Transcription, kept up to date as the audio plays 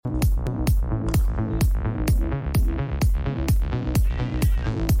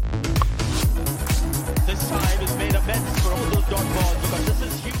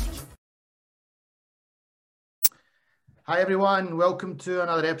Hi everyone, welcome to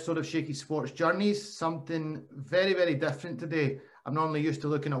another episode of Shaky Sports Journeys. Something very, very different today. I'm normally used to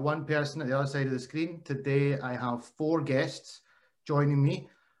looking at one person at the other side of the screen. Today I have four guests joining me.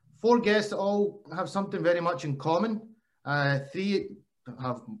 Four guests that all have something very much in common. Three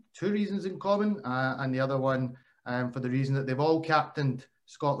have two reasons in common, and the other one for the reason that they've all captained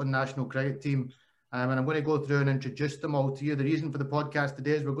Scotland national cricket team. And I'm going to go through and introduce them all to you. The reason for the podcast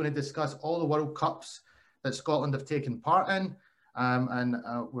today is we're going to discuss all the World Cups that Scotland have taken part in, and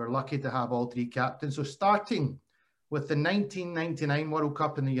we're lucky to have all three captains. So starting with the 1999 World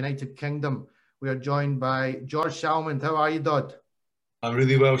Cup in the United Kingdom, we are joined by George Salmond. How are you, Dodd? I'm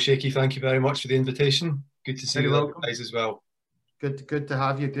really well, Shaky. Thank you very much for the invitation. Good to see you guys as well. Good to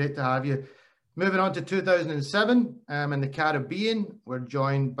have you. Great to have you. Moving on to 2007 in the Caribbean, we're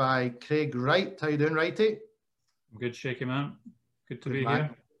joined by Craig Wright. How you doing, Righty? I'm good, Shaky, man. Good to be here.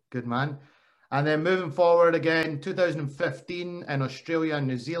 Good man. And then moving forward again, 2015 in Australia and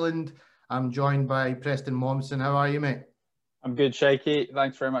New Zealand, I'm joined by Preston Momsen. How are you, mate? I'm good, Shaky.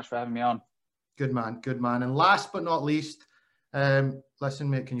 Thanks very much for having me on. Good man, good man. And last but not least, listen,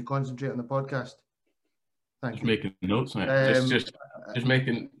 mate, can you concentrate on the podcast? Thank you. Making notes, mate. Just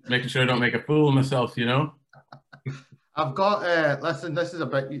making sure I don't make a fool of myself, you know? I've got, listen, this is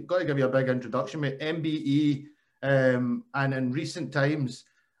you've got to give you a big introduction, mate. MBE, and in recent times,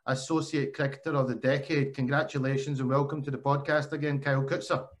 Associate Cricketer of the Decade. Congratulations and welcome to the podcast again, Kyle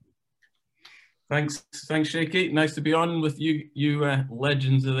Coetzer. Thanks, Shaky. Nice to be on with you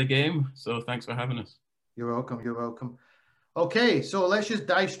legends of the game. So thanks for having us. You're welcome. Okay, so let's just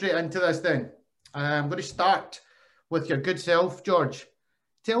dive straight into this then. I'm going to start with your good self, George.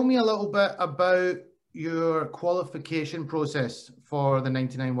 Tell me a little bit about your qualification process for the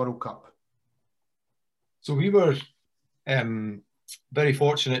 99 World Cup. So we were very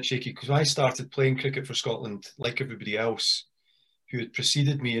fortunate, Shaky, because I started playing cricket for Scotland, like everybody else who had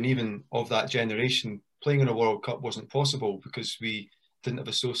preceded me, and even of that generation, playing in a World Cup wasn't possible because we didn't have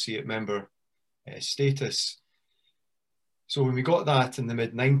associate member status. So when we got that in the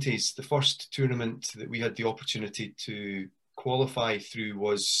mid-90s, the first tournament that we had the opportunity to qualify through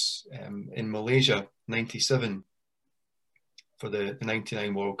was in Malaysia, 97, for the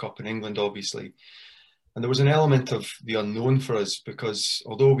 99 World Cup in England, obviously. And there was an element of the unknown for us because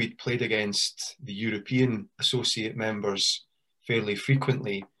although we'd played against the European associate members fairly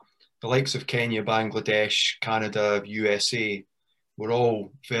frequently, the likes of Kenya, Bangladesh, Canada, USA were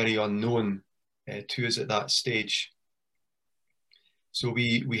all very unknown to us at that stage. So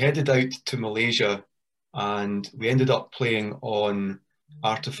we headed out to Malaysia and we ended up playing on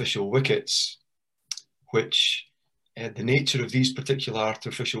artificial wickets, which the nature of these particular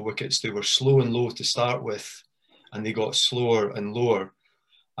artificial wickets, they were slow and low to start with, and they got slower and lower,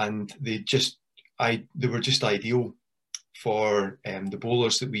 and they were just ideal for the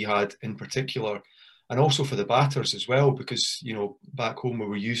bowlers that we had in particular, and also for the batters as well, because you know back home we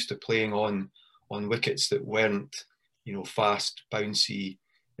were used to playing on wickets that weren't fast, bouncy,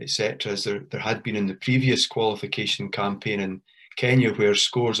 etc. as there had been in the previous qualification campaign in Kenya, where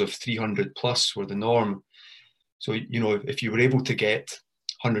scores of 300 plus were the norm. So, if you were able to get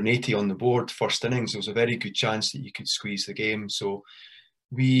 180 on the board first innings, there was a very good chance that you could squeeze the game. So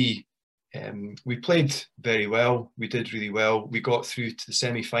we played very well. We did really well. We got through to the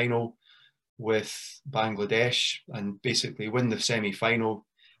semi-final with Bangladesh and basically win the semi-final,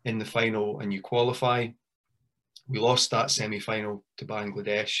 in the final, and you qualify. We lost that semi-final to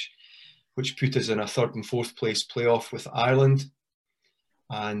Bangladesh, which put us in a third and fourth place playoff with Ireland.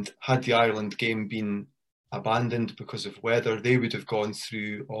 And had the Ireland game been abandoned because of weather, they would have gone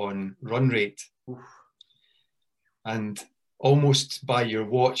through on run rate. Oof. And almost by your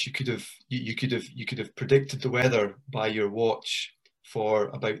watch, you could have predicted the weather by your watch for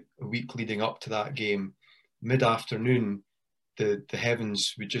about a week leading up to that game. Mid-afternoon, the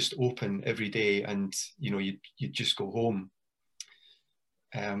heavens would just open every day, and you'd just go home.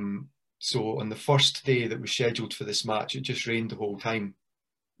 So on the first day that was scheduled for this match, it just rained the whole time.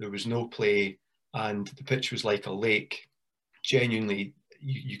 There was no play, and the pitch was like a lake. Genuinely,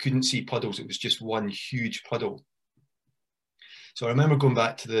 you couldn't see puddles. It was just one huge puddle. So I remember going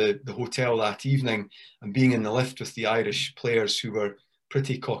back to the hotel that evening and being in the lift with the Irish players who were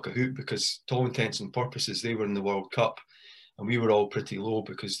pretty cock a hoop because, to all intents and purposes, they were in the World Cup, and we were all pretty low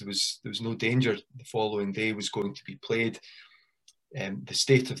because there was no danger the following day was going to be played. The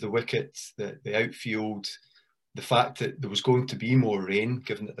state of the wicket, the outfield, the fact that there was going to be more rain,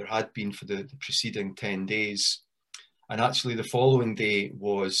 given that there had been for the preceding 10 days. And actually the following day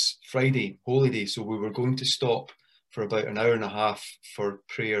was Friday, Holy Day, so we were going to stop for about an hour and a half for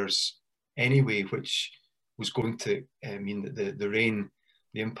prayers anyway, which was going to mean that the rain,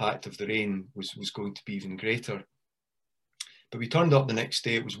 the impact of the rain was going to be even greater. But we turned up the next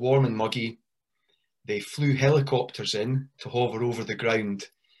day. It was warm and muggy. They flew helicopters in to hover over the ground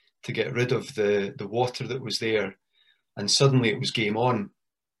to get rid of the water that was there. And suddenly it was game on.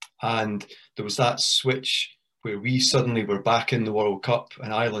 And there was that switch where we suddenly were back in the World Cup,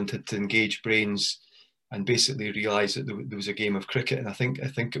 and Ireland had to engage brains and basically realise that there was a game of cricket. And I think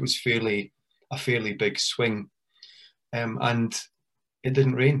it was a fairly big swing. And it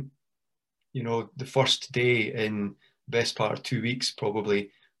didn't rain. You know, the first day in the best part of 2 weeks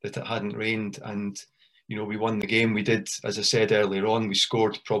probably that it hadn't rained. And, you know, we won the game. We did, as I said earlier on, we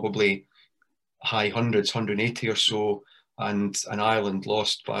scored probably high hundreds, 180 or so. And Ireland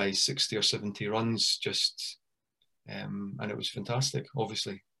lost by 60 or 70 runs just, and it was fantastic,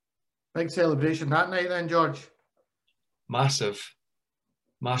 obviously. Big celebration that night then, George. Massive.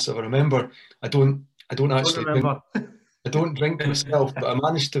 I remember, I don't actually drink, I don't drink myself, but I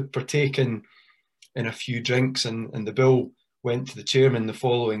managed to partake in a few drinks, and the bill went to the chairman the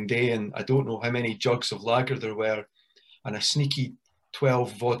following day, and I don't know how many jugs of lager there were, and a sneaky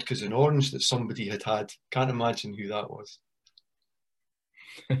 12 vodkas and orange that somebody had. Can't imagine who that was.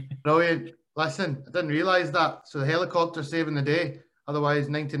 Brilliant. Listen, I didn't realise that. So the helicopter saving the day. Otherwise,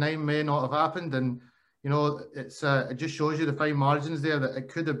 99 may not have happened. And, you know, it just shows you the fine margins there that it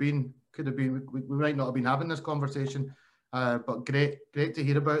could have been. We might not have been having this conversation. But great to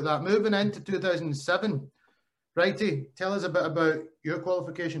hear about that. Moving into 2007. Righty, tell us a bit about your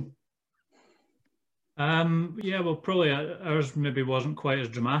qualification. Yeah, well, probably ours maybe wasn't quite as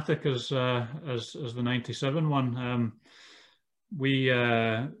dramatic as the 97 one.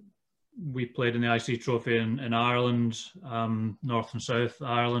 We played in the IC Trophy in Ireland, North and South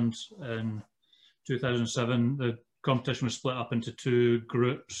Ireland in 2007. The competition was split up into two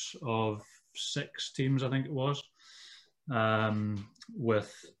groups of 6 teams, I think it was,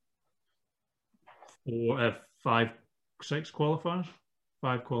 with 5 qualifiers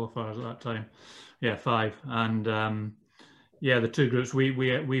at that time. Yeah, 5. And yeah, the two groups, we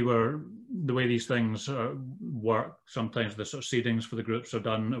were, the way these things work, sometimes the sort of seedings for the groups are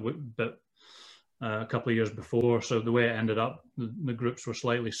done a couple of years before. So the way it ended up, the groups were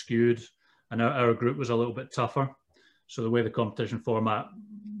slightly skewed, and our group was a little bit tougher. So the way the competition format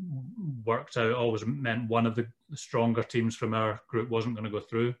worked out always meant one of the stronger teams from our group wasn't going to go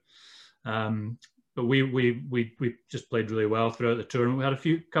through. But we just played really well throughout the tournament. We had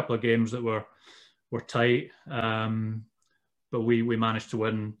a couple of games that were tight, but we managed to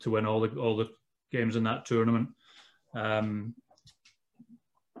win all the games in that tournament.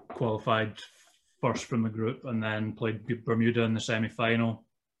 Qualified first from the group, and then played Bermuda in the semi-final.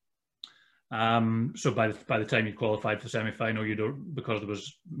 So by the time you qualified for the semi-final, because there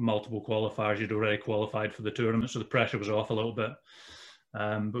was multiple qualifiers, you'd already qualified for the tournament, so the pressure was off a little bit.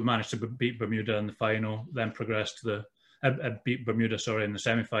 But we managed to beat Bermuda in the final, then progressed to beat Bermuda, in the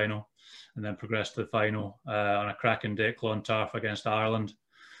semi-final, and then progressed to the final on a cracking day at Clontarf against Ireland.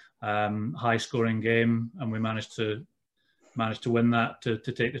 High-scoring game, and we managed to win that to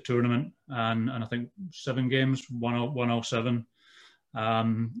take the tournament. And I think 7 games, 107.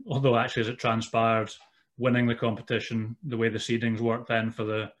 Although actually, as it transpired, winning the competition, the way the seedings worked then for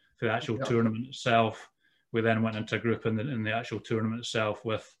the actual tournament itself, we then went into a group in the actual tournament itself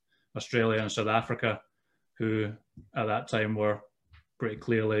with Australia and South Africa, who at that time were pretty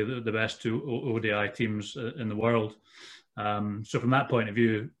clearly the best 2 ODI teams in the world. So from that point of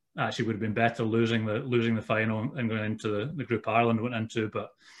view, actually would have been better losing the final and going into the group Ireland went into.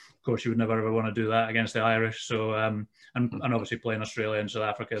 But of course, you would never ever want to do that against the Irish. So and obviously playing Australia and South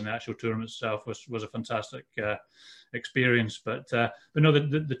Africa in the actual tournament itself was a fantastic experience. But no,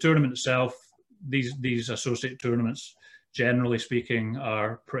 the tournament itself, these associate tournaments, generally speaking,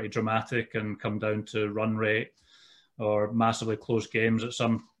 are pretty dramatic and come down to run rate or massively close games at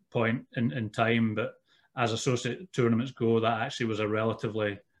some point in time. But as associate tournaments go, that actually was a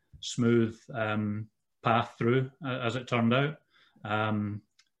relatively smooth path through, as it turned out.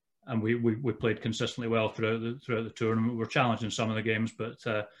 And we played consistently well throughout the tournament. We were challenged in some of the games, but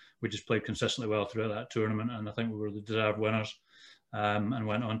we just played consistently well throughout that tournament, and I think we were the deserved winners. And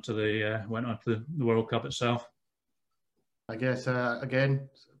went on to the World Cup itself. I guess again,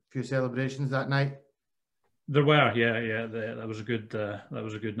 a few celebrations that night. There were, yeah. That was a good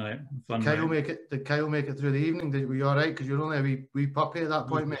night. Fun. Did Kyle make it through the evening? Were you all right? Because you were only a wee puppy at that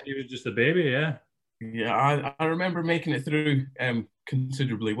point, mate. He was just a baby, yeah. Yeah, I remember making it through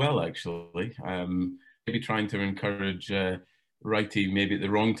considerably well, actually. Maybe trying to encourage Righty maybe at the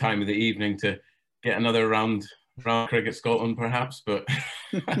wrong time of the evening to get another round Cricket Scotland, perhaps, but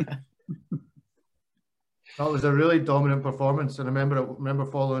That was a really dominant performance, and I remember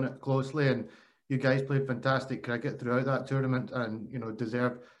following it closely. And you guys played fantastic cricket throughout that tournament, and you know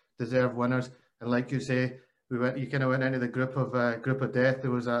deserve winners. And like you say, you kind of went into the group of death. It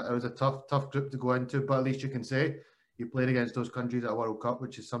was a tough group to go into, but at least you can say you played against those countries at a World Cup,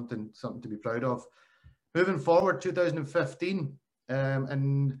 which is something to be proud of. Moving forward, 2015, prior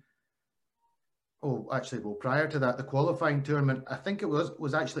to that, the qualifying tournament, I think it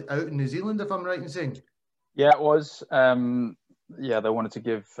was actually out in New Zealand, if I'm right in saying. Yeah, it was. They wanted to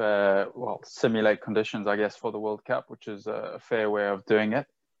give simulate conditions, I guess, for the World Cup, which is a fair way of doing it.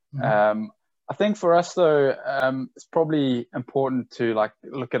 Mm-hmm. I think for us, though, it's probably important to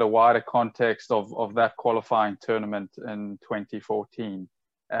look at a wider context of that qualifying tournament in 2014.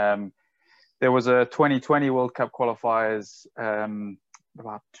 There was a 2020 World Cup qualifiers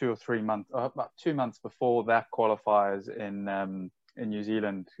about 2 months before that qualifiers in New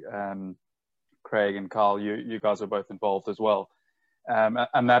Zealand. Craig and Carl, you guys were both involved as well,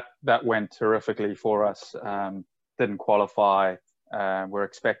 and that went terrifically for us. Didn't qualify. We're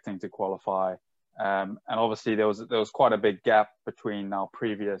expecting to qualify, and obviously there was quite a big gap between our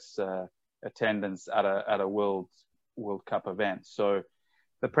previous attendance at a World Cup event. So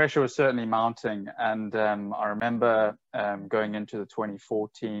the pressure was certainly mounting, and I remember going into the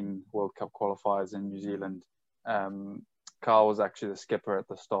 2014 World Cup qualifiers in New Zealand. Carl was actually the skipper at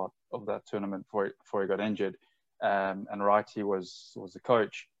the start of that tournament before he got injured, and Righty was the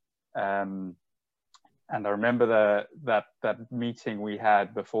coach. And I remember that meeting we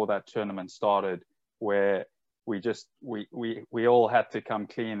had before that tournament started, where we all had to come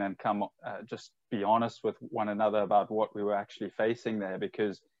clean and just be honest with one another about what we were actually facing there,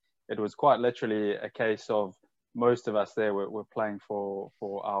 because it was quite literally a case of most of us there were playing for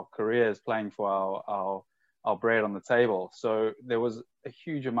our careers, playing for our bread on the table. So there was a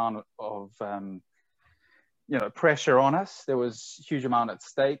huge amount of pressure on us. There was a huge amount at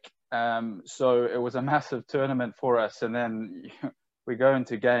stake. So it was a massive tournament for us. And then we go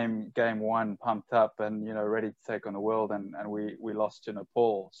into game one pumped up and ready to take on the world, and we lost to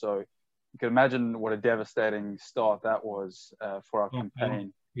Nepal. So you can imagine what a devastating start that was for our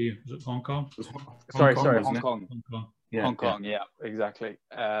campaign. Yeah, was it Hong Kong? Sorry, Hong Kong. Yeah, Hong Kong, yeah, exactly.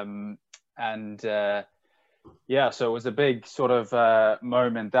 So it was a big sort of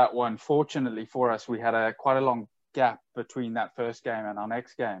moment, that one. Fortunately for us, we had quite a long gap between that first game and our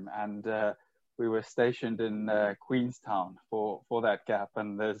next game, and we were stationed in Queenstown for that gap.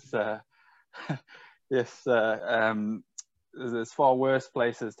 And there's there's far worse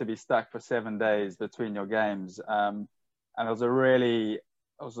places to be stuck for 7 days between your games. And it was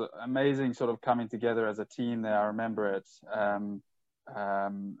an amazing sort of coming together as a team there. I remember it.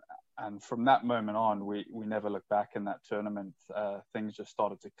 And from that moment on, we never looked back in that tournament. Things just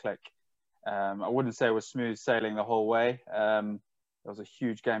started to click. I wouldn't say it was smooth sailing the whole way. There was a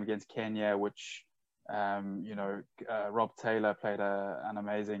huge game against Kenya, which, Rob Taylor played an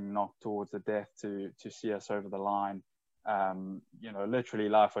amazing knock towards the death to see us over the line. Literally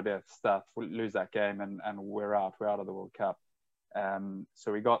life or death stuff. We lose that game and we're out of the World Cup.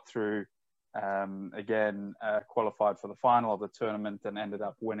 So we got through, qualified for the final of the tournament and ended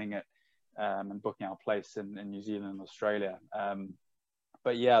up winning it and booking our place in New Zealand and Australia.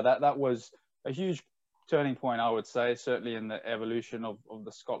 But yeah, that was a huge turning point, I would say, certainly in the evolution of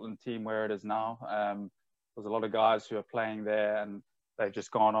the Scotland team where it is now. There's a lot of guys who are playing there, and they've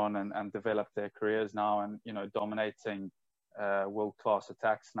just gone on and developed their careers now, and dominating world-class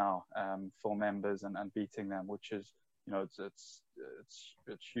attacks now for members and beating them, which is it's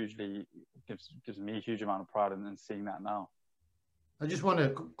hugely gives me a huge amount of pride in seeing that now. I just want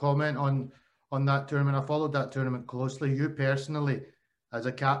to comment on that tournament. I followed that tournament closely. You personally, as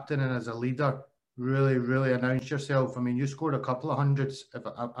a captain and as a leader, really announced yourself. I mean, you scored a couple of hundreds,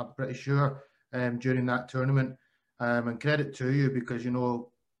 I'm pretty sure, during that tournament. And credit to you, because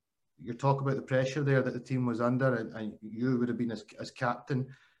you talk about the pressure there that the team was under, and you would have been as captain.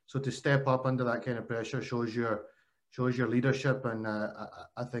 So to step up under that kind of pressure shows your leadership, and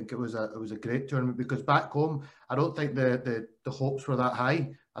I think it was a great tournament, because back home I don't think the hopes were that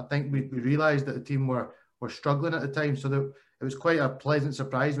high. I think we realised that the team were struggling at the time, so it was quite a pleasant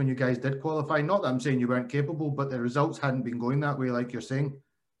surprise when you guys did qualify. Not that I'm saying you weren't capable, but the results hadn't been going that way, like you're saying.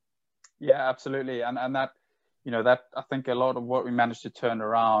 Yeah, absolutely, and that that I think a lot of what we managed to turn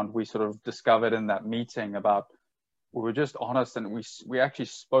around, we sort of discovered in that meeting about. We were just honest, and we actually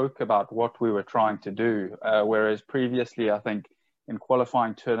spoke about what we were trying to do. Whereas previously, I think in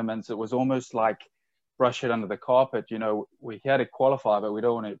qualifying tournaments, it was almost like brush it under the carpet. We had to qualify, but we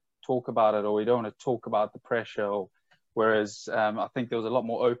don't want to talk about it, or we don't want to talk about the pressure. Whereas I think there was a lot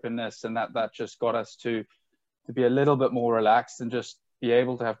more openness, and that just got us to to be a little bit more relaxed and just be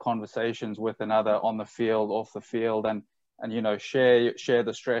able to have conversations with another on the field, off the field, and share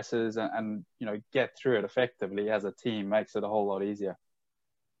the stresses and get through it effectively as a team makes it a whole lot easier.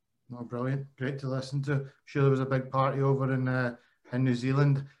 Oh, brilliant. Great to listen to. I'm sure there was a big party over in New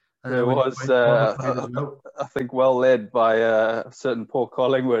Zealand. There was, I think, well led by a certain Paul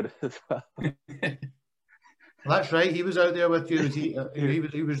Collingwood as well. Well, that's right. He was out there with you.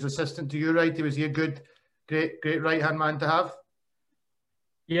 He was assistant to you, right? Was he a great right-hand man to have?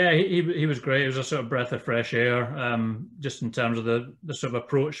 Yeah, he was great. It was a sort of breath of fresh air, just in terms of the sort of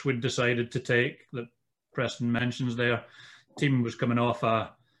approach we'd decided to take that Preston mentions there. The team was coming off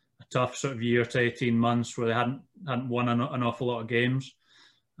a tough sort of year to 18 months where they hadn't won an awful lot of games.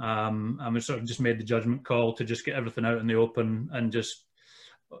 And we sort of just made the judgment call to just get everything out in the open and just,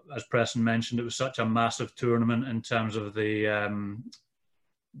 as Preston mentioned, it was such a massive tournament in terms of the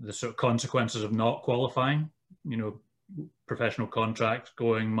sort of consequences of not qualifying, professional contracts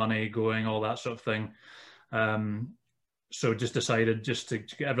going, money going, all that sort of thing. So just decided just to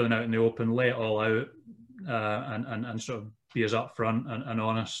get everything out in the open, lay it all out, and sort of be as upfront and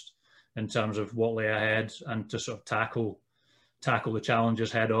honest in terms of what lay ahead, and to sort of tackle the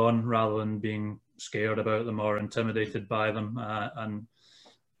challenges head on rather than being scared about them or intimidated by them.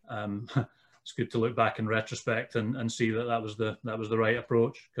 It's good to look back in retrospect and see that was the right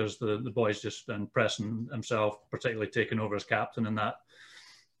approach, because the boys just, and Preston himself particularly, taking over as captain in that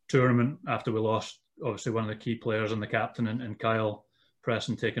tournament after we lost obviously one of the key players and the captain and Kyle,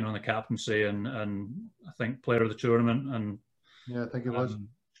 Preston taking on the captaincy and I think player of the tournament, and yeah, I think it was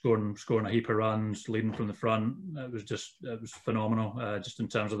scoring a heap of runs, leading from the front. It was phenomenal, just in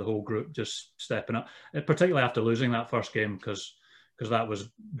terms of the whole group just stepping up, particularly after losing that first game, because that was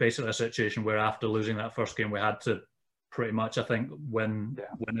basically a situation where after losing that first game we had to pretty much, I think, win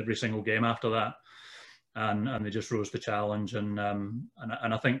every single game after that, and they just rose the challenge, and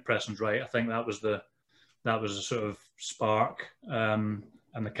I think Preston's right. I think that was the sort of spark and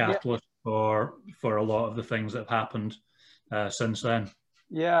the catalyst for a lot of the things that have happened since then.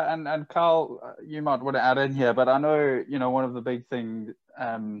 Yeah, and Carl, you might want to add in here, but I know, one of the big things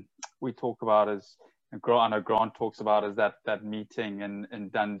we talk about is, and I know Grant talks about, is that meeting in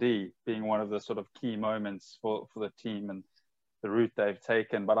Dundee being one of the sort of key moments for the team and the route they've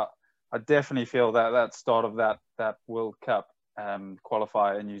taken. But I definitely feel that start of that World Cup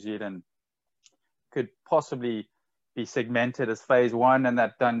qualifier in New Zealand could possibly be segmented as phase one, and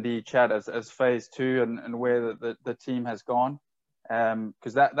that Dundee chat as phase two, and where the team has gone.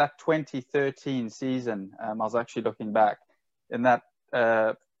 Because that 2013 season, I was actually looking back in that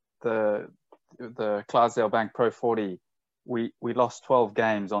the Clydesdale Bank Pro 40, we lost 12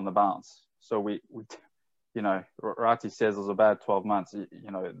 games on the bounce. So we Rati says it was a bad 12 months.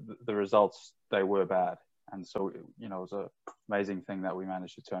 The results, they were bad, and so it was an amazing thing that we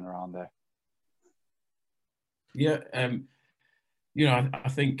managed to turn around there. Yeah, I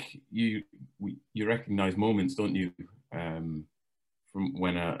think you recognise moments, don't you, from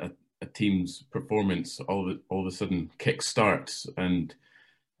when a team's performance all of a sudden kick starts, and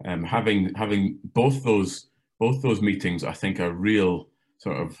having both those meetings, I think, are real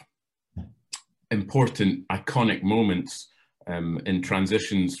sort of important, iconic moments in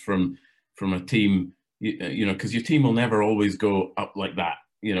transitions from a team, because your team will never always go up like that.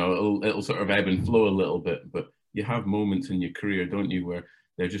 It'll sort of ebb and flow a little bit, but you have moments in your career, don't you, where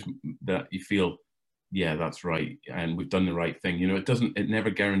they're just that you feel, yeah, that's right, and we've done the right thing. It never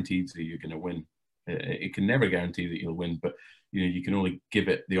guarantees that you're going to win. It can never guarantee that you'll win, but you can only give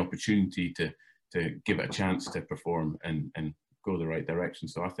it the opportunity to give it a chance to perform and go the right direction.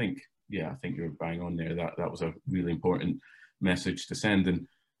 So I think you're bang on there. That was a really important message to send. And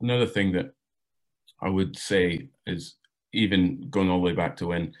another thing that I would say is, even going all the way back to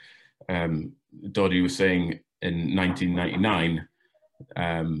when Doddy was saying in 1999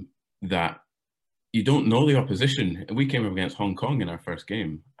 that you don't know the opposition. We came up against Hong Kong in our first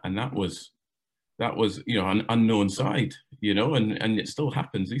game, and that was an unknown side, and it still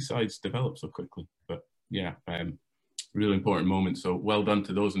happens. These sides develop so quickly. But yeah, really important moment. So well done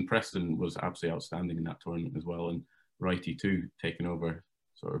to those. And Preston was absolutely outstanding in that tournament as well, and Righty too, taking over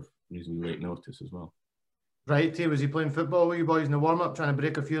sort of reasonably late notice as well. Righty, was he playing football with you boys in the warm-up, trying to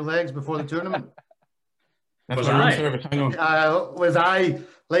break a few legs before the tournament? Was I? Hang on. Was I,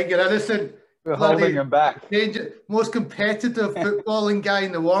 like you're innocent? We're holding him back. Most competitive footballing guy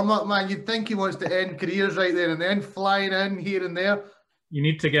in the warm-up, man. You'd think he wants to end careers right there and then, flying in here and there. You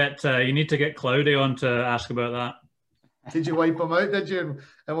need to get Cloudy on to ask about that. Did you wipe him out? Did you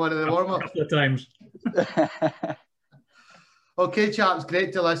in one of the warm-ups? A couple of times. Okay, chaps,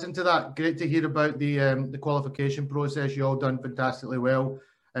 great to listen to that. Great to hear about the qualification process. You all done fantastically well.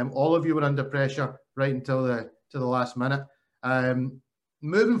 All of you were under pressure right until the last minute.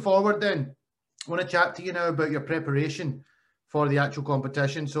 Moving forward, then, I want to chat to you now about your preparation for the actual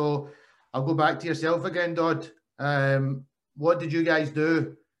competition. So I'll go back to yourself again, Dodd. What did you guys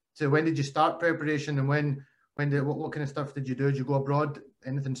do? When did you start preparation, and what kind of stuff did you do? Did you go abroad?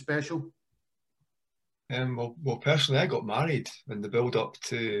 Anything special? Well, personally, I got married in the build-up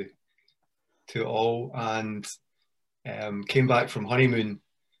to it all, and came back from honeymoon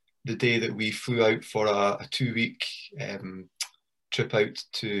the day that we flew out for a 2-week trip out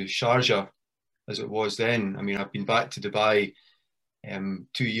to Sharjah, as it was then. I mean, I've been back to Dubai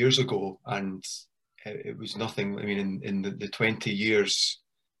 2 years ago, and it was nothing. I mean, in the 20 years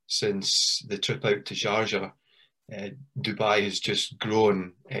since the trip out to Sharjah, Dubai has just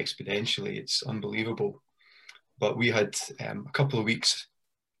grown exponentially. It's unbelievable. But we had a couple of weeks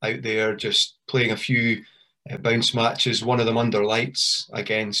out there just playing a few bounce matches, one of them under lights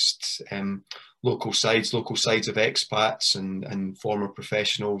against local sides of expats and former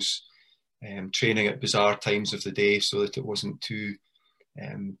professionals, training at bizarre times of the day so that it wasn't too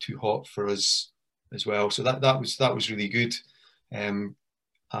hot for us as well. So that was really good.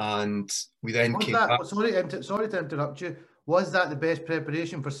 And we then came back. Sorry to interrupt you. Was that the best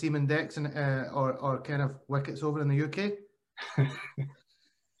preparation for seaming decks and or kind of wickets over in the UK?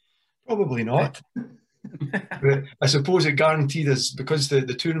 Probably not. But I suppose it guaranteed us, because the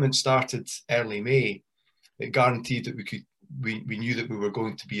tournament started early May. It guaranteed that we knew that we were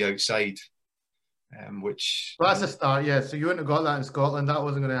going to be outside, which. Well, that's a start, yeah. So you wouldn't have got that in Scotland. That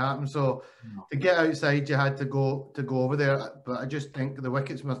wasn't going to happen. So to get outside, you had to go over there. But I just think the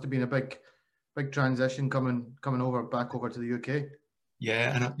wickets must have been a big transition coming back over to the UK.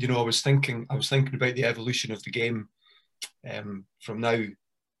 Yeah, and I was thinking about the evolution of the game from now,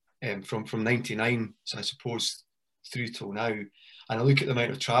 from '99, so I suppose through till now, and I look at the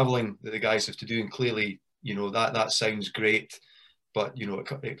amount of travelling that the guys have to do, and clearly, that sounds great, but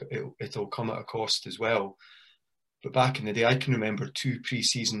it'll come at a cost as well. But back in the day, I can remember 2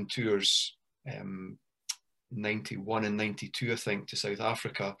 pre-season tours, 91 and 92, I think, to South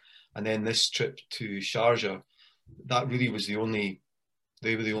Africa. And then this trip to Sharjah, that really was they were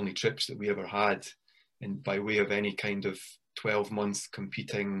the only trips that we ever had, by way of any kind of 12-month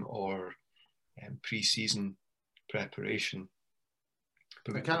competing or pre-season preparation.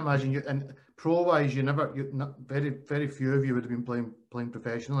 But I can't imagine you, and pro-wise, very few of you would have been playing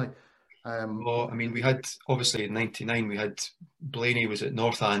professionally. Well, I mean, we had, obviously in '99, we had Blaney was at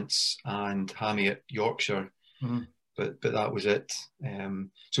Northants and Hammy at Yorkshire. Mm-hmm. But that was it.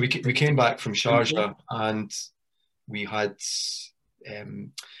 So we came back from Sharjah, and we had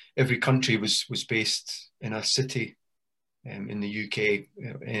every country was based in a city. In the UK,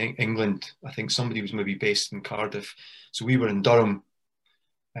 in England, I think somebody was maybe based in Cardiff. So we were in Durham,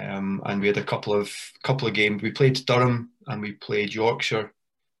 and we had a couple of games. We played Durham and we played Yorkshire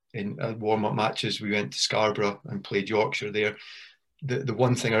in warm-up matches. We went to Scarborough and played Yorkshire there. The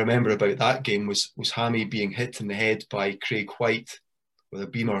one thing I remember about that game was Hammy being hit in the head by Craig White with a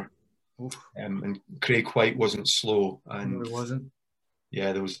beamer, and Craig White wasn't slow, and no, it wasn't.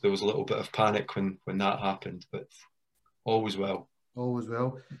 Yeah, there was a little bit of panic when that happened, but all was well. All was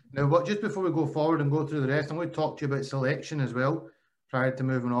well. Now, just before we go forward and go through the rest, I'm going to talk to you about selection as well prior to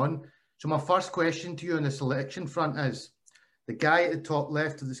moving on. So my first question to you on the selection front is, the guy at the top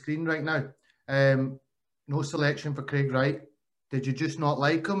left of the screen right now, no selection for Craig Wright. Did you just not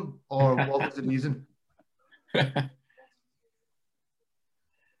like him, or what was the reason?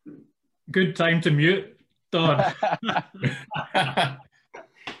 Good time to mute, Don.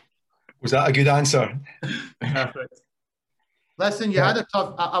 Was that a good answer? Perfect. Listen, you had a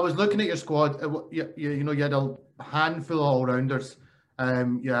tough. I was looking at your squad. You had a handful of all-rounders.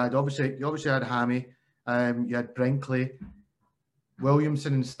 You obviously had Hammy. You had Brinkley,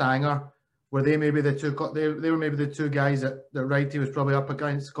 Williamson, and Stanger. Were they maybe the two? They were maybe the two guys that Wrighty was probably up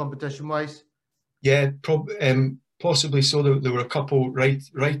against competition-wise. Yeah, possibly so. There were a couple.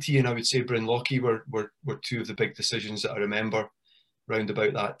 Wrighty and I would say Bryn Lockie were two of the big decisions that I remember round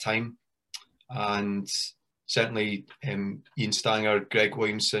about that time, and certainly Ian Stanger, Greg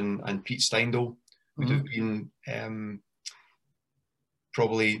Williamson, and Pete Steindl would have been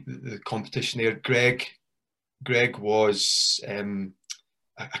probably the competition there. Greg was.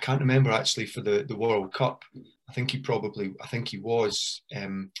 I can't remember actually for the World Cup. I think he was.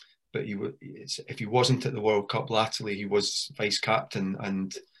 But if he wasn't at the World Cup latterly, he was vice captain,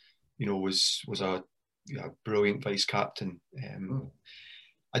 and was a brilliant vice captain.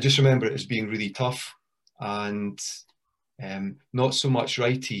 I just remember it as being really tough, and Not so much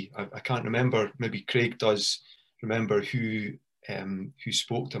righty. I can't remember. Maybe Craig does remember who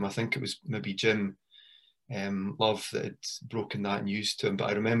spoke to him. I think it was maybe Jim Love that had broken that news to him. But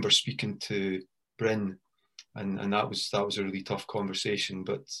I remember speaking to Bryn, and that was a really tough conversation.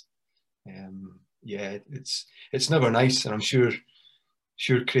 But yeah, it's never nice, and I'm sure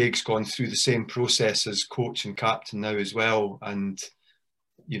Craig's gone through the same process as coach and captain now as well. And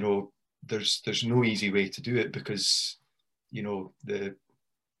you know, there's no easy way to do it, because you know the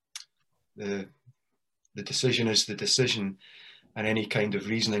decision is the decision, and any kind of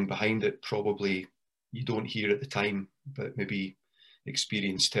reasoning behind it probably you don't hear at the time, but maybe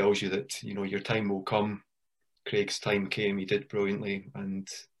experience tells you that, you know, your time will come. Craig's time came, he did brilliantly, and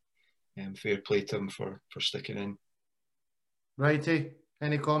fair play to him for sticking in. Righty,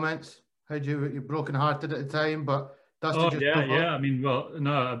 any comments? You're broken hearted at the time, but Dusty I mean, well,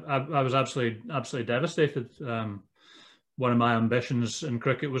 no, I was absolutely devastated. One of my ambitions in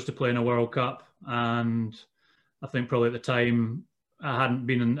cricket was to play in a World Cup, and I think probably at the time I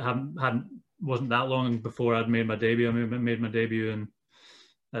wasn't that long before I'd made my debut. I made my debut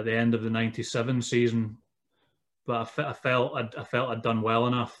at the end of the '97 season, but I felt I'd done well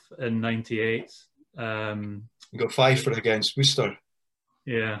enough in '98. You got 5 for against Worcester.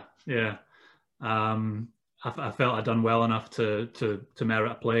 Yeah. I felt I'd done well enough to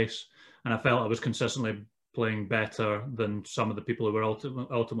merit a place, and I felt I was consistently playing better than some of the people who were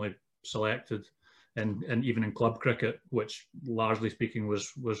ultimately selected, and even in club cricket, which largely speaking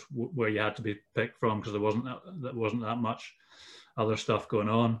was where you had to be picked from, because there wasn't that much other stuff going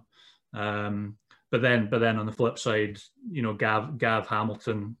on. But then on the flip side, you know, Gav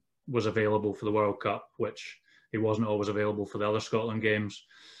Hamilton was available for the World Cup, which he wasn't always available for the other Scotland games.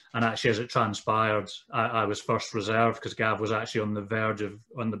 And actually, as it transpired, I was first reserve, because Gav was actually on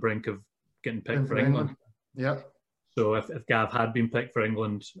the brink of getting picked for England. Yeah. So if Gav had been picked for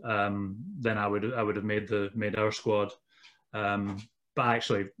England, then I would have made our squad. But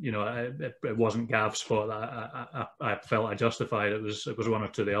actually, you know, it wasn't Gav's spot that I felt I justified. It was one or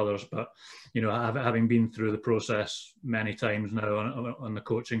two of the others. But you know, having been through the process many times now on the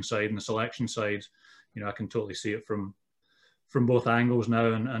coaching side and the selection side, you know, I can totally see it from both angles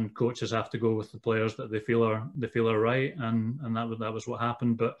now, and coaches have to go with the players that they feel are right, and that was what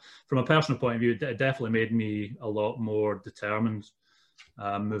happened. But from a personal point of view, it definitely made me a lot more determined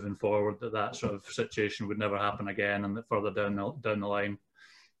moving forward, that sort of situation would never happen again, and that further down the line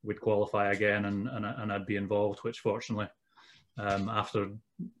we'd qualify again, and I'd be involved, which fortunately, after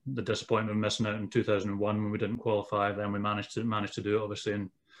the disappointment of missing out in 2001 when we didn't qualify, then we managed to do it obviously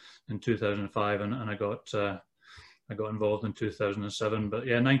in 2005, and I got involved in 2007. But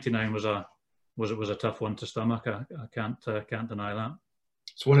yeah, 99 was a tough one to stomach. I can't deny that.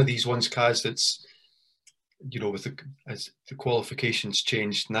 It's one of these ones, Kaz, that's, you know, as the qualifications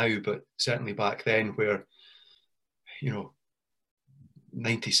changed now, but certainly back then, where, you know,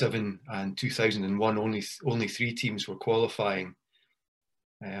 97 and 2001 only 3 teams were qualifying,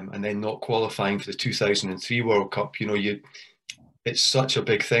 and then not qualifying for the 2003 World Cup. You know, it's such a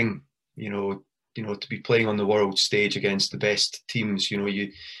big thing, you know, to be playing on the world stage against the best teams. You know,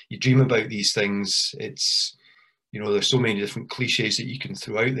 you dream about these things. It's, you know, there's so many different cliches that you can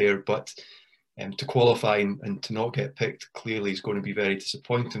throw out there, but to qualify and to not get picked clearly is going to be very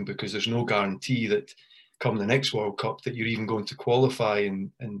disappointing, because there's no guarantee that come the next World Cup that you're even going to qualify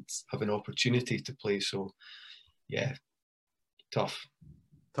and have an opportunity to play. So yeah, tough.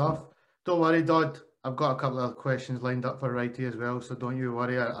 Don't worry, Dodd, I've got a couple of questions lined up for Righty as well, so don't you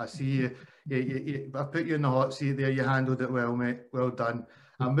worry. I see you. I put you in the hot seat there. You handled it well, mate. Well done.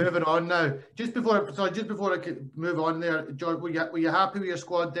 I'm moving on now. Just before I could move on there, George, were you happy with your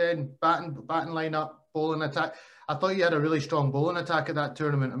squad then? Batting lineup, bowling attack. I thought you had a really strong bowling attack at that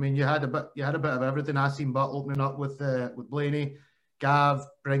tournament. I mean, you had a bit of everything. Asim Butt opening up with Blaney, Gav,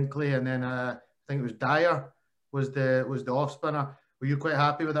 Brinkley, and then I think it was Dyer was the off spinner. Were you quite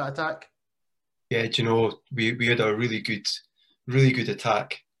happy with that attack? Yeah, do you know, we had a really good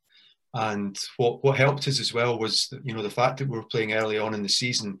attack. And what helped us as well was, you know, the fact that we were playing early on in the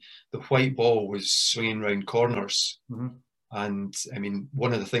season, the white ball was swinging round corners. Mm-hmm. And I mean,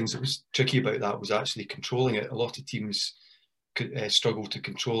 one of the things that was tricky about that was actually controlling it. A lot of teams struggled to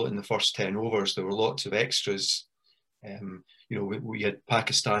control it in the first 10 overs. There were lots of extras. You know, we had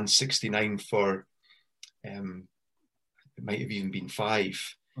Pakistan 69 for, it might have even been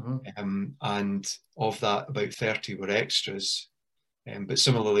 5. Mm-hmm. And of that, about 30 were extras. But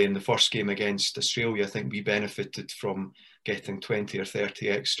similarly, in the first game against Australia, I think we benefited from getting 20 or 30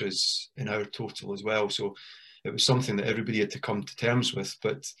 extras in our total as well. So it was something that everybody had to come to terms with.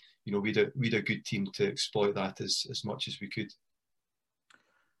 But, you know, we'd a good team to exploit that as much as we could.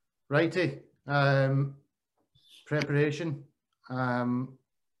 Righty, preparation.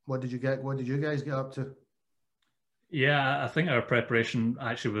 What did you guys get up to? Yeah, I think our preparation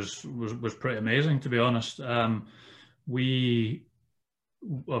actually was pretty amazing, to be honest. We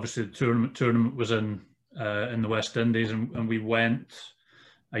obviously the tournament was in the West Indies, and we went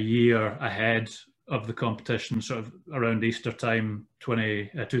a year ahead of the competition, sort of around Easter time,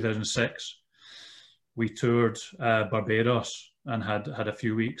 2006. We toured Barbados and had a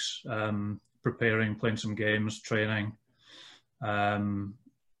few weeks preparing, playing some games, training.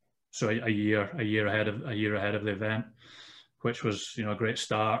 So a year ahead of the event, which was, you know, a great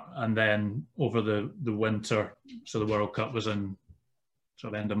start. And then over the winter, so the World Cup was in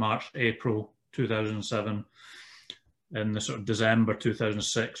sort of end of March, April 2007. In the sort of December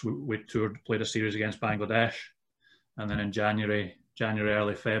 2006, we toured, played a series against Bangladesh, and then in January,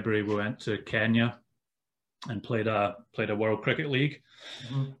 early February, we went to Kenya and played a World Cricket League.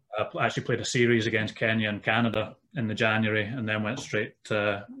 Mm-hmm. Actually played a series against Kenya and Canada in the January, and then went straight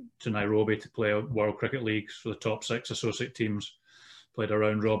to Nairobi to play a World Cricket League for the top 6 associate teams. Played a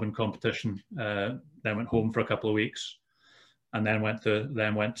round robin competition, then went home for a couple of weeks, and then went to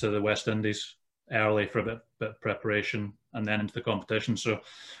the West Indies early for a bit of preparation, and then into the competition. So, I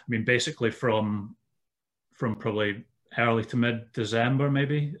mean, basically from probably early to mid-December,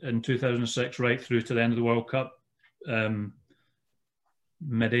 maybe in 2006, right through to the end of the World Cup,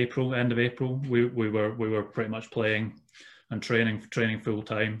 mid-April, end of April, we were pretty much playing and training full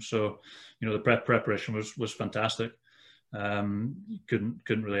time. So, you know, the preparation was fantastic. Couldn't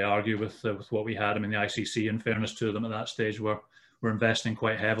really argue with what we had. I mean, the ICC, in fairness to them at that stage, were investing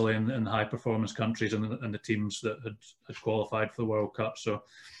quite heavily in the high performance countries and the teams that had qualified for the World Cup. So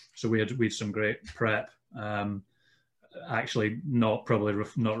we had some great prep. Actually, not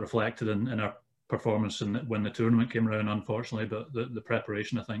reflected in our performance when the tournament came around, unfortunately. But the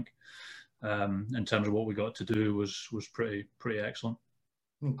preparation, I think, in terms of what we got to do, was pretty excellent.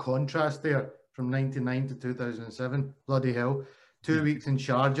 In contrast, there from '99 to 2007, bloody hell, 2 weeks in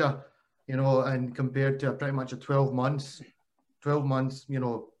Sharjah, you know, and compared to pretty much a 12 months, you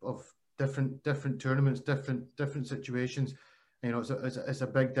know, of different tournaments, different situations. You know, it's a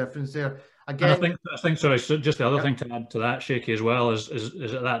big difference there. Again, and I think sorry, so just the other thing to add to that, Shaky, as well, is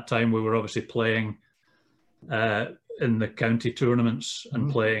at that time we were obviously playing in the county tournaments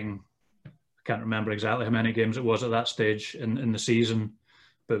and playing, I can't remember exactly how many games it was at that stage in the season,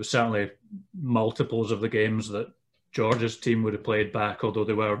 but it was certainly multiples of the games that George's team would have played back, although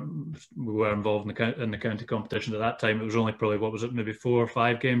we were involved in the county competition at that time. It was only probably, what was it, maybe 4 or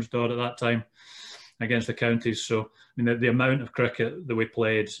 5 games, Dodd, at that time against the counties. So, I mean, the amount of cricket that we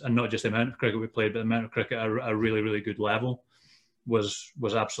played, and not just the amount of cricket we played, but the amount of cricket at a really, really good level was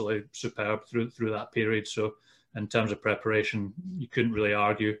absolutely superb through that period. So, in terms of preparation, you couldn't really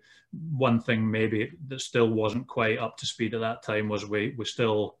argue. One thing maybe that still wasn't quite up to speed at that time was we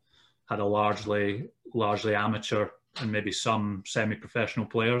still had a largely amateur and maybe some semi-professional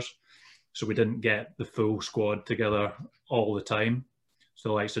players. So we didn't get the full squad together all the time. So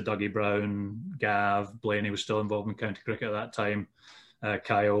the likes of Dougie Brown, Gav, Blaney was still involved in county cricket at that time.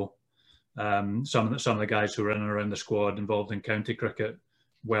 Kyle, some of the guys who were in and around the squad involved in county cricket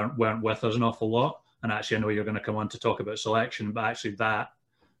weren't with us an awful lot. And actually, I know you're going to come on to talk about selection, but actually that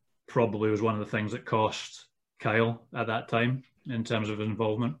probably was one of the things that cost Kyle at that time in terms of his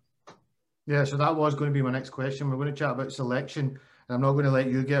involvement. Yeah, so that was going to be my next question. We're going to chat about selection, and I'm not going to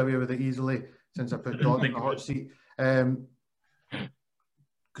let you get away with it easily since I put Dodd in the hot seat.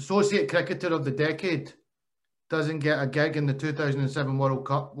 Associate Cricketer of the Decade doesn't get a gig in the 2007 World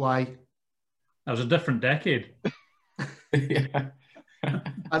Cup. Why? That was a different decade. Yeah.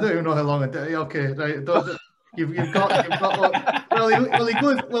 I don't even know how long it did. Okay, right. You've got.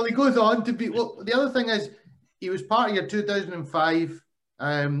 Well, he goes on to be. Well, the other thing is, he was part of your 2005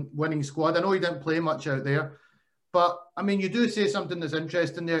 winning squad. I know he didn't play much out there, but I mean, you do say something that's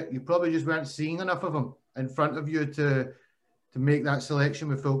interesting there. You probably just weren't seeing enough of him in front of you to make that selection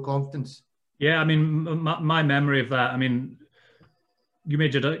with full confidence. Yeah, I mean, my memory of that. I mean, you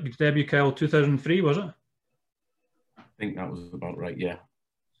made your debut, Kyle, 2003, was it? I think that was about right, yeah.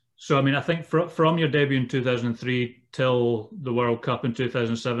 So, I mean, I think from your debut in 2003 till the World Cup in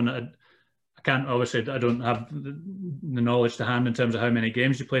 2007, I can't, obviously, I don't have the knowledge to hand in terms of how many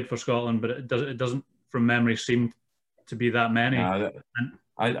games you played for Scotland, but it doesn't from memory, seem to be that many. I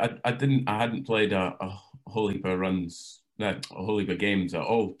hadn't played a whole heap of runs, a whole heap of games at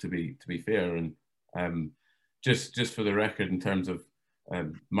all, to be fair. And just for the record, in terms of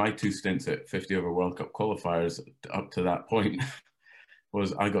my 2 stints at 50 over World Cup qualifiers up to that point,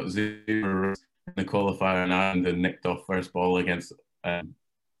 was I got 0 in the qualifier in Ireland and nicked off first ball against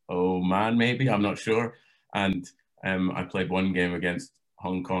Oman, maybe, I'm not sure. And I played one game against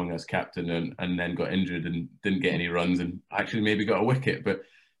Hong Kong as captain and then got injured and didn't get any runs and actually maybe got a wicket. But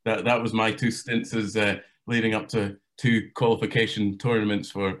that was my 2 stints as leading up to 2 qualification tournaments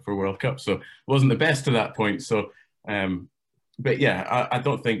for World Cup. So it wasn't the best to that point. So, but yeah, I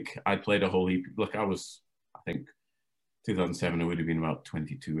don't think I played a whole heap. Look, I think 2007, I would have been about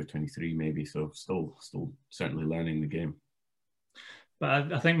 22 or 23 maybe. So still certainly learning the game.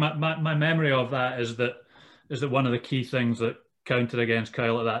 But I think my memory of that is that one of the key things that counted against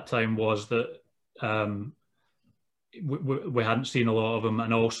Kyle at that time was that we hadn't seen a lot of him,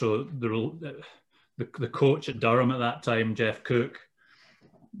 and also the coach at Durham at that time, Jeff Cook,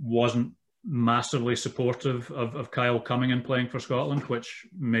 wasn't massively supportive of Kyle coming and playing for Scotland, which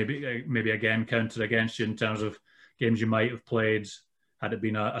maybe again counted against you in terms of games you might have played had it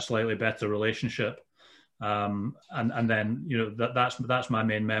been a slightly better relationship. And then, you know, that's my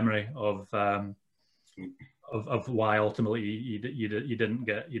main memory of why ultimately you didn't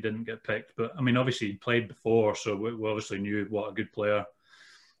get picked. But I mean, obviously you played before, so we obviously knew what a good player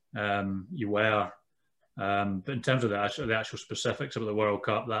you were. But in terms of the actual specifics of the World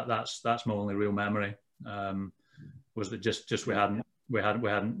Cup, that's my only real memory. Was that just we hadn't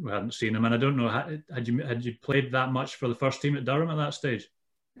seen him, and I don't know, had you played that much for the first team at Durham at that stage?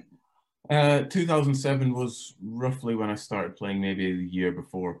 2007 was roughly when I started playing, maybe a year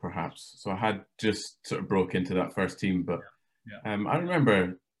before, perhaps. So I had just sort of broke into that first team, but I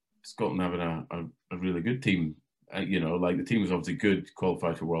remember Scotland having a really good team. You know, like the team was obviously good,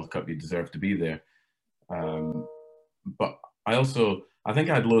 qualified for World Cup. You deserve to be there. But I think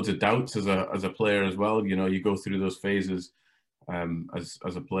I had loads of doubts as a player as well. You know, you go through those phases as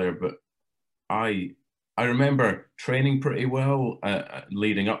a player, but I remember training pretty well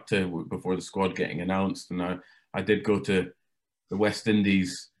leading up to before the squad getting announced, and I did go to the West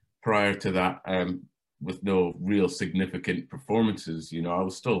Indies prior to that with no real significant performances. You know, I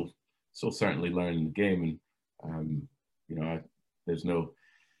was still certainly learning the game, and you know,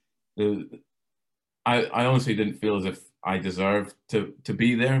 I honestly didn't feel as if I deserved to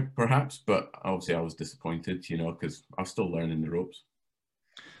be there, perhaps, but obviously I was disappointed, you know, because I was still learning the ropes.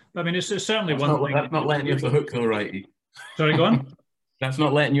 I mean, it's certainly That's one thing. That's not letting you off the hook, though, righty. Sorry, go on. That's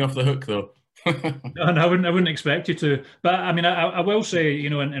not letting you off the hook, though. No, I wouldn't expect you to. But I mean, I will say, you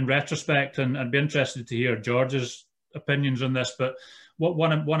know, in retrospect, and I'd be interested to hear George's opinions on this. But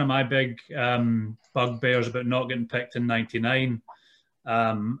one of my big bugbears about not getting picked in '99,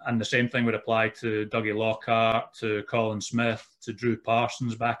 and the same thing would apply to Dougie Lockhart, to Colin Smith, to Drew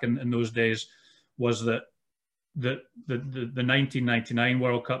Parsons back in those days, was that the 1999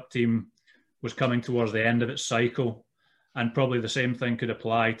 World Cup team was coming towards the end of its cycle, and probably the same thing could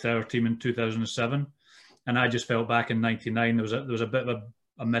apply to our team in 2007. And I just felt back in '99 there was a bit of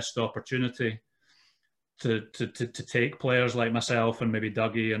a missed opportunity to take players like myself and maybe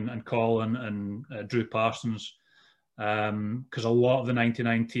Dougie and Colin and Drew Parsons, because a lot of the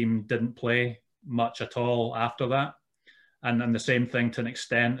 '99 team didn't play much at all after that, and the same thing to an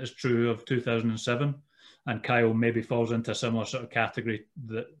extent is true of 2007. And Kyle maybe falls into a similar sort of category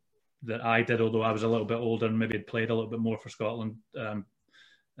that I did, although I was a little bit older and maybe had played a little bit more for Scotland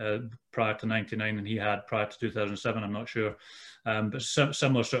prior to '99 than he had prior to 2007. I'm not sure, but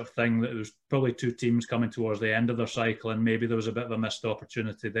similar sort of thing, that it was probably 2 teams coming towards the end of their cycle, and maybe there was a bit of a missed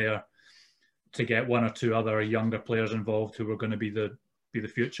opportunity there to get 1 or 2 other younger players involved who were going to be the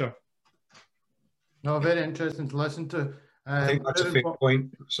future. No, very interesting to listen to. I think that's a fair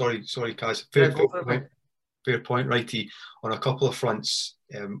point. Sorry, Kaz. Fair point, righty. On a couple of fronts,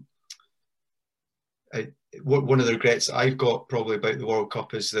 one of the regrets I've got probably about the World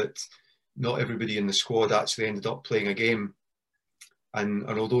Cup is that not everybody in the squad actually ended up playing a game. And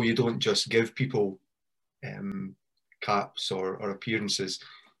although you don't just give people caps or appearances,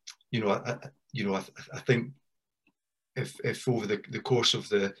 I think if over the course of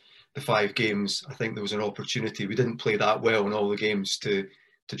the 5 games, I think there was an opportunity. We didn't play that well in all the games to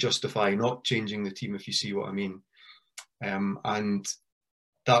justify not changing the team, if you see what I mean. And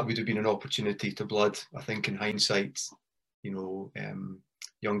that would have been an opportunity to blood, I think, in hindsight,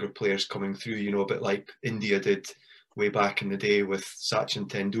 younger players coming through, a bit like India did way back in the day with Sachin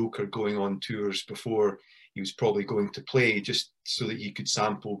Tendulkar going on tours before he was probably going to play, just so that he could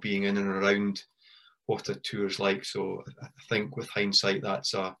sample being in and around what a tour's like. So I think with hindsight,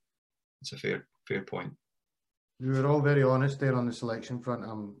 it's a fair point. You were all very honest there on the selection front.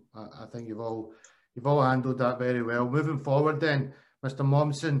 I think you've all handled that very well. Moving forward then, Mr.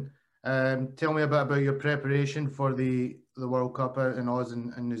 Mommsen, Tell me a bit about your preparation for the World Cup out in Oz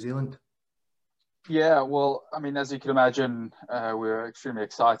and New Zealand. Yeah, well, I mean, as you can imagine, we were extremely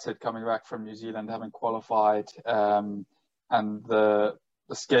excited coming back from New Zealand, having qualified, and the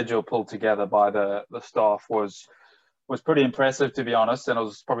schedule pulled together by the staff was pretty impressive, to be honest. And it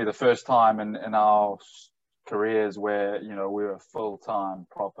was probably the first time in our careers where, you know, we were full-time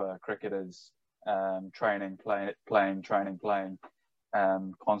proper cricketers, training, playing, training, playing,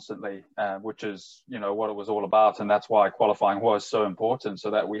 constantly, which is, you know, what it was all about. And that's why qualifying was so important,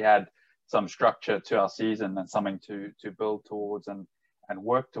 so that we had some structure to our season and something to build towards and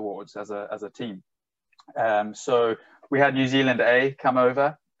work towards as a team. So we had New Zealand A come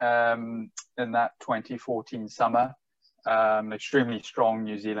over in that 2014 summer. Extremely strong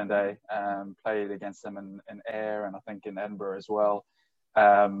New Zealand A. Played against them in Ayr and I think in Edinburgh as well.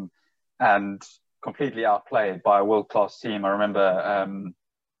 And completely outplayed by a world-class team. I remember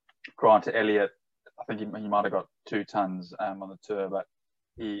Grant Elliott, I think he might have got 2 tons on the tour, but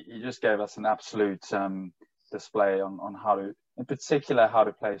he just gave us an absolute display on how to, in particular, how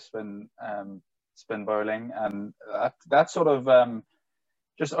to play spin bowling. And that sort of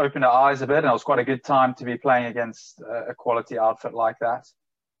just opened our eyes a bit. And it was quite a good time to be playing against a quality outfit like that.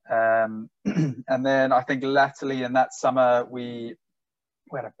 And then I think latterly in that summer, we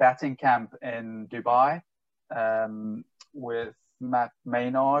had a batting camp in Dubai with Matt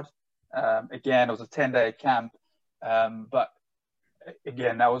Maynard. Again, it was a 10-day camp, but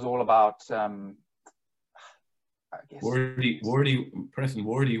again, that was all about, I guess. Preston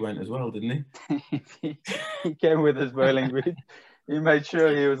Wardy went as well, didn't he? He came with his bowling boot. He made sure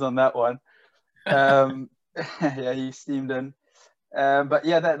he was on that one. Yeah, he steamed in. But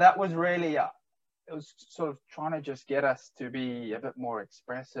yeah, that was really, it was sort of trying to just get us to be a bit more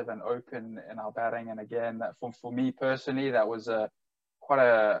expressive and open in our batting. And again, that for me personally, that was quite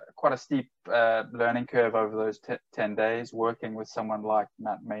a steep learning curve over those 10 days, working with someone like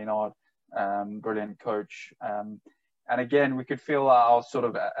Matt Maynard, brilliant coach. And again, we could feel our sort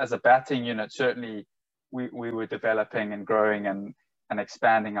of, as a batting unit, certainly we were developing and growing and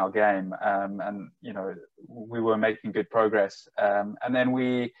expanding our game. And, you know, we were making good progress. And then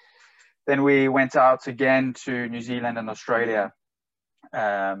we went out again to New Zealand and Australia,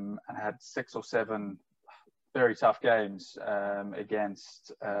 and had 6 or 7 very tough games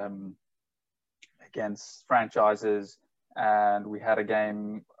against franchises. And we had a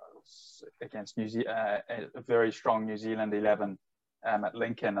game against a very strong New Zealand 11 at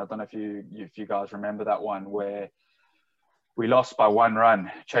Lincoln. I don't know if you guys remember that one, where we lost by 1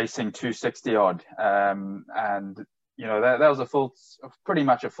 run, chasing 260 odd. And you know, that was pretty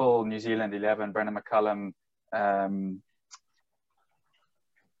much a full New Zealand 11. Brendan McCullum,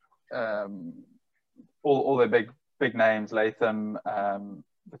 all the big names, Latham,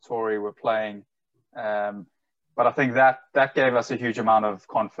 Vittori were playing. But I think that gave us a huge amount of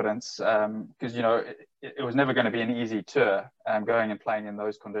confidence, because, you know, it was never going to be an easy tour, going and playing in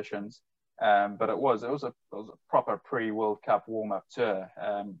those conditions. But it was a proper pre-World Cup warm-up tour.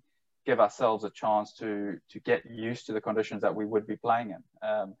 Give ourselves a chance to get used to the conditions that we would be playing in.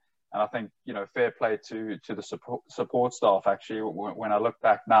 And I think, you know, fair play to the support staff, actually. When I look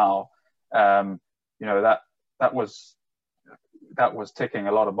back now, you know, that was ticking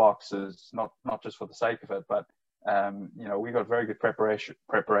a lot of boxes, not just for the sake of it, but you know, we got very good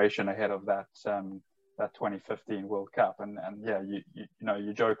preparation ahead of that 2015 World Cup. And yeah, you know,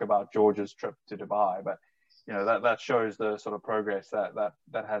 you joke about George's trip to Dubai, but you know, that shows the sort of progress that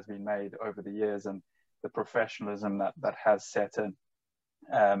has been made over the years and the professionalism that has set in.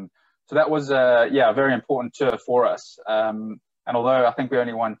 So that was a very important tour for us. And although I think we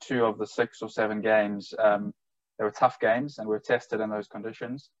only won 2 of the 6 or 7 games, they were tough games and we were tested in those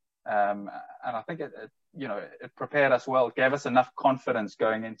conditions. And I think it prepared us well. It gave us enough confidence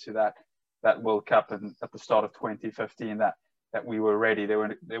going into that World Cup at the start of 2015 that we were ready. There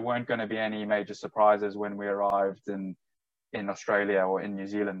weren't going to be any major surprises when we arrived in Australia or in New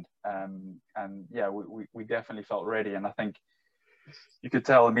Zealand. And yeah, we definitely felt ready. And I think you could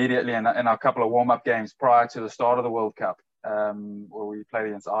tell immediately in our couple of warm-up games prior to the start of the World Cup, where we played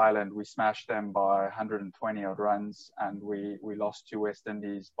against Ireland, we smashed them by 120 odd runs, and we lost to West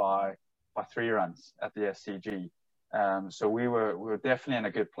Indies by 3 runs at the SCG. So we were definitely in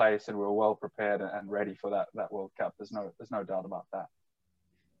a good place, and we were well prepared and ready for that World Cup. There's no doubt about that.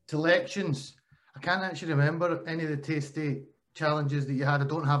 Selections. I can't actually remember any of the tasty challenges that you had. I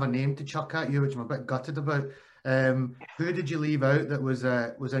don't have a name to chuck at you, which I'm a bit gutted about. Who did you leave out that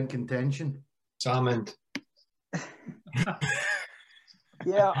was in contention? Salmond.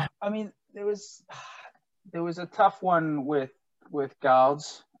 Yeah, I mean, there was a tough one with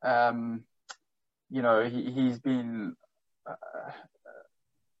Gouds. you know, he's been,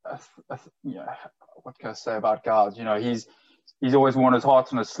 you know, what can I say about Gards? You know, he's always worn his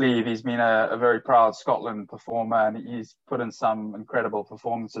heart on his sleeve. He's been a very proud Scotland performer, and he's put in some incredible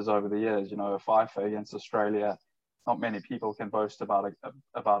performances over the years. You know, a fifer against Australia. Not many people can boast about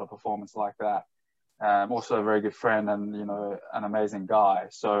a performance like that. Also a very good friend, and, you know, an amazing guy.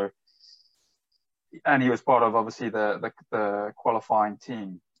 So, and he was part of, obviously, the qualifying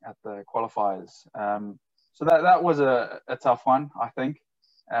team at the qualifiers. So that was a tough one, I think.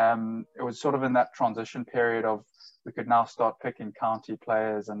 It was sort of in that transition period of, we could now start picking county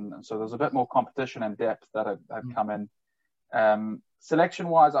players, and so there's a bit more competition and depth that had come in.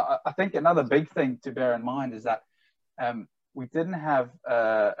 Selection-wise, I think another big thing to bear in mind is that we didn't have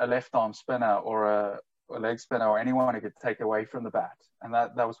a left-arm spinner or a leg spinner or anyone who could take away from the bat, and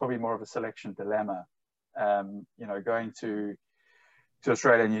that was probably more of a selection dilemma. You know, going to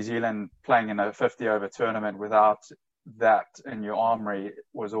Australia and New Zealand, playing in a 50-over tournament without that in your armory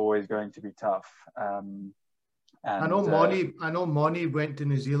was always going to be tough. And, I know Moni went to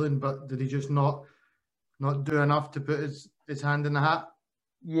New Zealand, but did he just not do enough to put his hand in the hat?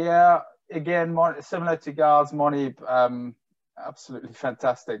 Yeah, again, similar to Gards, Moni, absolutely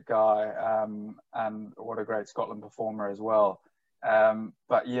fantastic guy, and what a great Scotland performer as well.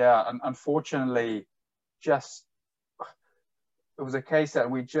 But yeah, unfortunately, it was a case that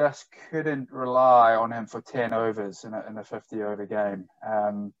we just couldn't rely on him for 10 overs in a 50-over game,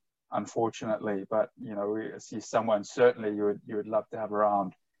 unfortunately. But, you know, we see someone certainly you would love to have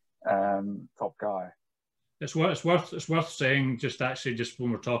around, top guy. It's worth saying, just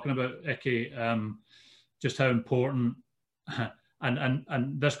when we're talking about Icky, just how important,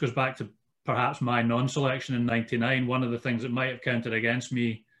 and this goes back to perhaps my non-selection in '99. One of the things that might have counted against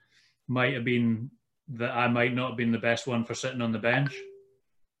me might have been that I might not have been the best one for sitting on the bench.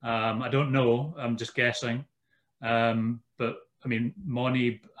 I don't know. I'm just guessing. But I mean,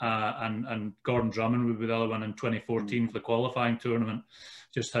 Moni and Gordon Drummond would be the other one in 2014 for the qualifying tournament.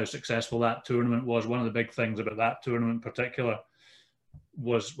 Just how successful that tournament was. One of the big things about that tournament in particular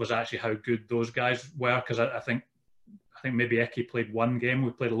was actually how good those guys were. Because I think maybe Icky played one game.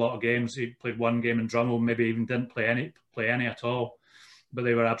 We played a lot of games. He played one game, and Drummond maybe even didn't play any at all. But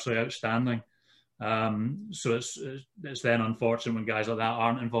they were absolutely outstanding. So it's then unfortunate when guys like that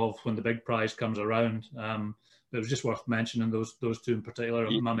aren't involved when the big prize comes around. But it was just worth mentioning those two in particular.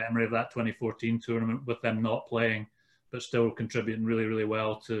 My memory of that 2014 tournament, with them not playing but still contributing really, really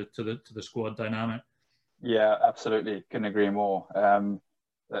well to the squad dynamic. Yeah, absolutely. Couldn't agree more.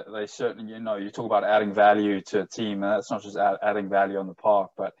 They certainly, you know, you talk about adding value to a team, and that's not just adding value on the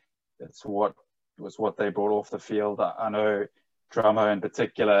park, but it's what they brought off the field. I know Drummer in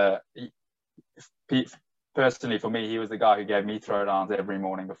particular, personally for me, he was the guy who gave me throwdowns every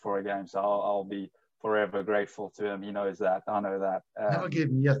morning before a game. So I'll be forever grateful to him. He knows that. I know that. Never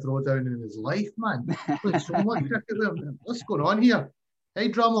gave me a throwdown in his life, man. So much cricket there. What's going on here? Hey,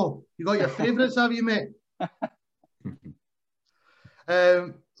 Drummel, you got your favourites, have you, mate?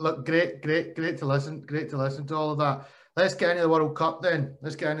 Look, great to listen. Great to listen to all of that. Let's get into the World Cup then.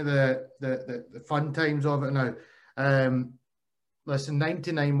 Let's get into the fun times of it now. Listen,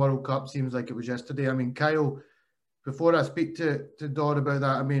 99 World Cup seems like it was yesterday. I mean, Kyle, before I speak to Dodd about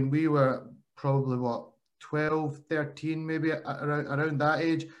that, I mean, we were probably, 12, 13, maybe around that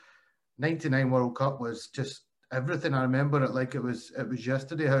age. 99 World Cup was just everything. I remember it like it was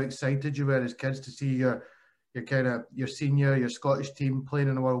yesterday, how excited you were as kids to see your senior, your Scottish team playing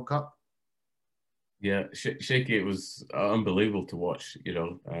in a World Cup. Yeah, Shaky, it was unbelievable to watch, you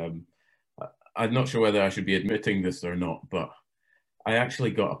know. I'm not sure whether I should be admitting this or not, but I actually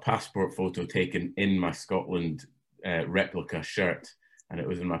got a passport photo taken in my Scotland replica shirt, and it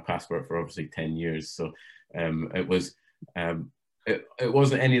was in my passport for obviously 10 years. So it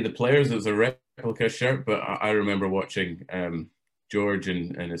wasn't any of the players, it was a replica shirt, but I remember watching George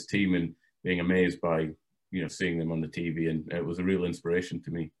and his team and being amazed by, you know, seeing them on the TV, and it was a real inspiration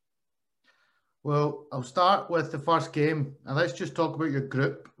to me. Well, I'll start with the first game, and let's just talk about your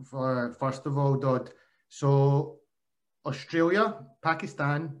group first of all, Dodd. So Australia,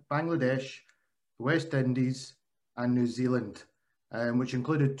 Pakistan, Bangladesh, the West Indies, and New Zealand, which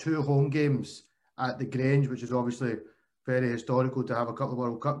included 2 home games at the Grange, which is obviously very historical to have a couple of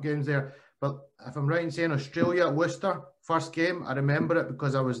World Cup games there. But if I'm right in saying Australia at Worcester, first game, I remember it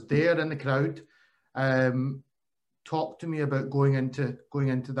because I was there in the crowd. Talk to me about going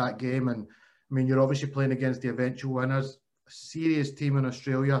into that game. And I mean, you're obviously playing against the eventual winners, a serious team in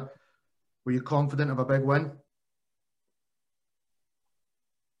Australia. Were you confident of a big win?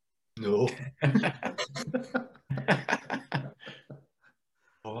 No.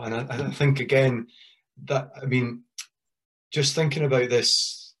 And I think again that, I mean, just thinking about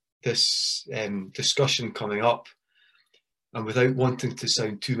this discussion coming up, and without wanting to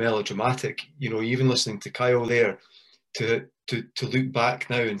sound too melodramatic, you know, even listening to Kyle there, to look back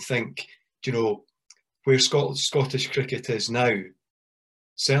now and think, you know, where Scottish cricket is now,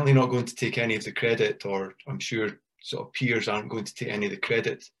 certainly not going to take any of the credit, or I'm sure sort of peers aren't going to take any of the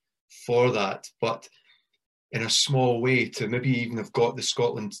credit for that, but in a small way, to maybe even have got the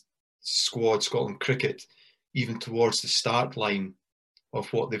Scotland squad, Scotland cricket, even towards the start line of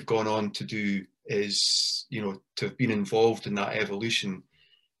what they've gone on to do, is, you know, to have been involved in that evolution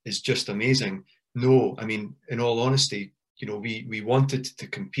is just amazing. No, I mean, in all honesty, you know, we wanted to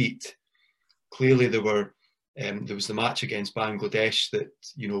compete. Clearly there was the match against Bangladesh that,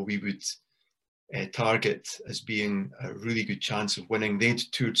 you know, we would target as being a really good chance of winning. They'd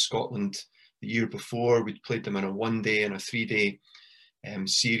toured Scotland the year before. We'd played them in a 1-day and a 3-day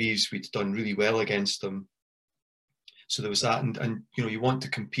series. We'd done really well against them. So there was that, and you know, you want to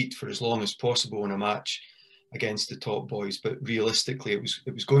compete for as long as possible in a match against the top boys, but realistically it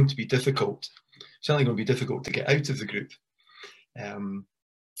was going to be difficult. Certainly going to be difficult to get out of the group.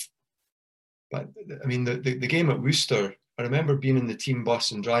 But I mean, the game at Worcester, I remember being in the team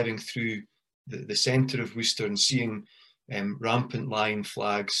bus and driving through the centre of Worcester and seeing rampant lion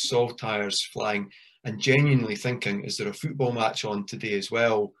flags, saltires flying, and genuinely thinking, is there a football match on today as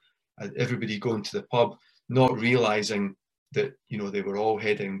well? Everybody going to the pub, not realising that, you know, they were all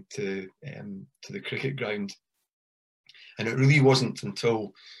heading to the cricket ground. And it really wasn't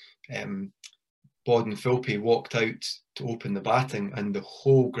until Bod and Philpe walked out to open the batting and the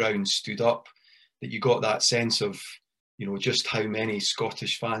whole ground stood up that you got that sense of, you know, just how many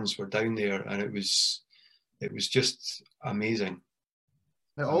Scottish fans were down there, and it was just amazing.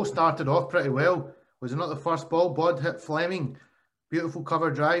 It all started off pretty well. Was it not the first ball Bod hit Fleming? Beautiful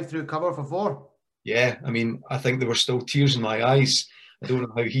cover drive through cover for 4. Yeah, I mean, I think there were still tears in my eyes. I don't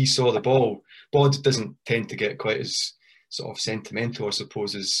know how he saw the ball. Bod doesn't tend to get quite as sort of sentimental, I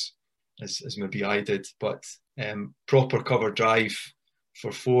suppose, as maybe I did, but proper cover drive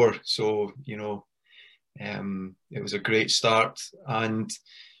for 4. So, you know, it was a great start. And,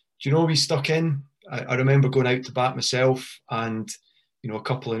 do you know, we stuck in. I remember going out to bat myself, and, you know, a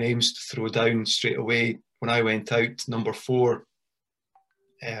couple of names to throw down straight away. When I went out, number 4,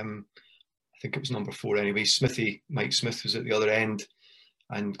 I think it was number 4 anyway, Smithy, Mike Smith was at the other end,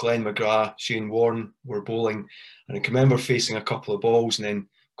 and Glenn McGrath, Shane Warne were bowling. And I can remember facing a couple of balls and then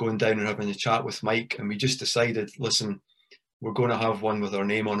going down and having a chat with Mike, and we just decided, listen, we're going to have one with our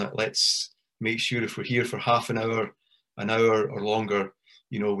name on it. Let's make sure if we're here for half an hour or longer,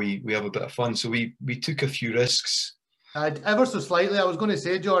 you know, we have a bit of fun. So we took a few risks. Ever so slightly, I was going to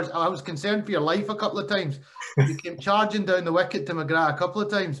say, George, I was concerned for your life a couple of times. You came charging down the wicket to McGrath a couple of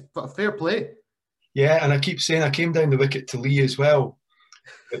times, but fair play. Yeah, and I keep saying I came down the wicket to Lee as well.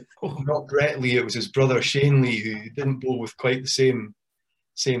 Not Brett Lee, it was his brother Shane Lee, who didn't bowl with quite the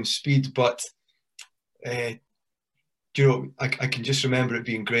same speed. But you know, I can just remember it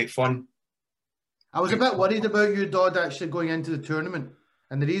being great fun. I was a bit worried about you, Dodd, actually going into the tournament.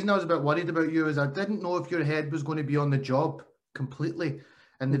 And the reason I was a bit worried about you is I didn't know if your head was going to be on the job completely.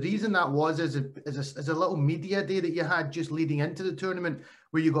 And the reason that was is a little media day that you had just leading into the tournament,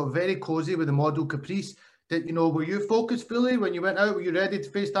 where you got very cosy with the model Caprice. That, you know, were you focused fully when you went out? Were you ready to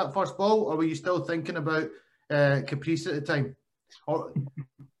face that first ball, or were you still thinking about Caprice at the time? Or...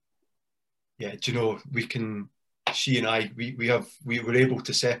 Yeah, do you know, she and I, we were able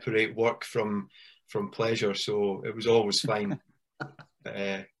to separate work from pleasure, so it was always fine.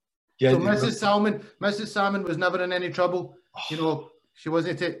 Yeah. So Mrs. Salmon was never in any trouble. You know, she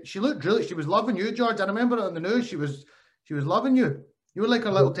wasn't. She looked really. She was loving you, George. I remember it on the news. She was loving you. You were like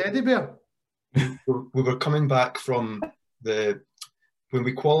a little teddy bear. We were coming back from when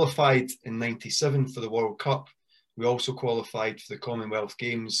we qualified in '97 for the World Cup. We also qualified for the Commonwealth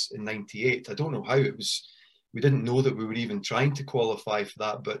Games in '98. I don't know how it was. We didn't know that we were even trying to qualify for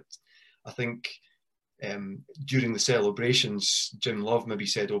that, but I think during the celebrations, Jim Love maybe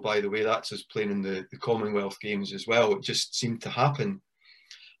said, "Oh, by the way, that's us playing in the Commonwealth Games as well." It just seemed to happen.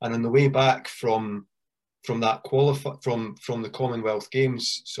 And on the way back from that from the Commonwealth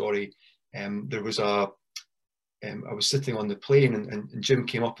Games, there was I was sitting on the plane, and Jim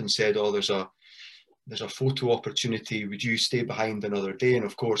came up and said, "Oh, there's a photo opportunity. Would you stay behind another day?" And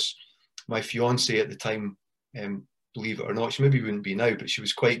of course, my fiance at the time, believe it or not, she maybe wouldn't be now, but she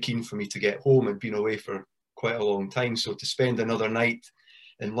was quite keen for me to get home. I'd been away for quite a long time, so to spend another night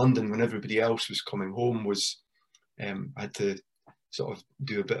in London when everybody else was coming home was, I had to sort of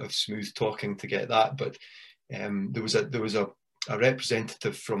do a bit of smooth talking to get that. But there was a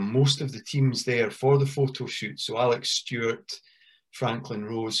representative from most of the teams there for the photo shoot. So Alex Stewart, Franklin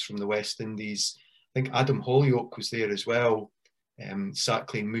Rose from the West Indies. I think Adam Hollyoak was there as well.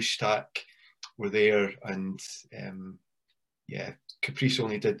 Saqlain Mushtaq were there, and yeah, Caprice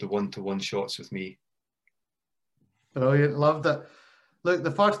only did the one-to-one shots with me. Brilliant, loved it. Look,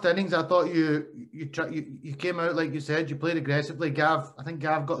 the first innings, I thought you came out, like you said, you played aggressively. I think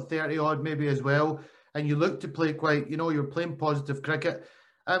Gav got 30 odd maybe as well, and you looked to play quite, you were playing positive cricket.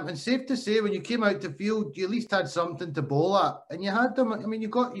 And safe to say, when you came out to field, you at least had something to bowl at, and you had them. I mean, you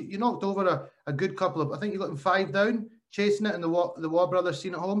knocked over a good couple of, I think you got them 5 down, chasing it in the Waugh brothers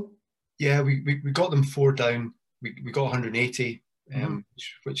scene at home. Yeah, we got them 4 down. We got 180,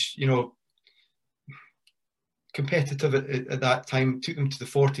 which competitive at that time. Took them to the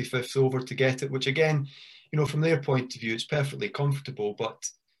 45th over to get it, which again, from their point of view, it's perfectly comfortable, but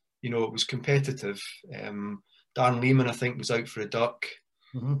it was competitive. Darren Lehman, I think, was out for a duck.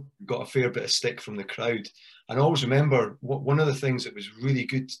 Got a fair bit of stick from the crowd. And I always remember one of the things that was really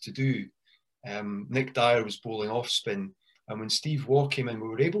good to do, Nick Dyer was bowling off spin, and when Steve Waugh came in, we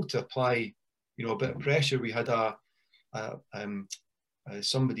were able to apply a bit of pressure. We had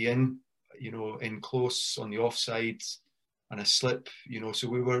somebody in close on the offside and a slip, so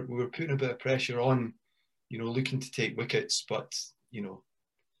we were putting a bit of pressure on, looking to take wickets, but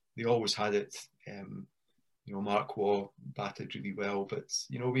they always had it. Mark Waugh batted really well, but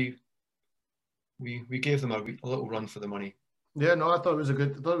we gave them a little run for the money. Yeah, no, I thought it was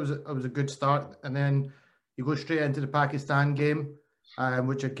a good start, and then you go straight into the Pakistan game,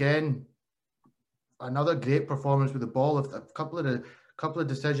 which again, another great performance with the ball. If a couple of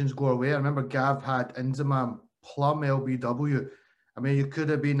decisions go away, I remember Gav had Inzamam plumb LBW. I mean, you could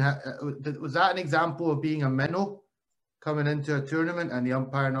have been. Was that an example of being a minnow coming into a tournament and the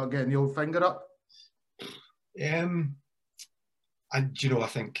umpire not getting the old finger up? I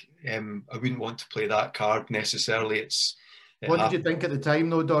think I wouldn't want to play that card necessarily. What did you think at the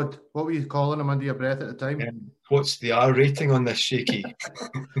time, though, Dodd? What were you calling him under your breath at the time? What's the R rating on this, Shaky?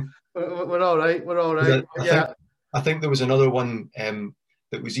 We're all right. We're all right. I think there was another one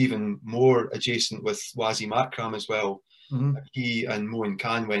that was even more adjacent with Wasim Akram as well. He and Moin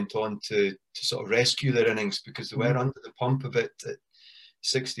Khan went on to sort of rescue their innings because they were under the pump a bit at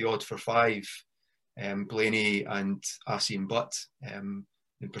 60 odd for 5. Blaney and Asim Butt in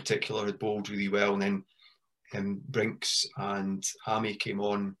particular had bowled really well, and then Brinks and Hammy came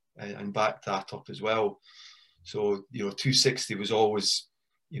on and backed that up as well. So 260 was always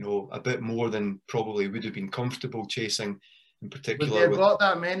a bit more than probably would have been comfortable chasing, in particular. Would they have got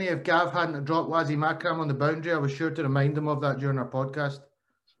that many if Gav hadn't dropped Wasim Akram on the boundary? I was sure to remind him of that during our podcast.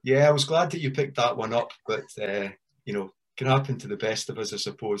 Yeah, I was glad that you picked that one up, but can happen to the best of us, I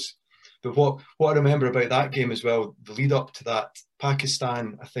suppose. But what I remember about that game as well, the lead up to that,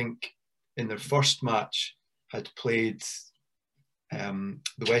 Pakistan, I think, in their first match, had played the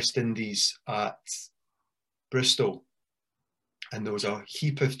West Indies at Bristol. And there was a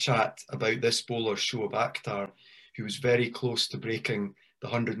heap of chat about this bowler, Shoaib Akhtar, who was very close to breaking the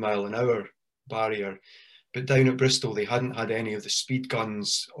 100-mile-an-hour barrier. But down at Bristol, they hadn't had any of the speed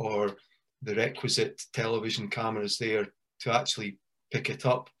guns or the requisite television cameras there to actually pick it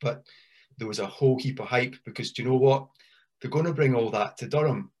up. But there was a whole heap of hype because, do you know what? They're going to bring all that to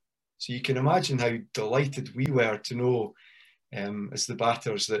Durham. So you can imagine how delighted we were to know as the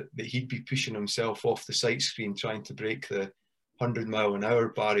batters that he'd be pushing himself off the sight screen trying to break the 100-mile-an-hour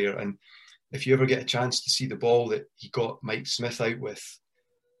barrier. And if you ever get a chance to see the ball that he got Mike Smith out with,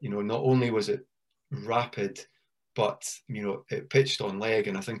 not only was it rapid, but it pitched on leg,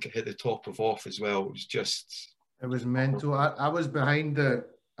 and I think it hit the top of off as well. It was mental. I was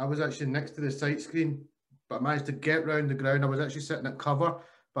I was actually next to the sight screen, but I managed to get round the ground. I was actually sitting at cover,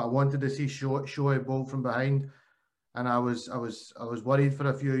 but I wanted to see Shoaib bowl from behind, and I was worried for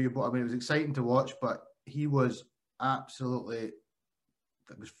a few of you. But I mean, it was exciting to watch. But he was absolutely,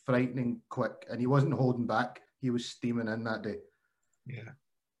 it was frightening quick, and he wasn't holding back. He was steaming in that day. Yeah.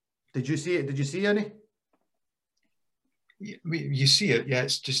 Did you see it? Did you see any? Yeah, you see it. Yeah,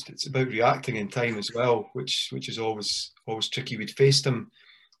 it's about reacting in time as well, which is always tricky. We'd faced him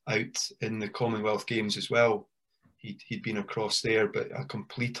out in the Commonwealth Games as well. He'd been across there, but a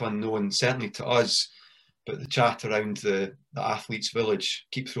complete unknown, certainly to us. But the chat around the athletes' village,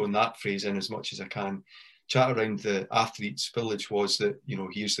 keep throwing that phrase in as much as I can. Chat around the athletes' village was that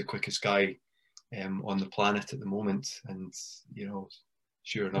he's the quickest guy on the planet at the moment, and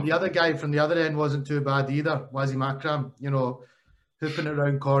sure enough. The other guy from the other end wasn't too bad either. Wasim Akram, hooping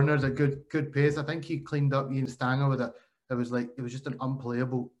around corners at good pace. I think he cleaned up Ian Stanger with it. It was just an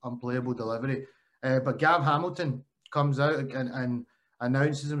unplayable delivery. But Gav Hamilton, comes out and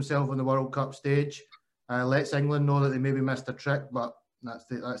announces himself on the World Cup stage, lets England know that they maybe missed a trick, but that's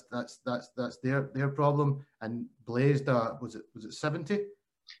their problem. And blazed was it 70?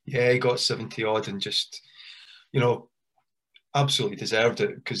 Yeah, he got 70 odd and just, absolutely deserved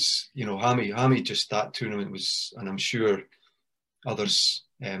it, because Hammy just, that tournament was, and I'm sure others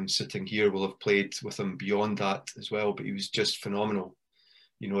sitting here will have played with him beyond that as well, but he was just phenomenal,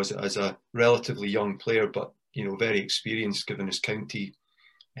 as a relatively young player, but very experienced given his county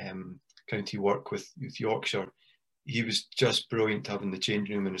work with Yorkshire. He was just brilliant to have in the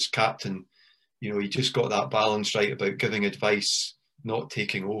changing room, and as captain, he just got that balance right about giving advice, not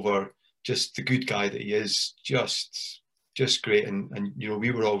taking over, just the good guy that he is, just great. And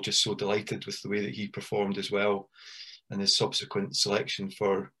we were all just so delighted with the way that he performed as well, and his subsequent selection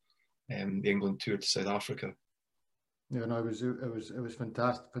for the England tour to South Africa. Yeah, no, it was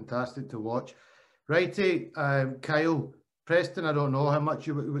fantastic to watch. Righty, Kyle, Preston, I don't know how much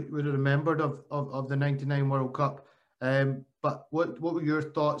you would have remembered of the '99 World Cup, but what were your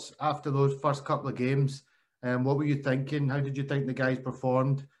thoughts after those first couple of games? What were you thinking? How did you think the guys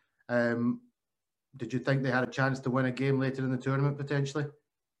performed? Did you think they had a chance to win a game later in the tournament potentially?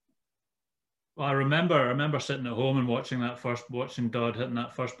 Well, I remember sitting at home and watching Dodd hitting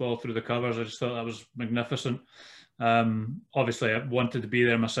that first ball through the covers. I just thought that was magnificent. Obviously, I wanted to be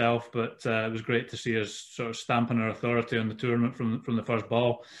there myself, but it was great to see us sort of stamping our authority on the tournament from the first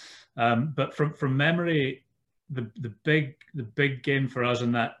ball. But from memory, the big game for us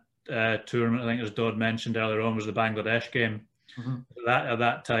in that tournament, I think, as Dodd mentioned earlier on, was the Bangladesh game. Mm-hmm. At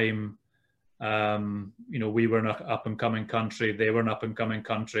that time, we were an up-and-coming country. They were an up-and-coming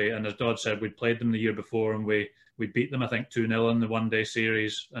country. And as Dodd said, we'd played them the year before, and we beat them, I think, 2-0 in the one-day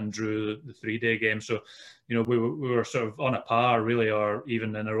series and drew the three-day game. So, we were sort of on a par, really, or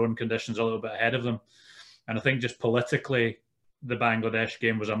even in our own conditions, a little bit ahead of them. And I think just politically, the Bangladesh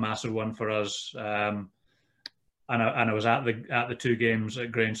game was a massive one for us. And I was at the two games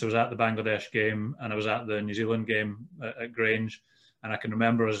at Grange. So I was at the Bangladesh game and I was at the New Zealand game at Grange. And I can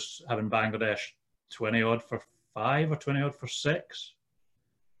remember us having Bangladesh 20-odd for 5 or 20-odd for 6.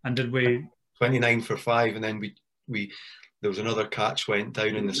 And did we... 29 for 5, and then we there was another catch went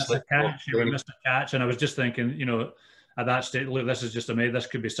down in the slip. We missed a catch, and I was just thinking, at that stage, look, this is just amazing. This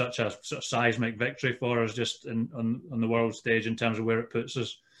could be such a sort of seismic victory for us, just on the world stage in terms of where it puts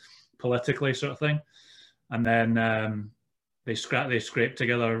us politically, sort of thing. And then they scraped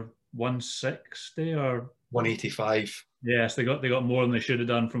together 160 or 185. Yes, they got more than they should have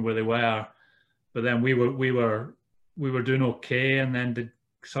done from where they were. But then we were doing okay, and then did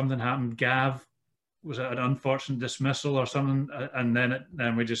something happen? Gav, was it an unfortunate dismissal or something? And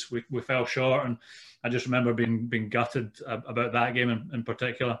then we fell short, and I just remember being gutted about that game in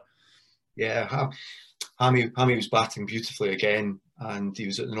particular. Yeah, Hammy was batting beautifully again, and he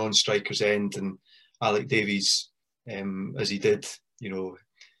was at the non-striker's end, and Alec Davies, as he did,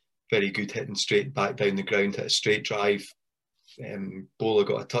 very good hitting straight back down the ground, hit a straight drive. Bowler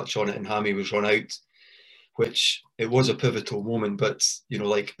got a touch on it and Hammy was run out, which it was a pivotal moment, but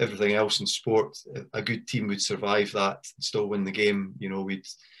like everything else in sport, a good team would survive that and still win the game. We'd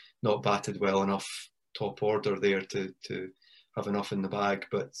not batted well enough top order there to have enough in the bag,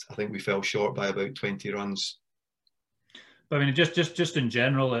 but I think we fell short by about 20 runs. But I mean, just in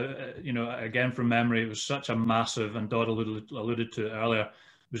general, again from memory, it was such a massive, and Dodd alluded to it earlier,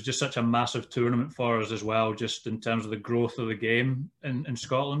 it was just such a massive tournament for us as well, just in terms of the growth of the game in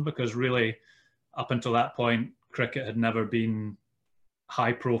Scotland, because really up until that point, cricket had never been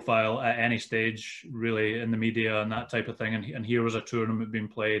high profile at any stage, really, in the media and that type of thing. And here was a tournament being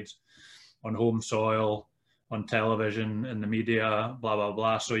played on home soil, on television, in the media, blah, blah,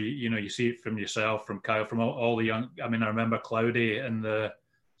 blah. So, you see it from yourself, from Kyle, from all the young, I mean, I remember Cloudy in the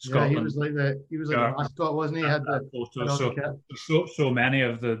Scotland. Yeah, he was like the mascot, wasn't he? He had the photo. So many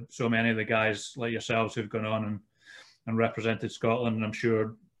of the guys like yourselves who've gone on and represented Scotland, and I'm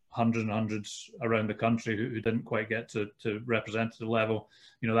sure hundreds and hundreds around the country who didn't quite get to representative level.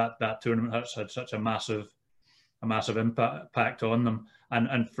 That tournament has had such a massive impact on them.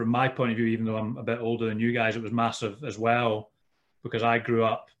 And from my point of view, even though I'm a bit older than you guys, it was massive as well, because I grew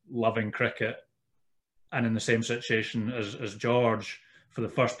up loving cricket and in the same situation as George. For the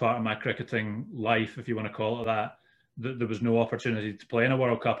first part of my cricketing life, if you want to call it that, there was no opportunity to play in a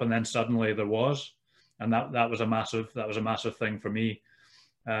World Cup, and then suddenly there was, and that was a massive thing for me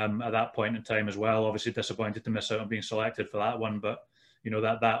at that point in time as well. Obviously disappointed to miss out on being selected for that one, but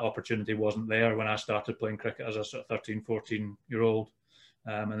that opportunity wasn't there when I started playing cricket as a sort of 13, 14-year-old,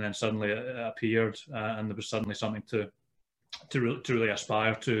 and then suddenly it appeared, and there was suddenly something to really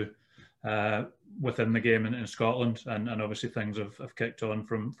aspire to. within the game in Scotland, and obviously things have kicked on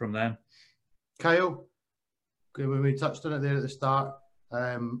from then. Kyle, when we touched on it there at the start,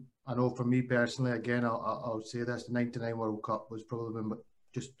 I know for me personally, again, I'll say this, the 99 World Cup was probably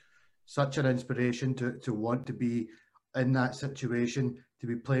just such an inspiration to want to be in that situation, to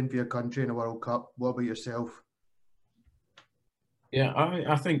be playing for your country in a World Cup. What about yourself? Yeah,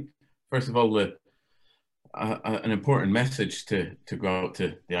 I think, first of all, an important message to go out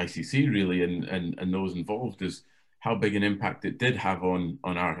to the ICC really and those involved is how big an impact it did have on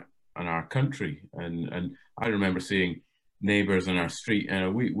our country. And I remember seeing neighbours in our street.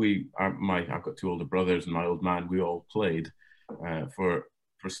 I've got two older brothers and my old man. We all played for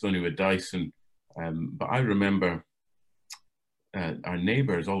Stoneywood Dice, but I remember our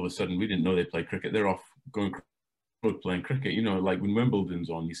neighbours, all of a sudden, we didn't know they play cricket. They're off going playing cricket. You know, like when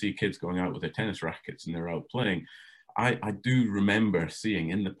Wimbledon's on, you see kids going out with their tennis rackets and they're out playing. I do remember seeing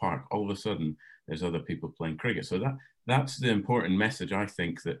in the park, all of a sudden, there's other people playing cricket. So that's the important message, I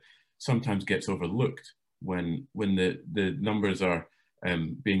think, that sometimes gets overlooked when the numbers are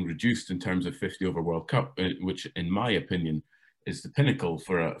being reduced in terms of 50 over World Cup, which in my opinion is the pinnacle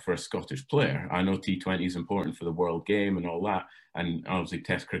for a Scottish player. I know T20 is important for the world game and all that, and obviously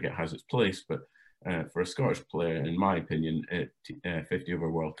Test cricket has its place, but for a Scottish player, in my opinion, 50 over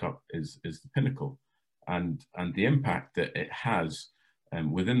World Cup is the pinnacle, and the impact that it has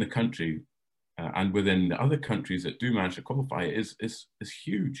within the country and within the other countries that do manage to qualify is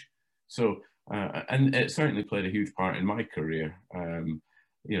huge. So and it certainly played a huge part in my career.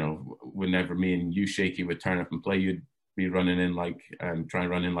 You know, whenever me and you, Shaky, would turn up and play, you'd be running in like try and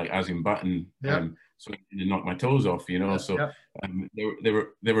run in like Azim Button, so you knock my toes off, you know.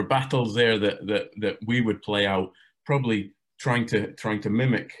 There were battles there that we would play out, probably trying to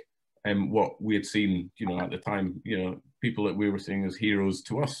mimic what we had seen, you know, at the time, you know, people that we were seeing as heroes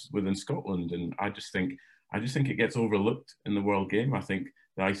to us within Scotland. And I just think it gets overlooked in the world game. I think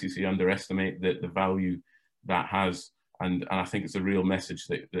the ICC underestimate the value that has, and I think it's a real message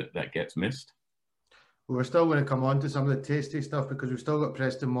that gets missed. We're still going to come on to some of the tasty stuff because we've still got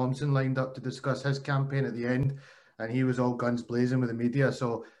Preston Momsen lined up to discuss his campaign at the end, and he was all guns blazing with the media,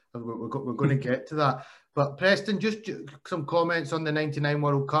 so we're going to get to that. But Preston, just some comments on the 99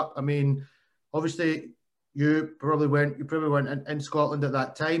 World Cup. I mean, obviously you probably weren't in Scotland at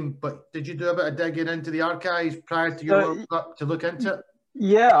that time, but did you do a bit of digging into the archives prior to your World Cup to look into it?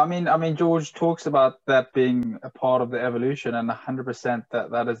 Yeah, I mean, George talks about that being a part of the evolution, and 100%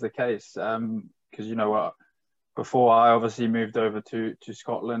 that is the case. Because, you know, before I obviously moved over to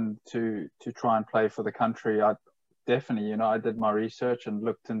Scotland to try and play for the country, I definitely, you know, I did my research and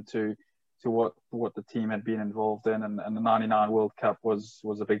looked into what the team had been involved in, and the 99 World Cup was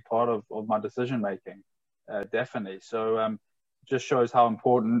a big part of my decision making, definitely. So just shows how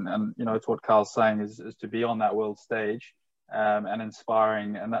important, and you know, it's what Carl's saying is to be on that world stage and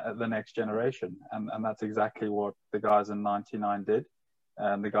inspiring the next generation, and that's exactly what the guys in 99 did.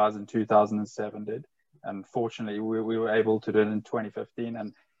 And the guys in 2007 did, and fortunately we were able to do it in 2015.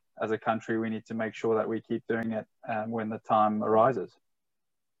 And as a country, we need to make sure that we keep doing it when the time arises.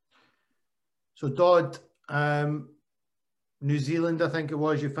 So Dodd, New Zealand, I think it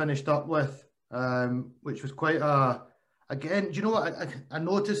was, you finished up with, which was quite again, do you know what I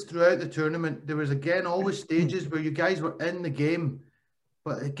noticed throughout the tournament, there was again always stages where you guys were in the game,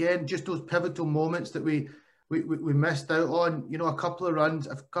 but again, just those pivotal moments that we we missed out on, you know, a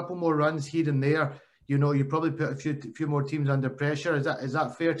couple more runs here and there. You know, you probably put a few more teams under pressure. Is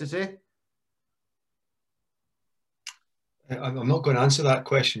that fair to say? I'm not going to answer that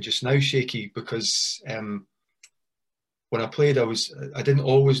question just now, Shaky, because when I played, I didn't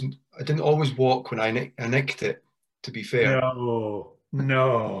always walk when I nicked it. To be fair,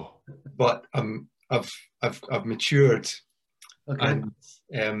 no. But I've matured. Okay.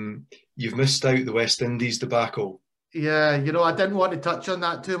 And you've missed out the West Indies debacle. Yeah, you know, I didn't want to touch on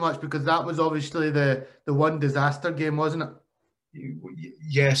that too much because that was obviously the one disaster game, wasn't it?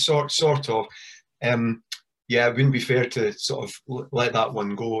 Yeah, sort of. Yeah, it wouldn't be fair to sort of let that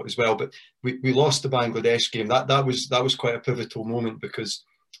one go as well. But we lost the Bangladesh game. That was quite a pivotal moment because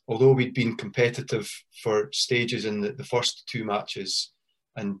although we'd been competitive for stages in the first two matches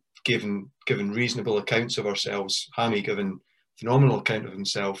and given reasonable accounts of ourselves, Hammy given phenomenal account of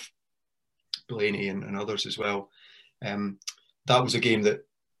himself, Blaney and others as well. That was a game that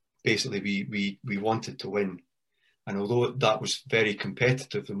basically we wanted to win. And although that was very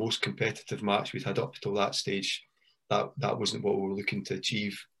competitive, the most competitive match we'd had up till that stage, that wasn't what we were looking to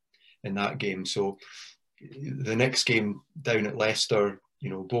achieve in that game. So the next game down at Leicester, you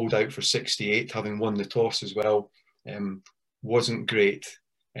know, bowled out for 68, having won the toss as well, wasn't great.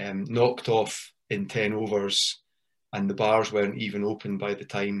 knocked off in 10 overs, and the bars weren't even open by the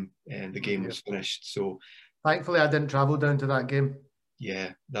time the game was finished. So thankfully I didn't travel down to that game.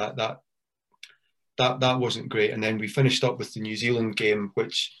 Yeah, that wasn't great. And then we finished up with the New Zealand game,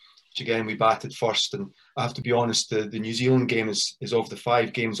 which again we batted first. And I have to be honest, the New Zealand game is of the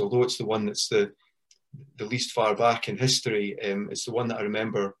 5 games, although it's the one that's the least far back in history, it's the one that I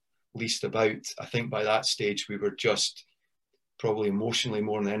remember least about. I think by that stage we were just probably emotionally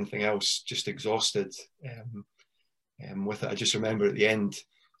more than anything else just exhausted with it. I just remember at the end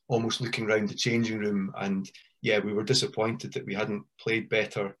almost looking around the changing room, and yeah, we were disappointed that we hadn't played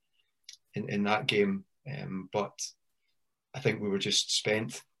better in that game, but I think we were just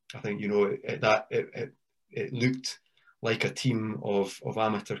spent. I think, you know, it looked like a team of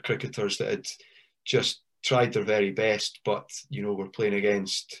amateur cricketers that had just tried their very best, but, you know, we're playing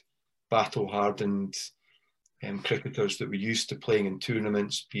against battle-hardened cricketers that were used to playing in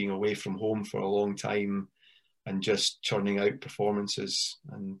tournaments, being away from home for a long time, and just churning out performances.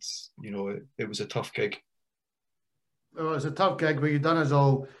 And, you know, it was a tough gig. Well, it was a tough gig, but you've done us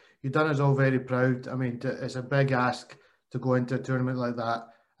all very proud. I mean, it's a big ask to go into a tournament like that,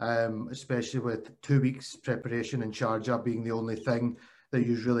 especially with 2 weeks preparation in Sharjah being the only thing that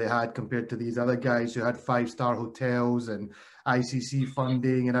you really had compared to these other guys who had 5-star hotels and ICC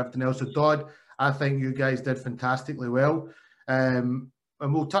funding and everything else. So Dodd, I think you guys did fantastically well. And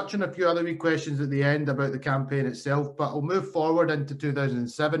we'll touch on a few other wee questions at the end about the campaign itself, but we'll move forward into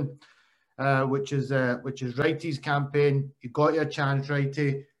 2007, which is Wrighty's campaign. You got your chance,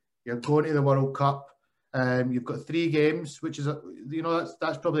 Wrighty. You're going to the World Cup. You've got 3 games, which is, you know,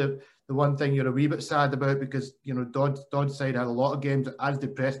 that's probably the one thing you're a wee bit sad about, because, you know, Dodd's side had a lot of games, as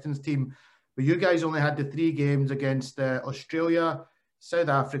did Preston's team. But you guys only had the 3 games against Australia, South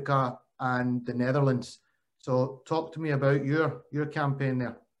Africa, and the Netherlands. So talk to me about your campaign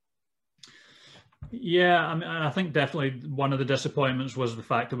there. Yeah, I mean, I think definitely one of the disappointments was the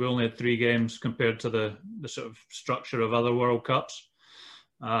fact that we only had 3 games compared to the sort of structure of other World Cups.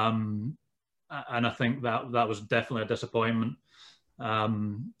 And I think that was definitely a disappointment.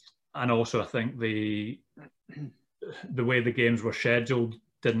 And also I think the way the games were scheduled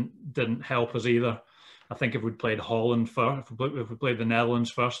didn't help us either. I think if we'd played Holland first, if we played the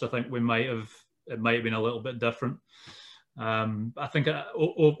Netherlands first, I think it might have been a little bit different. I think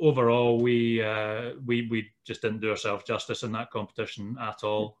overall we just didn't do ourselves justice in that competition at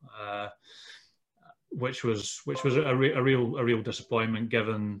all, which was a real disappointment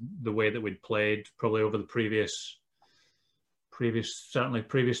given the way that we'd played probably over the previous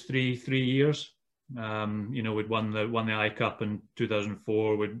 3 years. You know, we'd won the I Cup in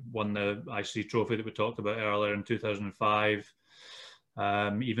 2004. We'd won the ICC Trophy that we talked about earlier in 2005.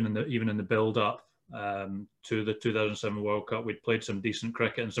 Even in the build up to the 2007 World Cup, we'd played some decent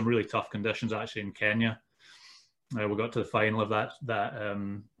cricket in some really tough conditions actually in Kenya. We got to the final of that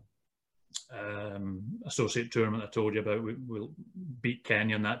associate tournament I told you about. We beat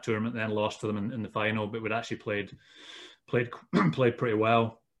Kenya in that tournament, then lost to them in the final, but we'd actually played pretty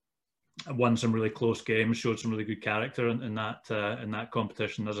well. Won some really close games, showed some really good character in that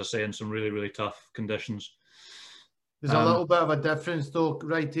competition, as I say, in some really, really tough conditions. There's a little bit of a difference though,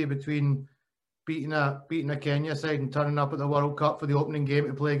 Wrighty, between beating a Kenya side and turning up at the World Cup for the opening game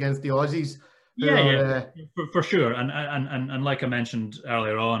to play against the Aussies. For sure. And like I mentioned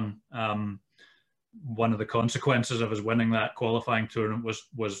earlier on, one of the consequences of us winning that qualifying tournament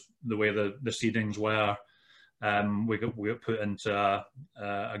was the way the seedings were. We got put into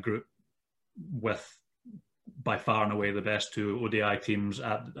a group with by far and away the best 2 ODI teams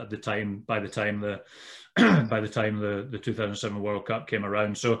at the time. By the time the 2007 World Cup came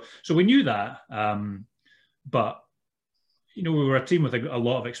around, so we knew that. But you know, we were a team with a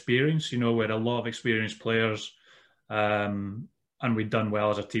lot of experience. You know, we had a lot of experienced players, and we'd done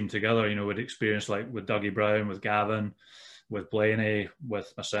well as a team together. You know, we'd experienced like with Dougie Brown, with Gavin, with Blaney,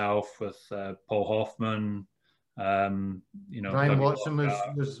 with myself, with Paul Hoffman. You know, Ryan Watson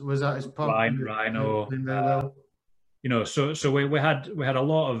was at his pump. Rhino. You know, so we had a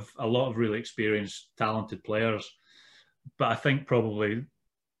lot of really experienced, talented players, but I think probably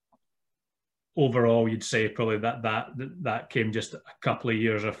overall you'd say probably that came just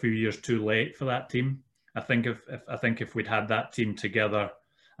a few years too late for that team. I think if we'd had that team together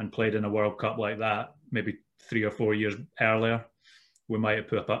and played in a World Cup like that, maybe 3 or 4 years earlier, we might have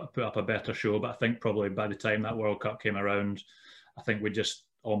put up a better show. But I think probably by the time that World Cup came around, I think we just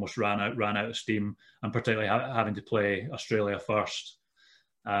almost ran out of steam, and particularly having to play Australia first,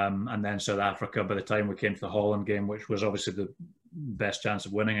 and then South Africa by the time we came to the Holland game, which was obviously the best chance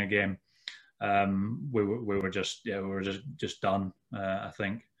of winning a game. we were just done. I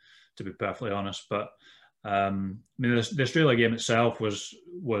think, to be perfectly honest. But I mean, the Australia game itself was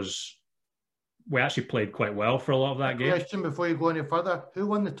we actually played quite well for a lot of that game. Question before you go any further: who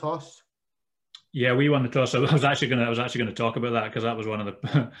won the toss? Yeah, we won the toss. I was actually going to talk about that, because that was one of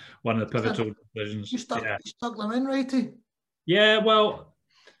the pivotal decisions. You stuck them in, righty. Yeah, well,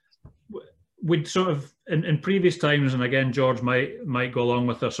 we'd sort of in previous times, and again, George might go along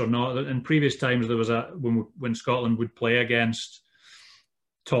with us or not. In previous times, there was when Scotland would play against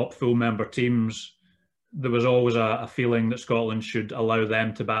top full member teams, there was always a feeling that Scotland should allow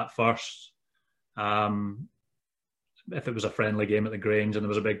them to bat first. If it was a friendly game at the Grange and there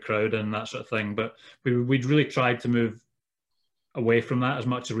was a big crowd and that sort of thing. But we'd really tried to move away from that as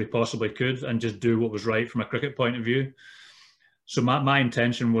much as we possibly could and just do what was right from a cricket point of view. So my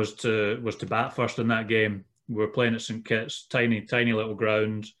intention was to bat first in that game. We were playing at St Kitts, tiny little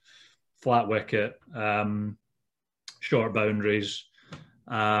ground, flat wicket, short boundaries.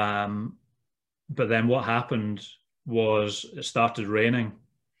 But then what happened was it started raining.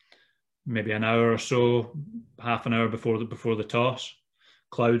 Maybe an hour or so, half an hour before the toss,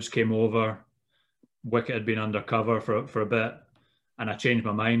 clouds came over. Wicket had been under cover for a bit, and I changed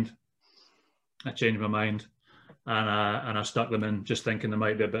my mind. And I stuck them in, just thinking there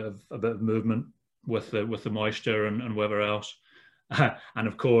might be a bit of movement with the moisture and whatever else. And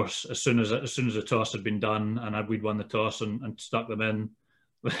of course, as soon as the toss had been done and we'd won the toss and stuck them in,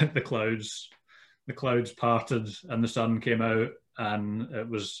 the clouds parted and the sun came out, and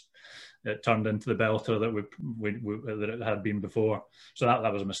it turned into the belter that it had been before. So that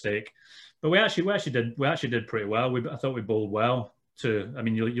was a mistake. But we actually did pretty well. I thought we bowled well too. I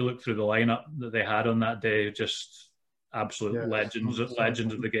mean, you look through the lineup that they had on that day, just absolute legends of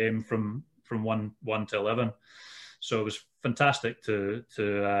the game from 1 to 11. So it was fantastic to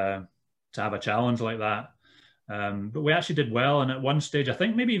have a challenge like that. But we actually did well, and at one stage, I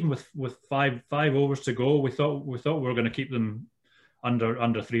think maybe even with five overs to go, we thought we were going to keep them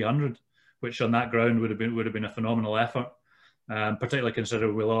under 300, which on that ground would have been a phenomenal effort. Particularly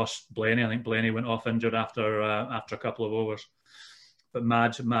considering we lost Blaney. I think Blaney went off injured after a couple of overs. But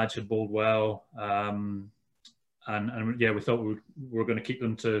Madge had bowled well, and yeah, we thought we were going to keep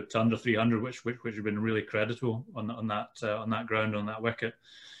them to under 300, which would have been really creditable on that ground, on that wicket.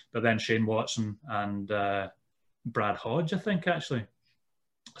 But then Shane Watson and Brad Hodge, I think, actually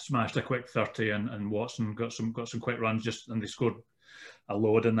smashed a quick 30, and Watson got some quick runs, and they scored a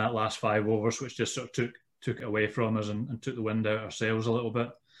load in that last 5 overs, which just sort of took it away from us and took the wind out our sails a little bit.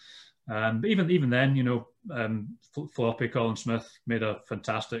 But even then, Floppy Colin Smith made a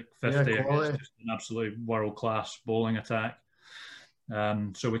fantastic 50 against just an absolutely world-class bowling attack.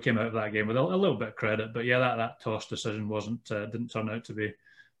 So we came out of that game with a little bit of credit. But yeah, that toss decision didn't turn out to be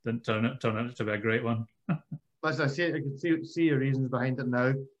a great one. As I say, I can see your reasons behind it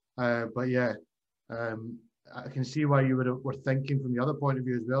now. But yeah, I can see why you were thinking from the other point of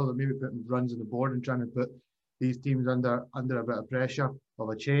view as well, that maybe putting runs on the board and trying to put these teams under a bit of pressure of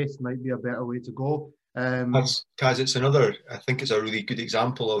a chase might be a better way to go. Kaz, I think it's a really good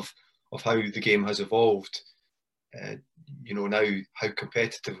example of how the game has evolved. Now how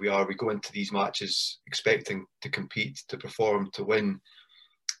competitive we are. We go into these matches expecting to compete, to perform, to win.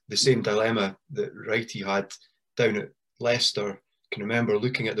 The same dilemma that Wrighty had down at Leicester. I can remember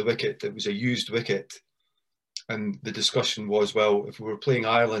looking at the wicket. It was a used wicket. And the discussion was, well, if we were playing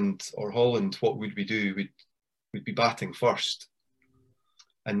Ireland or Holland, what would we do? We'd be batting first.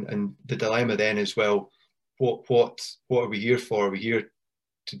 And the dilemma then is, well, what are we here for? Are we here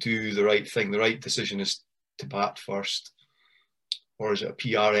to do the right thing? The right decision is to bat first. Or is it a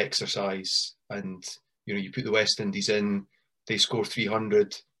PR exercise? And, you put the West Indies in, they score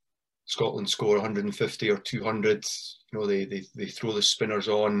 300, Scotland score 150 or 200. They throw the spinners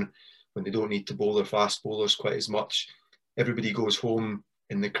on when they don't need to bowl their fast bowlers quite as much. Everybody goes home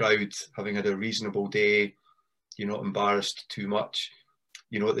in the crowd having had a reasonable day. You're not embarrassed too much.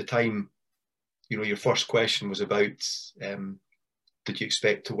 At the time, your first question was about, did you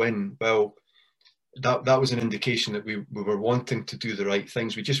expect to win? Well, that was an indication that we were wanting to do the right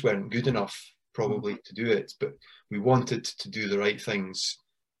things. We just weren't good enough probably to do it, but we wanted to do the right things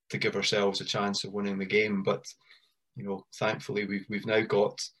to give ourselves a chance of winning the game. But, thankfully we've now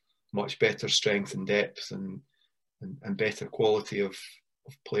got much better strength and depth and better quality of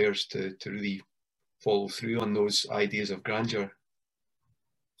players to really follow through on those ideas of grandeur.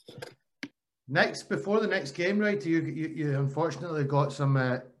 Before the next game, right? You unfortunately got some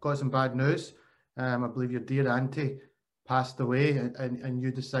bad news. I believe your dear auntie passed away, and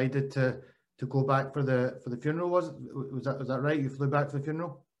you decided to go back for the funeral. Was that right? You flew back for the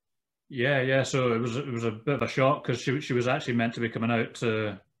funeral? Yeah. So it was a bit of a shock because she was actually meant to be coming out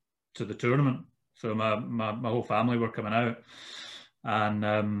to the tournament. So my whole family were coming out,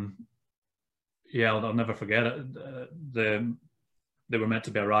 and yeah, I'll never forget it. They were meant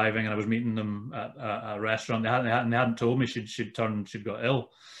to be arriving, and I was meeting them at a restaurant. They hadn't told me she'd got ill.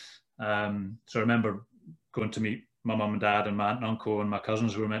 So I remember going to meet my mum and dad and my aunt and uncle and my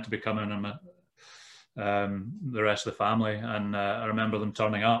cousins who were meant to be coming, and the rest of the family. And I remember them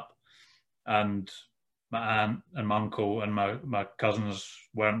turning up, and my aunt and my uncle and my cousins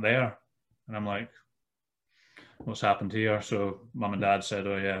weren't there. And I'm like, what's happened here? So mum and dad said,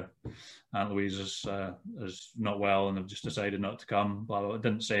 oh yeah, Aunt Louise is not well and they've just decided not to come. Blah, blah. It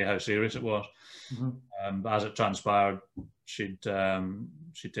didn't say how serious it was. But as it transpired, she'd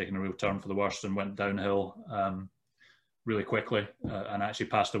taken a real turn for the worse and went downhill really quickly, and actually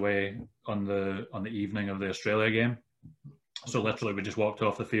passed away on the evening of the Australia game. So literally we just walked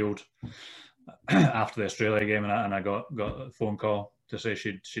off the field after the Australia game, and I got a phone call to say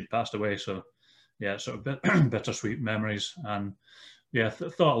she'd passed away. So yeah, sort of bittersweet memories, and yeah,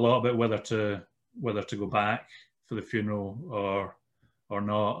 thought a lot about whether to go back for the funeral or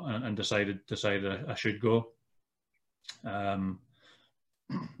not, and decided I should go.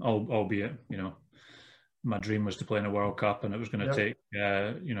 Albeit, my dream was to play in a World Cup, and it was going to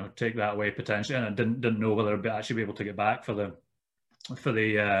take that away potentially, and I didn't know whether I'd actually be able to get back for the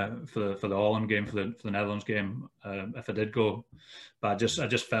Holland game, for the Netherlands game, if I did go. But I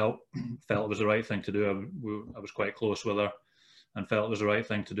just felt it was the right thing to do. I was quite close with her, and felt it was the right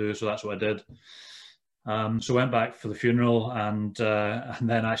thing to do, so that's what I did. So went back for the funeral, and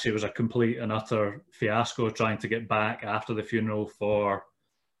then actually it was a complete and utter fiasco trying to get back after the funeral for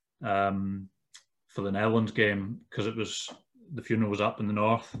the Netherlands game, because the funeral was up in the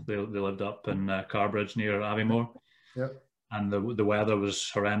north. They lived up in Carbridge near Aviemore. Yep. And the weather was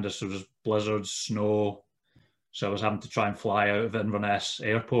horrendous. There was blizzards, snow. So I was having to try and fly out of Inverness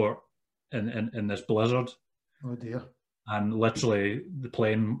Airport in this blizzard. Oh dear. And literally the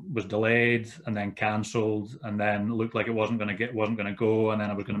plane was delayed and then cancelled, and then looked like it wasn't going to go, and then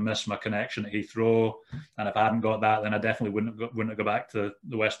I was going to miss my connection at Heathrow. And if I hadn't got that, then I definitely wouldn't go back to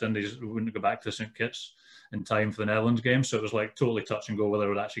the West Indies, wouldn't go back to St Kitts in time for the Netherlands game. So it was like totally touch and go whether I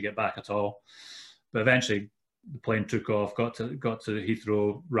would actually get back at all. But eventually the plane took off, got to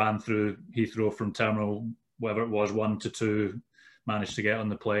Heathrow, ran through Heathrow from terminal, whatever it was, 1 to 2, managed to get on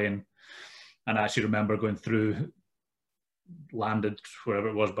the plane. And I actually remember going through, landed wherever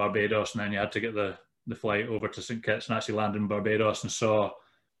it was, Barbados, and then you had to get the flight over to St Kitts, and actually landed in Barbados and saw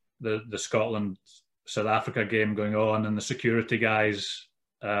the Scotland South Africa game going on in the security guys'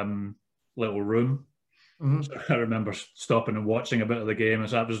 little room. Mm-hmm. So I remember stopping and watching a bit of the game.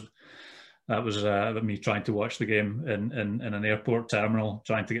 So that was me trying to watch the game in an airport terminal,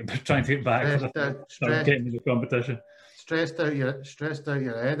 trying to get back for the competition. Stressed out your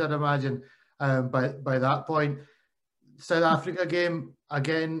head, I'd imagine. By that point, South Africa game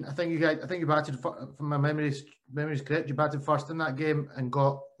again. I think you batted, from my memories correct, you batted first in that game and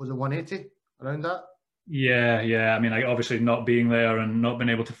was it 180 around that? Yeah. I mean, obviously not being there and not being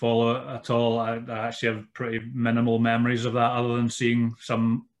able to follow it at all, I actually have pretty minimal memories of that, other than seeing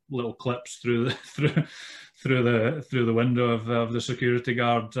some little clips through the window of the security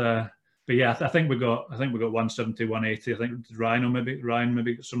guard. But yeah, I think we got 170, 180. I think Ryan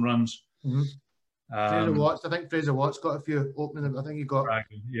maybe got some runs. Mm-hmm. Fraser Watts, I think Fraser Watts got a few opening. I think he got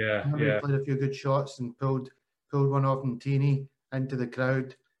he played a few good shots and pulled one off from Teeny into the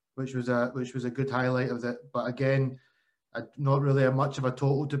crowd, which was a good highlight of it. But again, not really much of a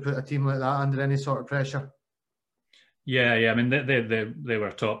total to put a team like that under any sort of pressure. Yeah. I mean, they were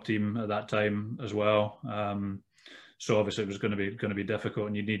a top team at that time as well. So obviously it was going to be difficult,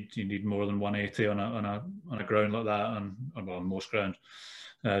 and you need more than 180 on a ground like that, and on most grounds.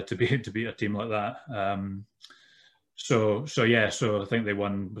 To beat a team like that, so I think they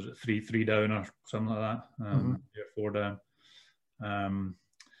won, was it 3 down or something like that, 4 down.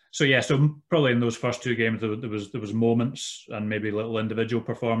 So probably in those first 2 games there was moments and maybe little individual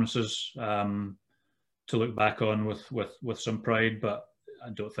performances to look back on with some pride, but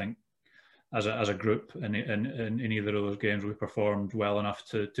I don't think as a group in either of those games we performed well enough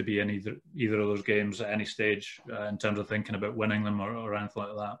to be in either of those games at any stage in terms of thinking about winning them or anything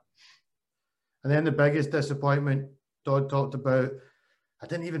like that. And then the biggest disappointment Dodd talked about, I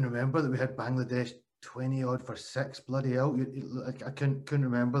didn't even remember that we had Bangladesh 20 odd for 6. Bloody hell, I couldn't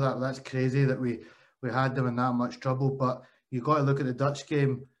remember that. That's crazy that we had them in that much trouble. But you got to look at the Dutch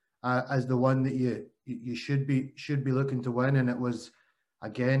game as the one that you should be looking to win, and it was,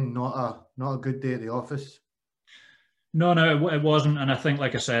 again, not a good day at the office. No, it wasn't. And I think,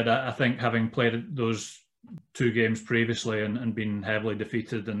 like I said, I think having played those 2 games previously and been heavily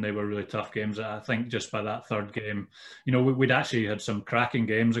defeated, and they were really tough games, I think just by that third game, we'd actually had some cracking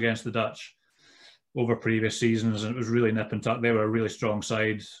games against the Dutch over previous seasons, and it was really nip and tuck. They were a really strong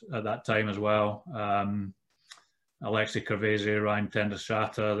side at that time as well. Alexei Kerveze, Ryan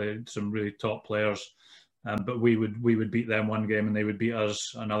Tendashata, they had some really top players. But we would beat them one game and they would beat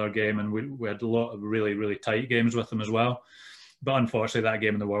us another game, and we had a lot of really, really tight games with them as well. But unfortunately, that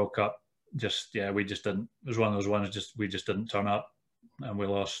game in the World Cup, we just didn't. It was one of those ones we just didn't turn up, and we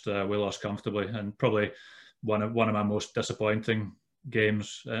lost comfortably, and probably one of my most disappointing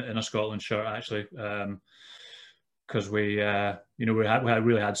games in a Scotland shirt, actually, because we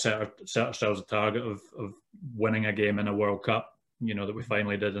really had set ourselves a target of winning a game in a World Cup, that we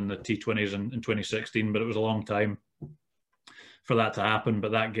finally did in the T20s in 2016, but it was a long time for that to happen.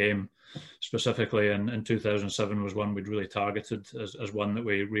 But that game specifically in 2007 was one we'd really targeted as one that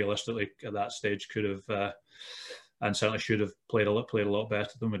we realistically at that stage could have and certainly should have played a lot better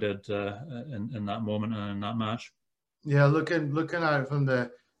than we did in that moment and in that match. Yeah, looking at it from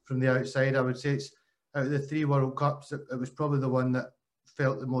the outside, I would say it's out of the 3 World Cups, it was probably the one that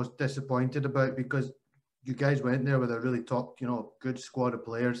felt the most disappointed about, because you guys went there with a really top, good squad of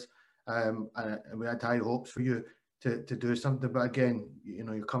players, and we had high hopes for you to do something. But again,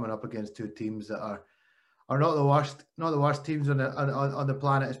 you're coming up against 2 teams that are not the worst teams on the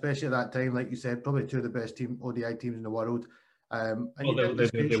planet, especially at that time. Like you said, probably 2 of the best ODI teams in the world. Well,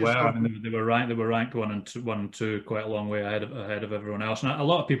 they were. I mean, they were ranked 1 and 2, quite a long way ahead of everyone else. And a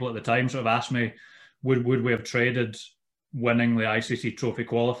lot of people at the time sort of asked me, would we have traded winning the ICC Trophy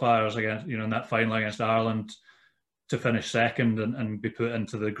qualifiers against, in that final against Ireland, to finish second and be put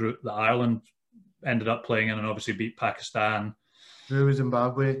into the group that Ireland ended up playing in, and obviously beat Pakistan, drew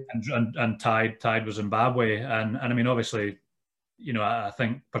Zimbabwe, and tied with Zimbabwe. And I mean, obviously, I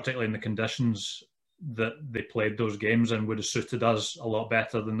think particularly in the conditions that they played those games in would have suited us a lot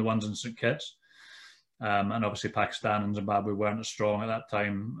better than the ones in St Kitts. And obviously Pakistan and Zimbabwe weren't as strong at that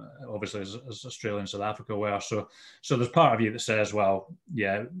time, obviously, as Australia and South Africa were. So there's part of you that says, well,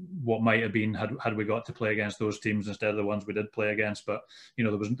 yeah, what might have been had we got to play against those teams instead of the ones we did play against. But there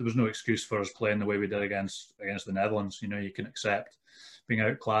was no excuse for us playing the way we did against the Netherlands. You can accept being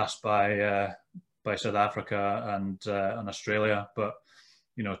outclassed by South Africa and Australia, but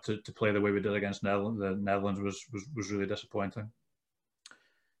to play the way we did against the Netherlands was really disappointing.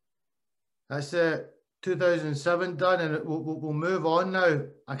 That's it. 2007 done, and we'll move on now.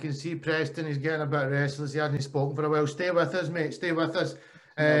 I can see Preston is getting a bit restless. He hasn't spoken for a while. Stay with us, mate. Stay with us.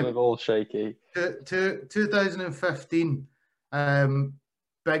 Not at all shaky. 2015,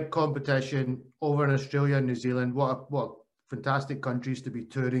 big competition over in Australia and New Zealand. What fantastic countries to be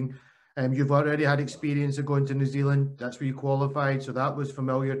touring. You've already had experience of going to New Zealand. That's where you qualified, so that was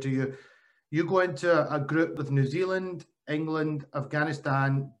familiar to you. You go into a group with New Zealand, England,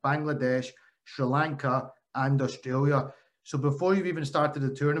 Afghanistan, Bangladesh, Sri Lanka and Australia. So before you've even started the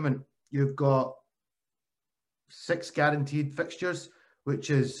tournament, you've got 6 guaranteed fixtures,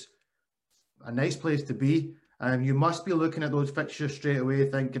 which is a nice place to be. And you must be looking at those fixtures straight away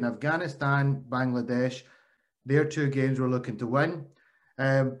thinking Afghanistan, Bangladesh, their 2 games we're looking to win.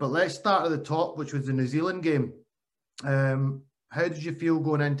 But let's start at the top, which was the New Zealand game. How did you feel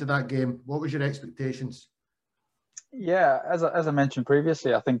going into that game? What was your expectations? Yeah, as I mentioned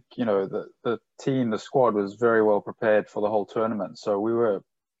previously, I think the team, the squad was very well prepared for the whole tournament. So we were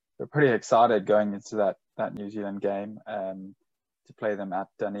pretty excited going into that New Zealand game to play them at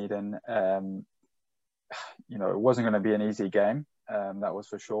Dunedin. It wasn't going to be an easy game, that was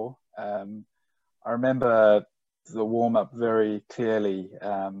for sure. I remember the warm up very clearly.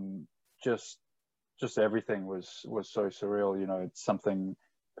 Just everything was so surreal. It's something.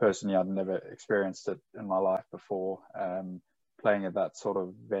 Personally, I'd never experienced it in my life before. Playing at that sort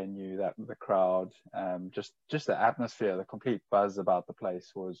of venue, the crowd, just the atmosphere, the complete buzz about the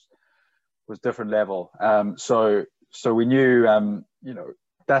place was different level. So we knew,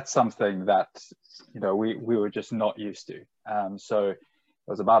 that's something that we were just not used to. So it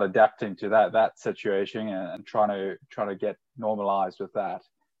was about adapting to that situation and trying to get normalized with that,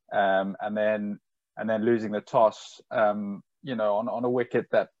 and then losing the toss. On a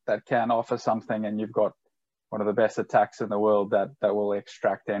wicket that can offer something, and you've got one of the best attacks in the world that will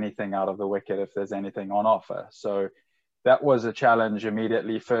extract anything out of the wicket if there's anything on offer. So that was a challenge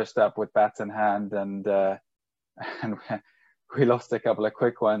immediately, first up with bat in hand, and we lost a couple of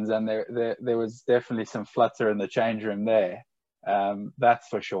quick ones, and there was definitely some flutter in the change room there. That's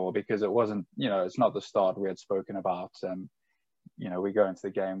for sure, because it wasn't, it's not the start we had spoken about. We go into the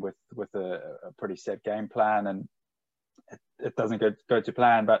game with a pretty set game plan, and it doesn't go to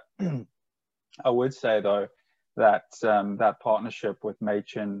plan. But I would say though that that partnership with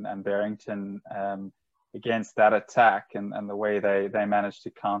Machin and Barrington against that attack and the way they managed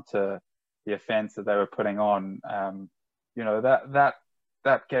to counter the offense that they were putting on, you know, that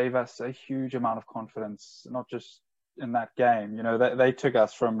gave us a huge amount of confidence, not just in that game. You know, they took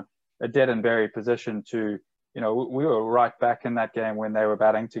us from a dead and buried position to, you know, we were right back in that game when they were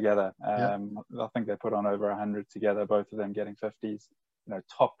batting together. I think they put on over 100 together, both of them getting 50s, you know,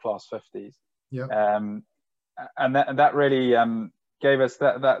 top class 50s. And that really gave us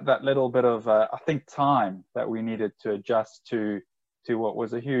that little bit of, I think, time that we needed to adjust to what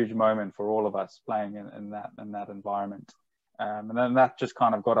was a huge moment for all of us playing in that environment. And then that just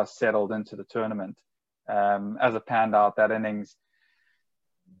kind of got us settled into the tournament. As it panned out, that innings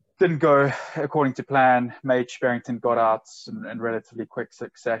didn't go according to plan. Mage Barrington got out in relatively quick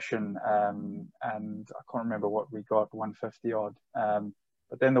succession, and I can't remember what we got, 150 odd.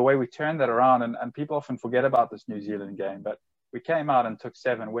 But then the way we turned that around, and people often forget about this New Zealand game, but we came out and took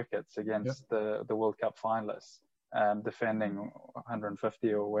 7 wickets against the World Cup finalists, defending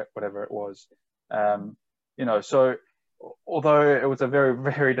 150 or whatever it was. You know, so although it was a very,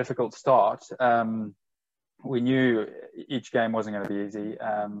 very difficult start, we knew each game wasn't going to be easy.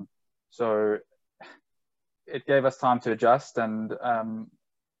 So it gave us time to adjust, and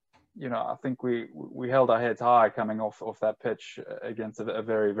you know, I think we held our heads high coming off that pitch against a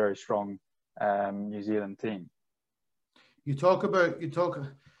very, very strong New Zealand team. You talk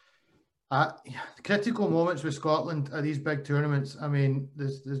critical moments with Scotland at these big tournaments. I mean,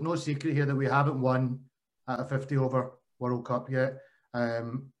 there's no secret here that we haven't won at a 50 over World Cup yet.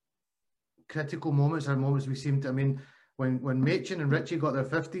 Critical moments are moments we seem to, I mean, when Machin and Richie got their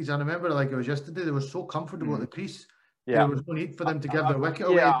 50s, I remember like it was yesterday, they were so comfortable at the crease. There was no need for them to give their wicket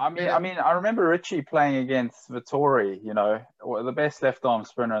away. I mean, I remember Richie playing against Vettori, you know, the best left-arm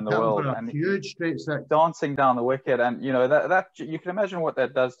spinner in the world, and huge straight six, dancing down the wicket, and you know that you can imagine what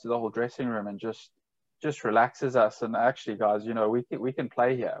that does to the whole dressing room, and just relaxes us. And actually, guys, you know, we can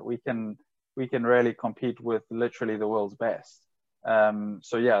play here. We can really compete with literally the world's best.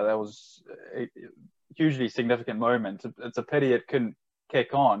 So yeah, that was a hugely significant moment. It's a pity it couldn't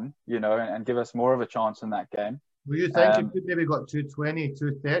kick on, you know, and give us more of a chance in that game. Were you thinking you could maybe got 220,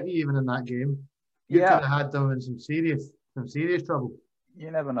 230 even in that game? You could have had them in some serious trouble.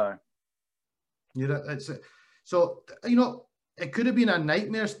 You never know. So, you know, it could have been a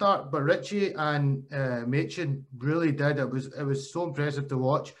nightmare start, but Richie and Machin really did. It was so impressive to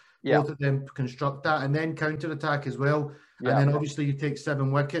watch both of them construct that, and then counter attack as well. And then obviously you take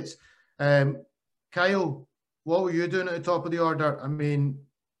 7 wickets. Kyle, what were you doing at the top of the order? I mean,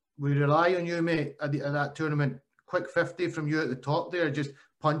 we rely on you, mate, at that tournament. Quick 50 from you at the top there, just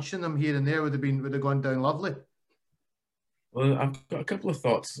punching them here and there would have gone down lovely. Well, I've got a couple of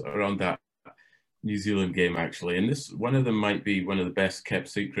thoughts around that New Zealand game, actually. And one of them might be one of the best kept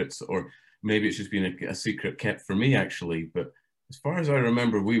secrets, or maybe it's just been a secret kept for me, actually. But as far as I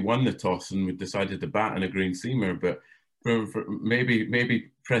remember, we won the toss and we decided to bat in a green seamer. But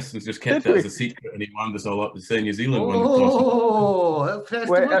maybe Preston's just kept it as a secret and he wound us all up to say New Zealand won the toss.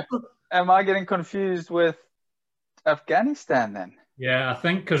 Wait, am I getting confused with Afghanistan then? Yeah, I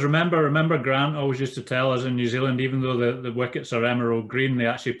think because remember Grant always used to tell us in New Zealand, even though the wickets are emerald green, they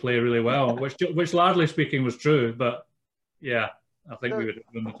actually play really well, which largely speaking was true. But yeah, I think we would have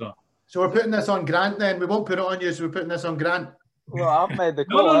won the toss. So we're putting this on Grant then. We won't put it on you, so we're putting this on Grant. Well, I've made the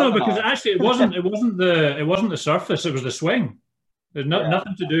call. No, because actually it wasn't the surface, it was the swing. There's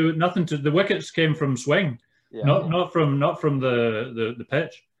nothing to do. The wickets came from swing, not from the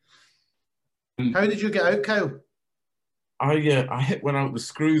pitch. How did you get out, Kyle? I hit one out the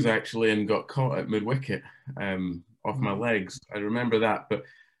screws actually and got caught at mid-wicket off my legs. I remember that, but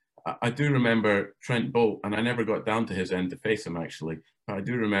I do remember Trent Boult, and I never got down to his end to face him actually, but I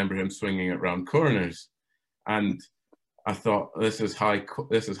do remember him swinging it round corners, and I thought this is high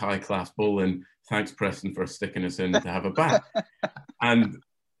class bowling. Thanks Preston for sticking us in to have a bat, and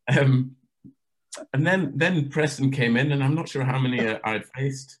then Preston came in, and I'm not sure how many I'd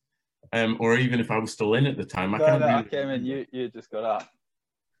faced. Or even if I was still in at the time. I came in, you just got out.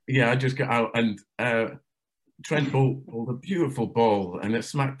 Yeah, I just got out, and Trent Boult bowled a beautiful ball, and it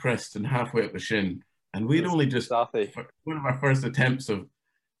smacked Preston halfway up the shin. And we'd only just, one of our first attempts of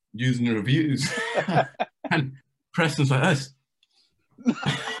using the reviews, and Preston's like this.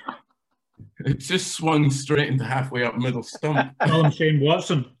 It just swung straight into halfway up middle stump. Call him Shane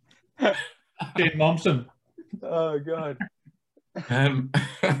Watson. Shane Mompson. Oh, God.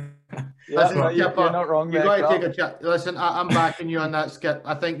 Listen, you're not wrong. You've got to take a chat. Listen, I'm backing you on that, Skip.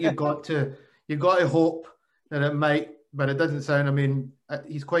 I think you've got to hope that it might but it doesn't sound. I mean,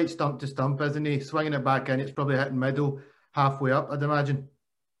 he's quite stump to stump, isn't he? Swinging it back in, it's probably hitting middle, halfway up, I'd imagine.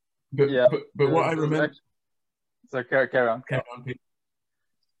 But what I remember. So carry on. Pete.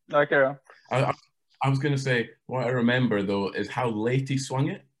 No, carry on. I was going to say, what I remember though is how late he swung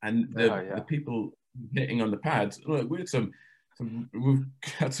it, and the people hitting on the pads. Look, we've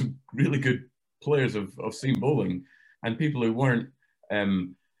had some really good players of seam bowling, and people who weren't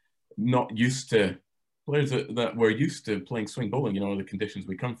not used to, players that were used to playing swing bowling, you know, the conditions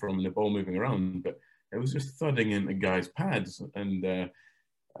we come from and the ball moving around, but it was just thudding into guys' pads, and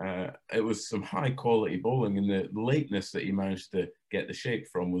it was some high quality bowling, and the lateness that he managed to get the shape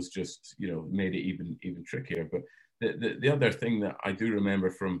from was just, you know, made it even trickier. But the other thing that I do remember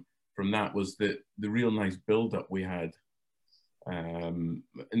from that was the real nice build up we had and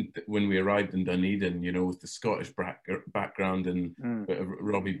when we arrived in Dunedin, you know, with the Scottish background and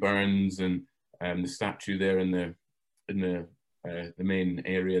Robbie Burns and the statue there in the main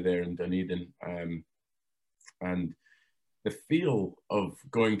area there in Dunedin, and the feel of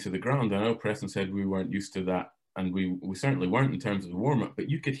going to the ground. I know Preston said we weren't used to that, and we certainly weren't in terms of the warm up, but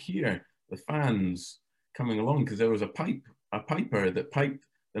you could hear the fans coming along because there was a piper that piped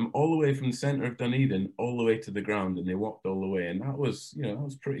them all the way from the centre of Dunedin all the way to the ground, and they walked all the way, and that was, you know, that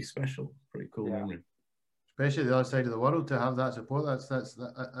was pretty special, pretty cool memory. Especially the other side of the world to have that support. That's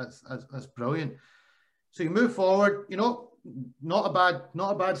brilliant. So you move forward, you know, not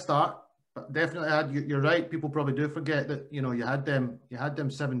a bad start, but definitely had. You're right. People probably do forget that, you know, you had them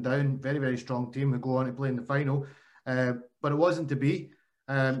 7 down, very, very strong team who go on to play in the final, but it wasn't to be.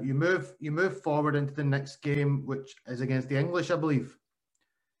 You move forward into the next game, which is against the English, I believe.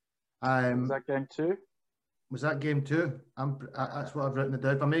 Was that game 2? Was that game 2? That's what I've written it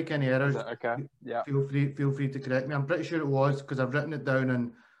down. If I make any errors, okay, yeah, feel free to correct me. I'm pretty sure it was, because I've written it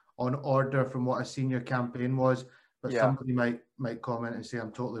down on order from what a senior campaign was. But somebody might comment and say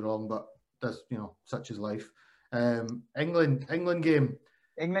I'm totally wrong. But that's, you know, such is life. England game.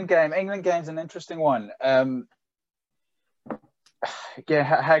 England game's an interesting one. Again,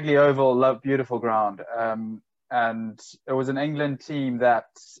 Hagley Oval, beautiful ground. And it was an England team that,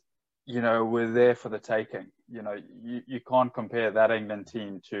 you know, were there for the taking. You know, you can't compare that England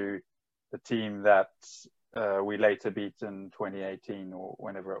team to the team that we later beat in 2018 or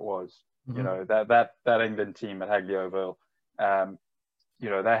whenever it was. Mm-hmm. You know, that England team at Hagley Oval, you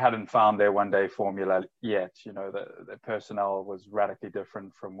know, they hadn't found their one-day formula yet. You know, the personnel was radically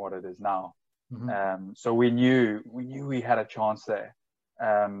different from what it is now. Mm-hmm. So we knew we had a chance there.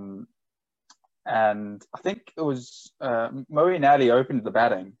 And I think it was Moeen Ali opened the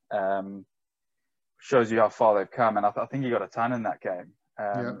batting. Shows you how far they've come, and I think he got a ton in that game.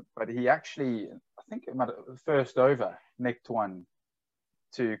 But he actually, I think it might have, the first over, nicked one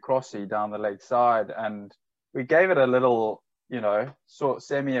to Crossy down the leg side, and we gave it a little, you know, sort of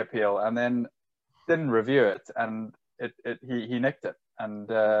semi-appeal, and then didn't review it, and he nicked it, and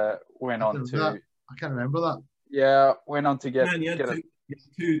went on to. I can't remember that. Yeah, went on to get. Man, you had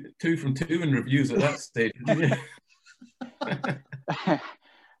two from two in reviews at that stage, didn't you?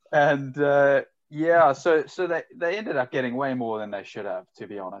 And so they ended up getting way more than they should have, to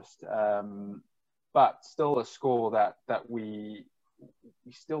be honest. But still a score that we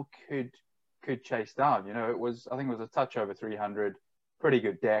still could chase down. You know, I think it was a touch over 300, pretty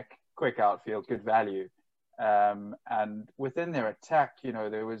good deck, quick outfield, good value. And within their attack, you know,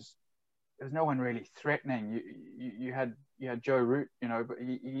 there was no one really threatening. You had Joe Root, you know, but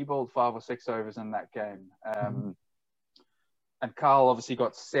he bowled 5 or 6 overs in that game. And Carl obviously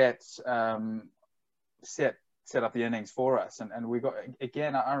got set up the innings for us. And we got,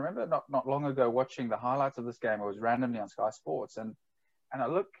 again, I remember not long ago watching the highlights of this game. It was randomly on Sky Sports. And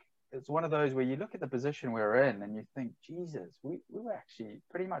it's one of those where you look at the position we were in and you think, Jesus, we were actually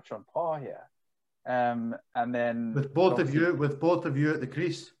pretty much on par here. And then with both of you at the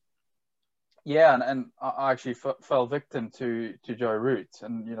crease. Yeah, and I actually fell victim to Joe Root,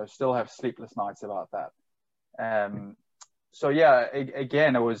 and, you know, still have sleepless nights about that. So yeah,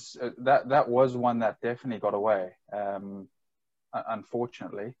 again, it was that was one that definitely got away.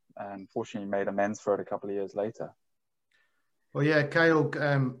 Unfortunately, made amends for it a couple of years later. Well, yeah, Kyle,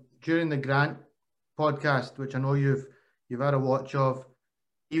 during the Grant podcast, which I know you've had a watch of,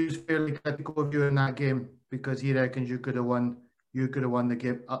 he was fairly critical of you in that game because he reckons you could have won the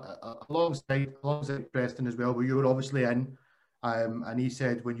game alongside Preston as well, but you were obviously in. And he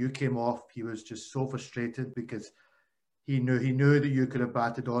said when you came off, he was just so frustrated because he knew that you could have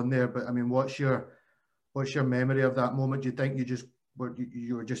batted on there. But I mean, what's your memory of that moment? Do you think you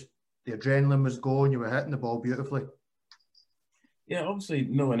were just the adrenaline was going, you were hitting the ball beautifully? Yeah, obviously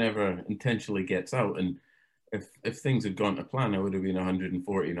no one ever intentionally gets out, and if things had gone to plan, I would have been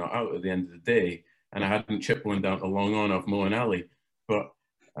 140 not out at the end of the day, and I hadn't chipped one down to long on off Moeen Ali. But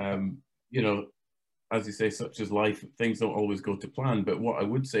you know, as you say, such as life, things don't always go to plan. But what I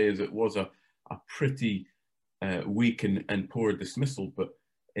would say is it was a pretty weak and poor dismissal. But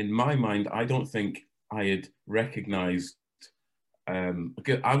in my mind, I don't think I had recognised.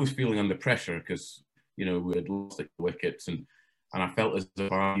 I was feeling under pressure because, you know, we had lost the wickets, and I felt as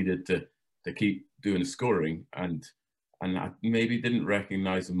if I needed to keep doing scoring, and I maybe didn't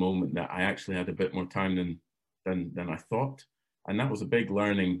recognise the moment that I actually had a bit more time than I thought, and that was a big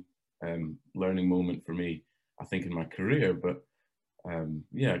learning moment for me, I think, in my career. But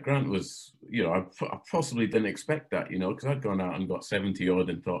yeah, Grant was, you know, I possibly didn't expect that, you know, because I'd gone out and got 70 odd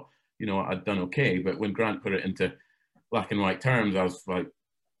and thought, you know, I'd done okay. But when Grant put it into black and white terms, I was like,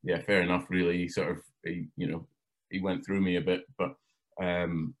 yeah, fair enough, really. He went through me a bit, but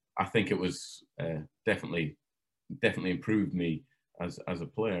I think it was definitely improved me as a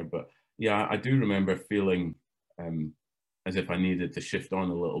player. But yeah, I do remember feeling as if I needed to shift on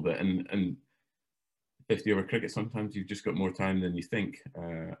a little bit. And 50 over cricket, sometimes you've just got more time than you think.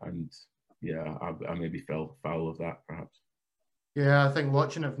 And yeah, I maybe fell foul of that, perhaps. Yeah, I think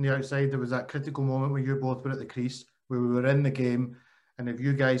watching it from the outside, there was that critical moment where you both were at the crease, where we were in the game. And if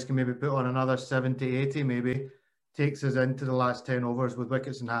you guys can maybe put on another 70, 80, maybe, takes us into the last 10 overs with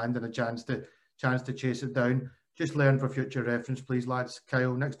wickets in hand and a chance to chase it down. Just learn for future reference, please, lads.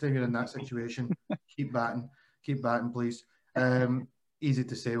 Kyle, next time you're in that situation, keep batting, please. Easy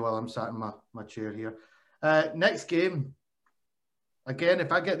to say while I'm sat in my chair here. Next game. Again,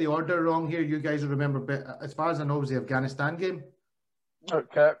 if I get the order wrong here, you guys will remember. As far as I know, it was the Afghanistan game.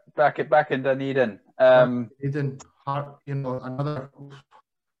 Okay, back in Dunedin. Dunedin, another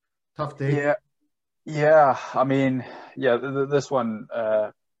tough day. Yeah. I mean, this one.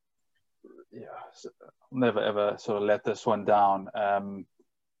 Never ever sort of let this one down.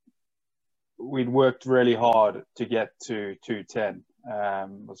 We'd worked really hard to get to 210.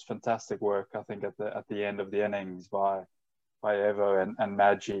 It was fantastic work, I think, at the end of the innings by Evo and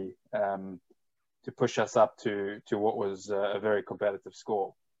Maggie to push us up to what was a very competitive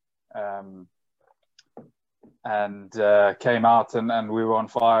score. And came out and we were on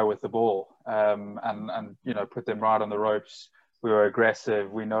fire with the ball, and you know, put them right on the ropes. We were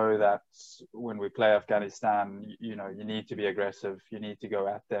aggressive. We know that when we play Afghanistan, you know, you need to be aggressive. You need to go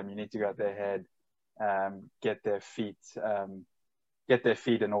at them. You need to go at their head, get their feet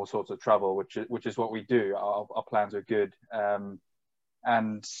in all sorts of trouble, which is what we do. Our plans are good.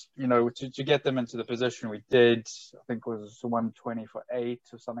 And, you know, to get them into the position we did, I think it was 120 for 8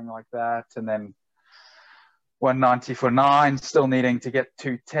 or something like that. And then 190 for 9, still needing to get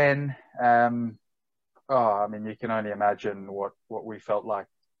 210. I mean, you can only imagine what we felt like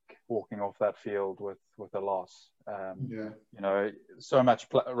walking off that field with a loss. You know, so much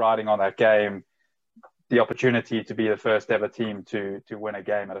riding on that game, the opportunity to be the first ever team to win a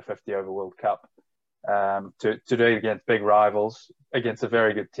game at a 50 over World Cup, to do it against big rivals, against a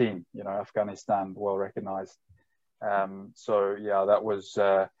very good team, you know, Afghanistan, well recognized. So yeah, that was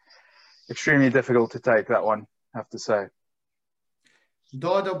extremely difficult to take, that one, I have to say.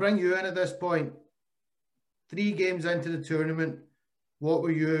 Dodd, I'll bring you in at this point. 3 games into the tournament, what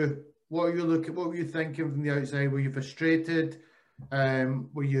were you thinking from the outside? Were you frustrated?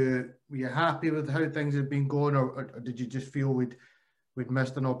 Were you happy with how things had been going, or did you just feel we'd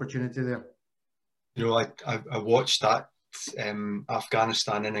missed an opportunity there? You know, I watched that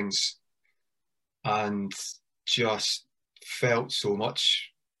Afghanistan innings and just felt so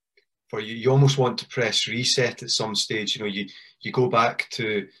much for you. You almost want to press reset at some stage. You know, you go back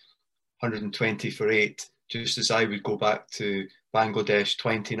to 120 for 8, just as I would go back to Bangladesh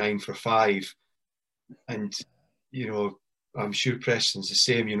 29 for 5. And, you know, I'm sure Preston's the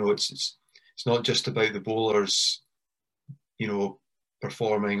same. You know, it's not just about the bowlers, you know,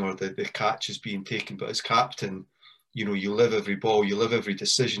 performing or the catches being taken, but as captain, you know, you live every ball, you live every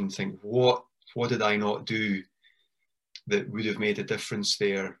decision, think, what did I not do that would have made a difference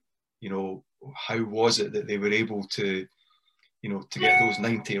there? You know, how was it that they were able to, you know, to get those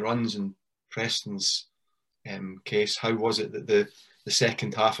 90 runs in Preston's case? How was it that the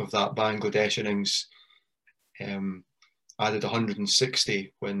second half of that Bangladesh innings added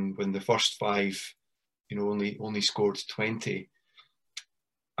 160 when the first 5, you know, only scored 20?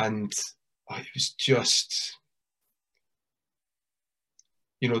 And it was just,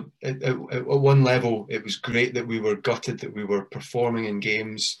 you know, at one level, it was great that we were gutted that we were performing in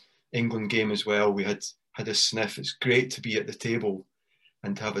games. England game as well, we had a sniff. It's great to be at the table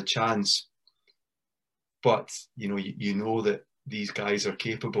and to have a chance. But, you know, you know that these guys are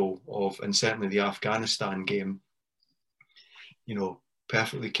capable of, and certainly the Afghanistan game, you know,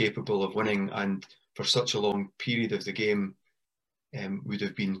 perfectly capable of winning, and for such a long period of the game would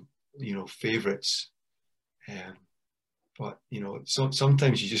have been, you know, favourites. But, you know,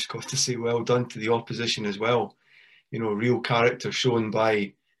 sometimes you just got to say well done to the opposition as well. You know, real character shown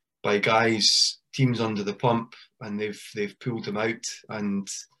by guys, teams under the pump, and they've pulled them out. And,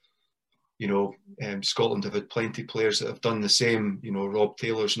 you know, Scotland have had plenty of players that have done the same. You know, Rob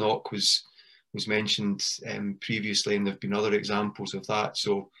Taylor's knock was mentioned previously, and there have been other examples of that.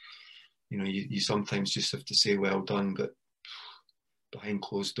 So, you know, you sometimes just have to say well done, but behind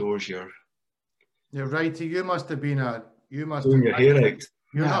closed doors, you're Righty. You must have been doing your hair out.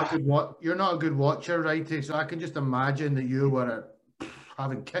 You're not a good watcher, Righty. So I can just imagine that you were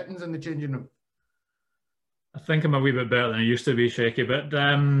having kittens in the changing room. I think I'm a wee bit better than I used to be, Shaky. But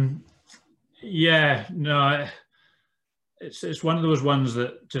yeah, no, it's one of those ones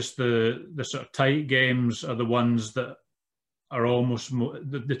that just the sort of tight games are the ones that are almost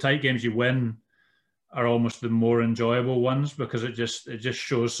the tight games you win are almost the more enjoyable ones, because it just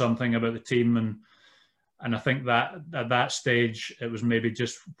shows something about the team. And I think that at that stage it was maybe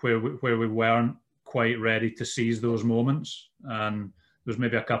just where we weren't quite ready to seize those moments. And there's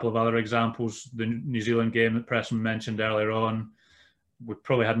maybe a couple of other examples. The New Zealand game that Preston mentioned earlier on, we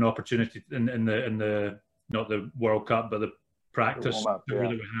probably had an opportunity in the not the World Cup, but the practice that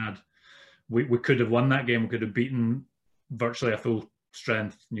we had. We could have won that game. We could have beaten virtually a full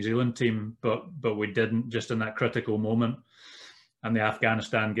strength New Zealand team, but we didn't, just in that critical moment. And the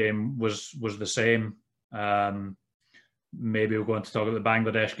Afghanistan game was the same. Maybe we're going to talk about the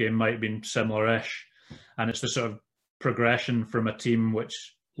Bangladesh game, might have been similar-ish. And it's the sort of progression from a team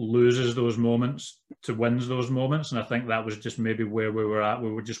which loses those moments to wins those moments. And I think that was just maybe where we were at.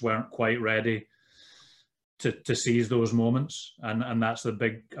 We just weren't quite ready to seize those moments. And that's a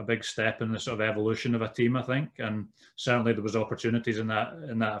big step in the sort of evolution of a team, I think. And certainly there was opportunities in that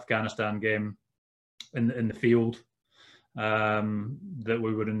Afghanistan game in the field that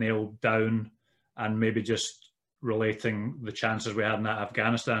we would have nailed down. And maybe just relating the chances we had in that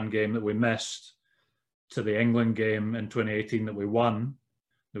Afghanistan game that we missed to the England game in 2018 that we won,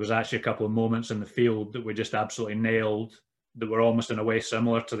 there was actually a couple of moments in the field that we just absolutely nailed that were almost in a way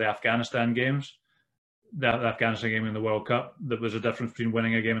similar to the Afghanistan games. The Afghanistan game in the World Cup, that was a difference between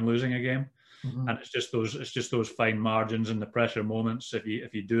winning a game and losing a game. Mm-hmm. And it's just those fine margins and the pressure moments. If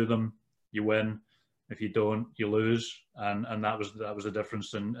you do them, you win. If you don't, you lose. And that was the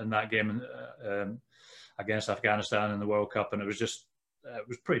difference in that game against Afghanistan in the World Cup. And it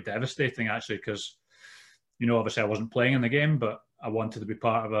was pretty devastating, actually, because, you know, obviously I wasn't playing in the game, but I wanted to be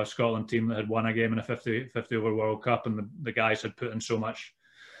part of a Scotland team that had won a game in a 50 over World Cup, and the guys had put in so much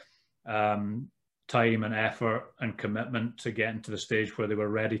time and effort and commitment to getting to the stage where they were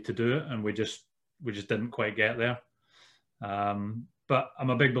ready to do it, and we just didn't quite get there. But I'm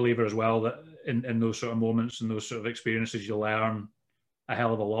a big believer as well that in those sort of moments and those sort of experiences, you learn a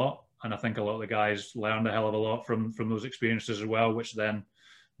hell of a lot. And I think a lot of the guys learned a hell of a lot from those experiences as well, which then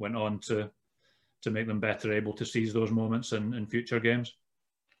went on to make them better able to seize those moments in future games.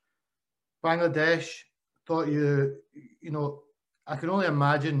 Bangladesh, thought you know, I can only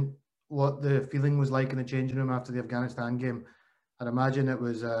imagine what the feeling was like in the changing room after the Afghanistan game. I'd imagine it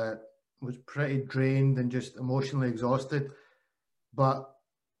was pretty drained and just emotionally exhausted. But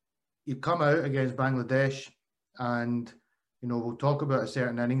you come out against Bangladesh, and, you know, we'll talk about a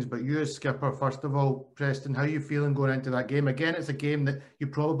certain innings, but you as skipper, first of all, Preston, how are you feeling going into that game? Again, it's a game that you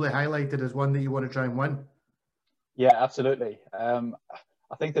probably highlighted as one that you want to try and win. Yeah, absolutely. I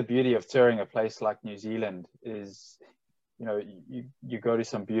think the beauty of touring a place like New Zealand is, you know, you go to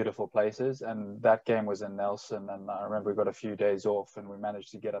some beautiful places, and that game was in Nelson, and I remember we got a few days off and we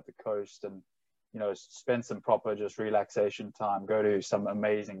managed to get up the coast and, you know, spend some proper just relaxation time, go to some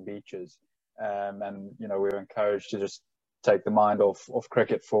amazing beaches. And, you know, we were encouraged to just take the mind off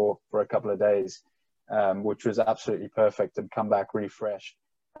cricket for a couple of days, which was absolutely perfect, and come back refreshed,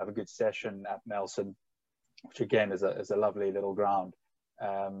 have a good session at Nelson, which again is a lovely little ground.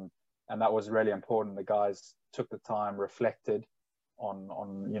 And that was really important. The guys took the time, reflected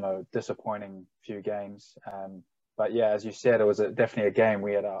on you know, disappointing few games. But yeah, as you said, it was definitely a game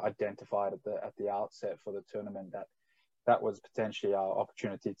we had identified at the outset for the tournament that was potentially our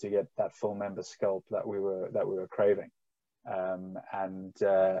opportunity to get that full member sculpt that we were craving.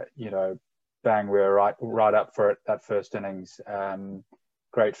 You know, bang, we were right up for it that first innings.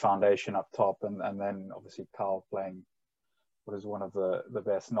 Great foundation up top, and then obviously Carl playing what is one of the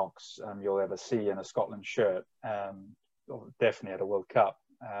best knocks you'll ever see in a Scotland shirt, definitely at a World Cup.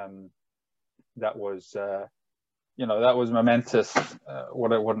 That was you know, that was momentous.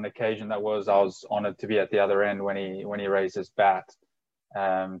 What an occasion that was. I was honoured to be at the other end when he raised his bat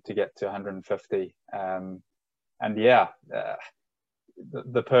to get to 150. And yeah,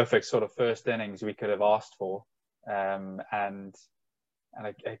 the perfect sort of first innings we could have asked for. And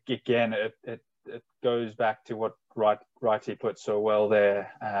again, it goes back to what Righty put so well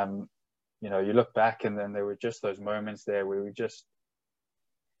there. You know, you look back and then there were just those moments there where we just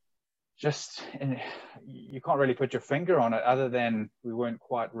you can't really put your finger on it other than we weren't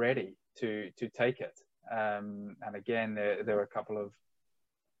quite ready to take it. And again, there were a couple of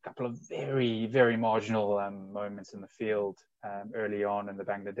very, very marginal moments in the field early on in the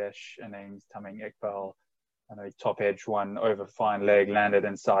Bangladesh innings. Tamim Iqbal, I know, top edge one over fine leg, landed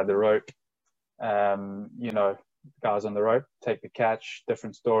inside the rope. You know, guys on the rope take the catch,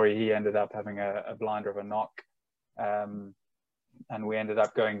 different story. He ended up having a blinder of a knock. And we ended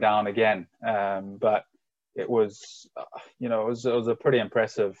up going down again. But it was, you know, it was a pretty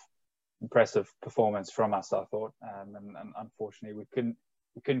impressive performance from us, I thought. And unfortunately, we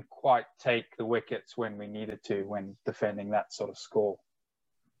couldn't quite take the wickets when we needed to when defending that sort of score.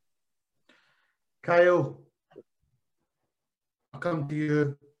 Kyle, I'll come to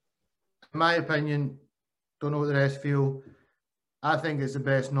you. In my opinion, don't know what the rest feel, I think it's the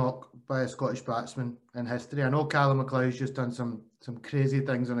best knock by a Scottish batsman in history. I know Callum McLeod's just done some crazy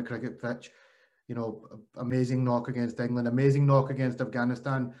things on a cricket pitch. You know, amazing knock against England, amazing knock against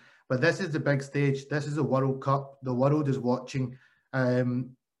Afghanistan. But this is the big stage. This is a World Cup. The world is watching.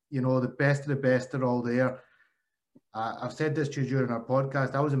 You know, the best of the best are all there. I've said this to you during our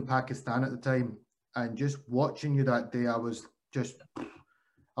podcast. I was in Pakistan at the time, and just watching you that day, I was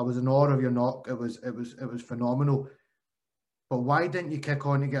in awe of your knock. It was phenomenal. But why didn't you kick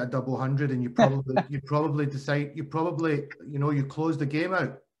on to get a double 100? And you probably closed the game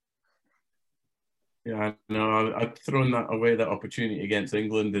out. Yeah, no, I'd thrown away that opportunity against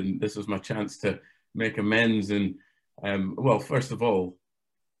England, and this was my chance to make amends. And well, first of all,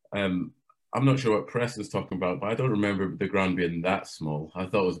 I'm not sure what Press is talking about, but I don't remember the ground being that small. I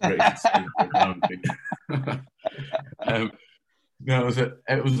thought it was British to see the ground. No,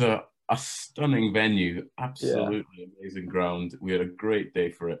 it was a stunning venue, absolutely amazing ground. We had a great day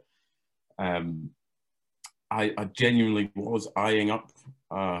for it. I genuinely was eyeing up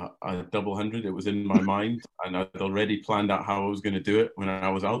a double 100. It was in my mind, and I'd already planned out how I was going to do it when I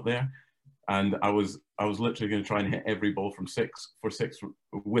was out there. And I was literally going to try and hit every ball from six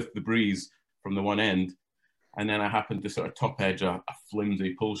with the breeze from the one end. And then I happened to sort of top edge a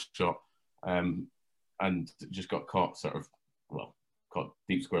flimsy pull shot, and just got caught caught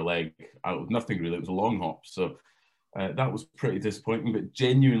deep square leg out of nothing really. It was a long hop. So that was pretty disappointing, but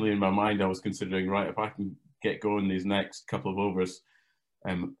genuinely in my mind, I was considering, right, if I can get going these next couple of overs,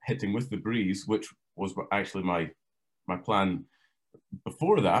 hitting with the breeze, which was actually my plan.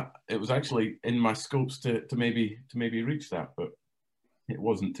 Before that, it was actually in my scopes to maybe reach that, but it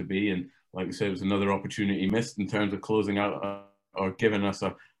wasn't to be. And like I said, it was another opportunity missed in terms of closing out or giving us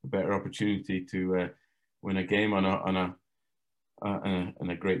a better opportunity to win a game on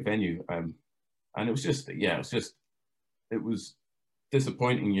a great venue. And it was just, it was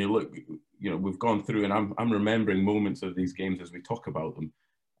disappointing. We've gone through, and I'm remembering moments of these games as we talk about them,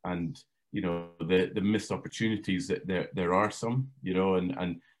 and you know, the missed opportunities that there are some, you know,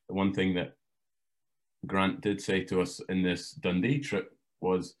 and the one thing that Grant did say to us in this Dundee trip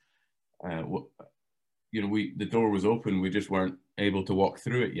was, you know, the door was open, we just weren't able to walk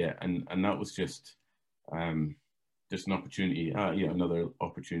through it yet, and that was just an opportunity, another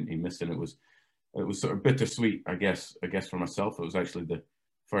opportunity missed, and it was sort of bittersweet, I guess for myself. It was actually the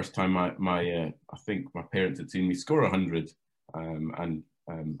first time I think my parents had seen me score 100, and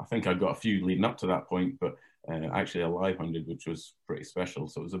I think I got a few leading up to that point, but actually a live 100, which was pretty special.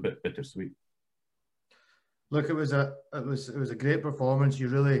 So it was a bit bittersweet. Look, it was a great performance. You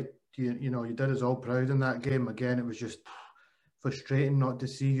really, you did us all proud in that game. Again, it was just frustrating not to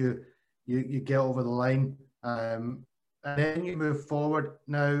see you get over the line, and then you move forward.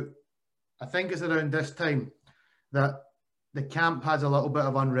 Now, I think it's around this time that the camp has a little bit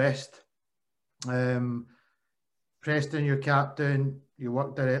of unrest. Preston, your captain, you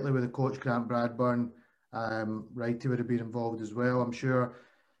worked directly with the coach, Grant Bradburn. Righty would have been involved as well, I'm sure.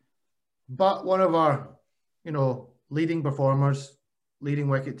 But one of our, leading performers, leading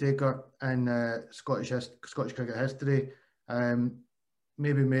wicket taker in Scottish cricket history,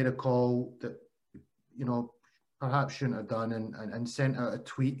 maybe made a call that, perhaps shouldn't have done, and sent out a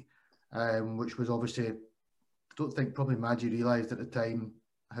tweet, which was obviously, I don't think probably Maggie realised at the time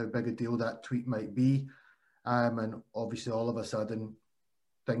how big a deal that tweet might be. And obviously all of a sudden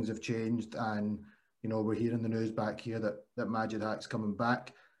things have changed, and you know, we're hearing the news back here that Majid Haq's coming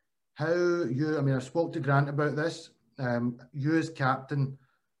back. I spoke to Grant about this. You as captain,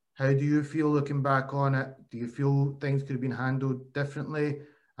 how do you feel looking back on it? Do you feel things could have been handled differently?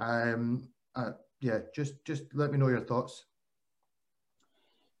 Just let me know your thoughts.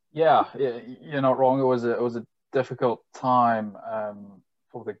 Yeah, you're not wrong. It was a difficult time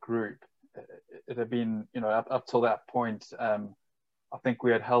for the group. It had been, you know, up till that point, I think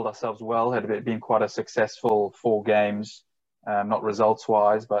we had held ourselves well. It had been quite a successful 4 games, not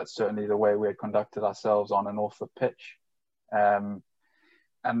results-wise, but certainly the way we had conducted ourselves on and off the pitch. And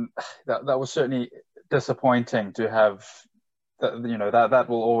that was certainly disappointing to have. You know, that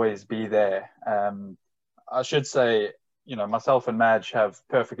will always be there. I should say, you know, myself and Madge have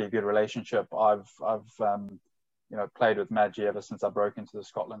perfectly good relationship. I've you know, played with Madge ever since I broke into the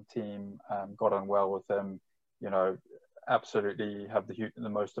Scotland team. Got on well with him. You know, absolutely have the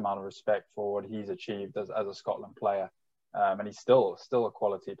most amount of respect for what he's achieved as a Scotland player. And he's still a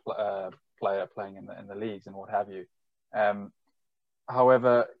quality player playing in the leagues and what have you.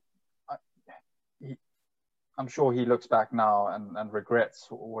 However, I'm sure he looks back now and regrets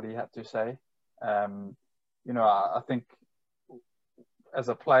what he had to say. You know, I think as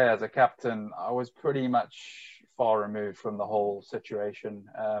a player, as a captain, I was pretty much far removed from the whole situation.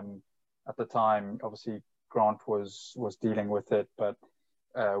 At the time, obviously, Grant was dealing with it, but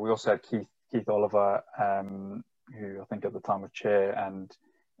we also had Keith Oliver, who I think at the time was chair, and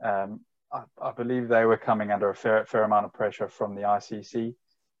I believe they were coming under a fair amount of pressure from the ICC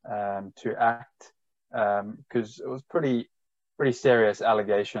to act, because it was pretty serious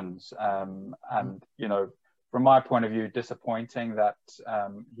allegations, and you know, from my point of view, disappointing that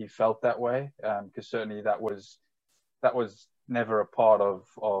he felt that way, because certainly that was never a part of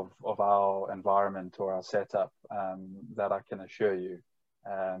our environment or our setup, that I can assure you.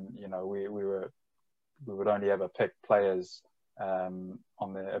 You know, we would only ever pick players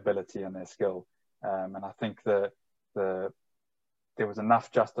on their ability and their skill, and I think there was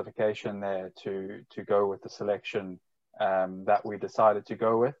enough justification there to go with the selection that we decided to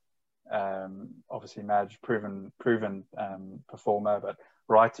go with. Obviously, Madge, proven performer, but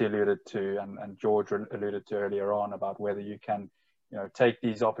Wrighty alluded to, and George alluded to earlier on, about whether you can, you know, take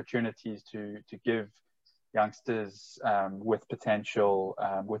these opportunities to give youngsters with potential,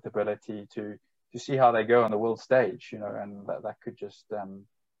 with ability to see how they go on the world stage, you know, and that could just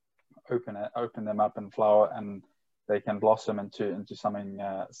open them up and flower, and they can blossom into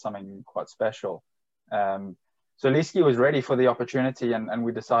something quite special. So Leeski was ready for the opportunity, and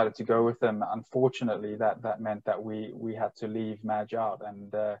we decided to go with him. Unfortunately, that meant that we had to leave Madge out,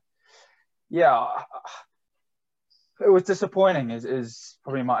 and yeah, it was disappointing. Is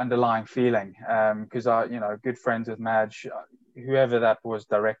probably my underlying feeling, because I, you know, good friends with Madge, whoever that was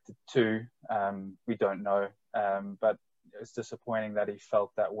directed to, we don't know, but it's disappointing that he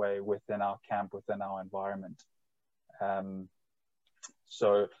felt that way within our camp, within our environment.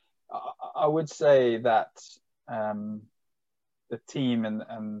 So I would say that the team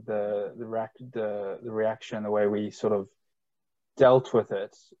and the reaction, the way we sort of dealt with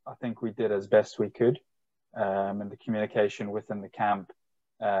it, I think we did as best we could, and the communication within the camp.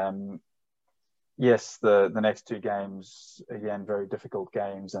 Yes, the next 2 games, again, very difficult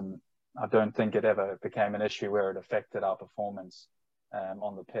games, and I don't think it ever became an issue where it affected our performance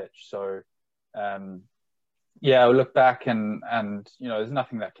on the pitch. So yeah, I'll look back and you know, there's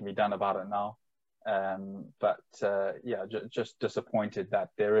nothing that can be done about it now. But yeah, just disappointed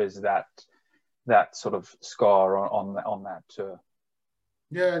that there is that sort of scar on that tour.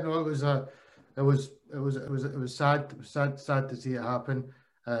 Yeah, no, it was sad to see it happen.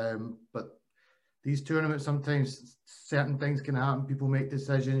 But these tournaments, sometimes certain things can happen. People make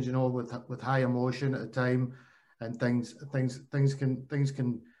decisions, you know, with high emotion at the time, and things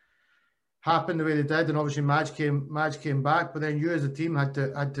can happen the way they did. And obviously, Madge came back, but then you as a team had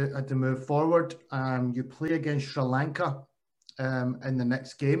to move forward. You play against Sri Lanka in the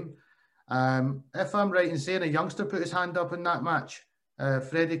next game. If I'm right in saying, a youngster put his hand up in that match.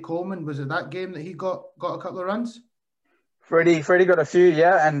 Freddie Coleman, was it that game that he got a couple of runs? Freddie got a few,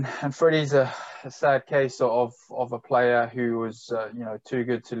 yeah, and Freddie's a sad case of a player who was you know, too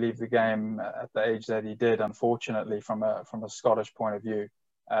good to leave the game at the age that he did, unfortunately, from a Scottish point of view.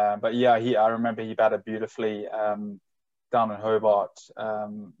 But yeah, I remember he batted beautifully down in Hobart.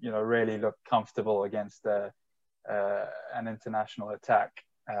 You know, really looked comfortable against an international attack,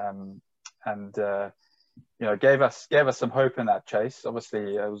 and you know, gave us some hope in that chase.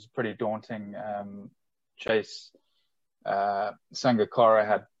 Obviously, it was a pretty daunting chase. Sangakkara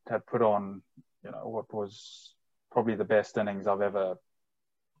had put on, you know, what was probably the best innings I've ever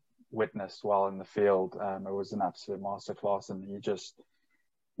witnessed while in the field. It was an absolute masterclass, and he just,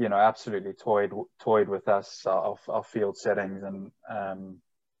 you know, absolutely toyed with us, our field settings, and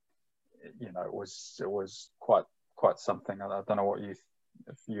you know, it was quite something. I don't know if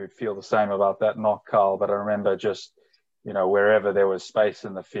you feel the same about that, not Carl, but I remember just, you know, wherever there was space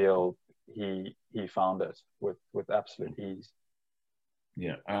in the field, he found it with absolute ease.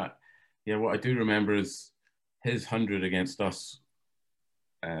 Yeah, what I do remember is his 100 against us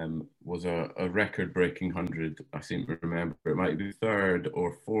was a record-breaking 100. I seem to remember it might be third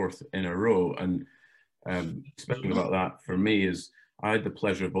or fourth in a row. And speaking about that, for me, is I had the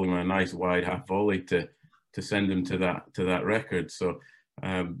pleasure of bowling a nice wide half volley to send him to that record. So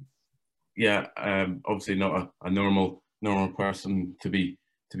obviously not a normal person to be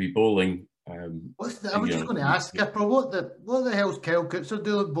bowling. I was just going to ask, Skipper, what the hell's Kyle Coetzer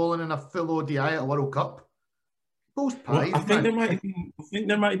doing bowling in a full ODI at a World Cup? Bowls pies, I think there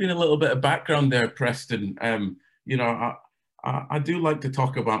might have been a little bit of background there, Preston. You know, I do like to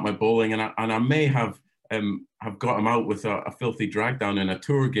talk about my bowling, and I may have got him out with a filthy drag down in a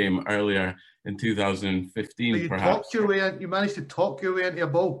tour game earlier in 2015. So you perhaps you managed to talk your way into a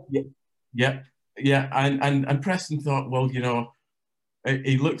bowl. Yeah. And Preston thought, well, you know,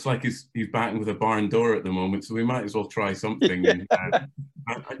 he looks like he's batting with a barn door at the moment, so we might as well try something. And,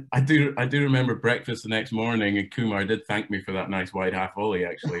 I do remember breakfast the next morning, and Kumar did thank me for that nice wide half volley,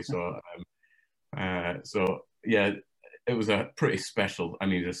 actually. So yeah, it was a pretty special. I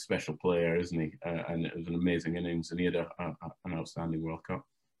mean, he's a special player, isn't he? And it was an amazing innings, and he had an outstanding World Cup.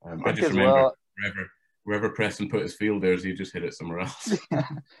 I just remember wherever Preston put his fielders, he just hit it somewhere else.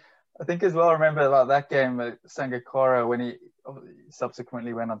 I think as well, I remember about that game at Sangakkara when he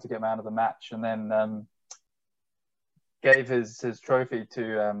subsequently went on to get man of the match, and then gave his trophy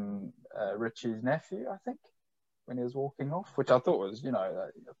to Richie's nephew, I think, when he was walking off, which I thought was, you know,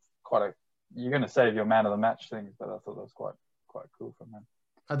 you're going to save your man of the match things, but I thought that was quite cool from him.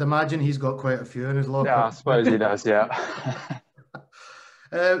 I'd imagine he's got quite a few in his locker. Yeah, I suppose he does, yeah.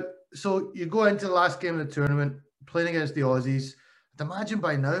 So you go into the last game of the tournament, playing against the Aussies. I'd imagine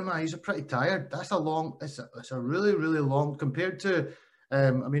by now, man, he's pretty tired. That's it's a really, really long, compared to,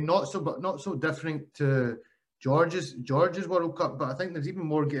 I mean, not so different to George's World Cup, but I think there's even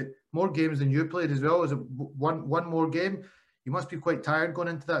more games than you played as well. Is it one more game? You must be quite tired going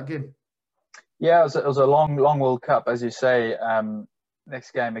into that game. Yeah, it was a long World Cup, as you say.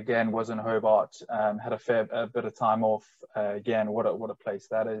 Next game again was in Hobart. Had a bit of time off. Again, what a place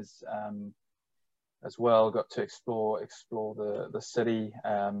that is. As well, got to explore the city.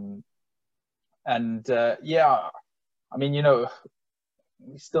 Yeah, I mean, you know,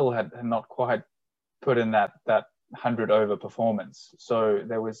 we still had not quite put in that 100 over performance. So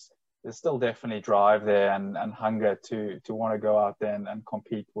there's still definitely drive there and hunger to want to go out there and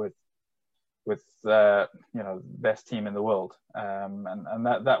compete with you know, best team in the world. And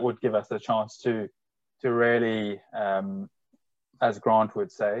that would give us a chance to really, as Grant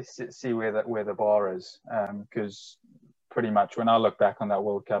would say, see where the bar is. Because pretty much when I look back on that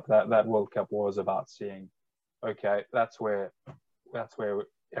World Cup, that World Cup was about seeing, okay, that's where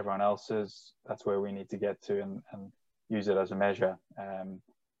everyone else is, that's where we need to get to, and use it as a measure. And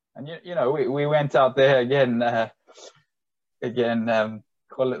you know, we went out there again. That's a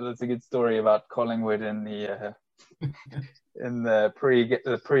good story about Collingwood in the in the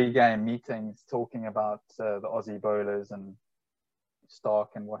pre-game meetings, talking about the Aussie bowlers and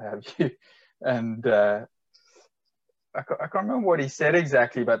Stark and what have you. And I can't remember what he said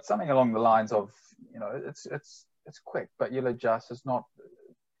exactly, but something along the lines of, you know, it's quick, but you'll adjust. It's not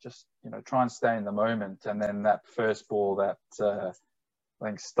just, you know, try and stay in the moment. And then that first ball that I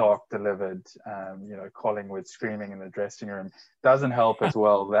think Stark delivered, you know, Collingwood screaming in the dressing room, doesn't help as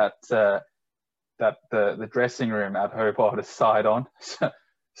well that the dressing room at Hobart is side on,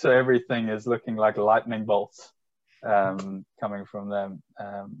 so everything is looking like lightning bolts coming from them.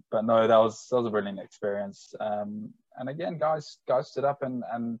 But no, that was a brilliant experience. And again, guys stood up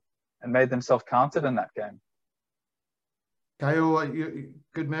and made themselves counted in that game. Kyle,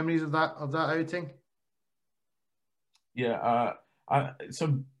 good memories of that outing? Yeah,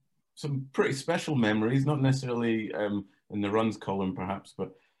 some pretty special memories, not necessarily in the runs column perhaps,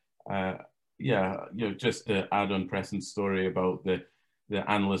 but yeah, you know, just to add on Preston's story about the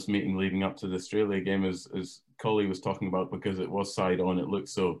analyst meeting leading up to the Australia game, as Collie was talking about, because it was side on, it looked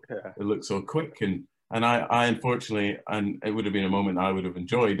so quick, and I unfortunately, and it would have been a moment I would have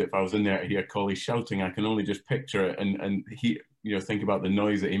enjoyed if I was in there to hear Collie shouting. I can only just picture it, and he, you know, think about the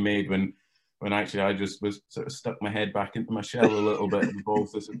noise that he made when actually I just was sort of stuck my head back into my shell a little bit, and the ball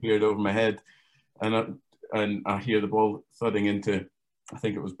disappeared over my head, and I hear the ball thudding into I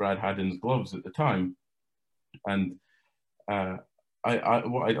think it was Brad Haddin's gloves at the time. And what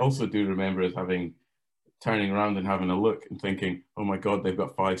I also do remember is turning around and having a look and thinking, oh my God, they've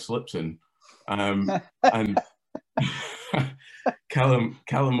got 5 slips in. And Callum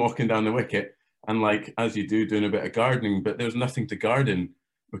walking down the wicket and, like, as you do, doing a bit of gardening, but there's nothing to garden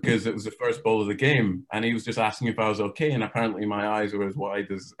because it was the first ball of the game. And he was just asking if I was okay. And apparently my eyes were as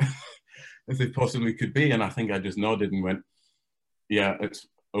wide as they possibly could be. And I think I just nodded and went, yeah, it's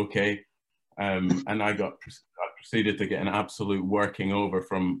okay. And I proceeded to get an absolute working over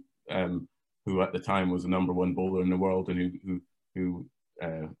from who at the time was the #1 bowler in the world and who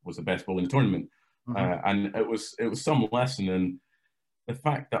was the best bowler in the tournament. And it was some lesson in the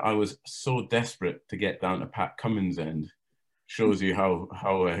fact that I was so desperate to get down to Pat Cummins' end. Shows you how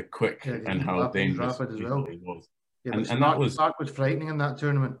quick and how dangerous as well. He was. Yeah, and Stark was frightening in that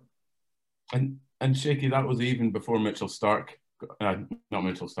tournament. And Shaky, that was even before Mitchell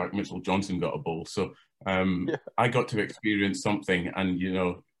Johnson got a bowl. So I got to experience something. And, you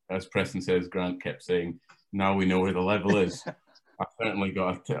know, as Preston says, Grant kept saying, now we know where the level is. I certainly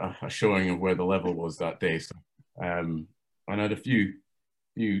got a showing of where the level was that day. So and I had a few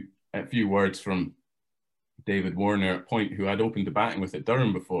words from David Warner at Point, who had opened the batting with at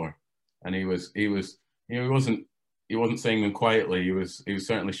Durham before, and he wasn't saying them quietly. He was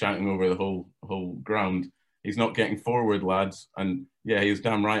certainly shouting over the whole ground. He's not getting forward, lads. And yeah, he was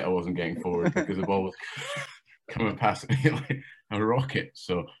damn right I wasn't getting forward because the ball was coming past me like a rocket.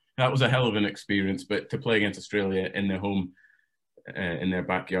 So that was a hell of an experience. But to play against Australia in their home, in their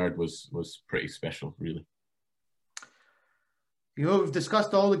backyard, was pretty special, really. You know, we've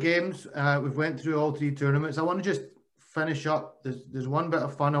discussed all the games. We've went through all 3 tournaments. I want to just finish up. There's one bit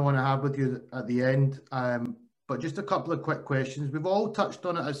of fun I want to have with you at the end, but just a couple of quick questions. We've all touched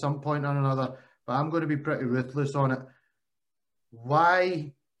on it at some point or another, but I'm going to be pretty ruthless on it.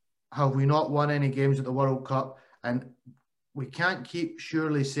 Why have we not won any games at the World Cup? And we can't keep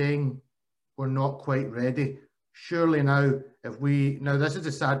surely saying we're not quite ready. Surely now, this is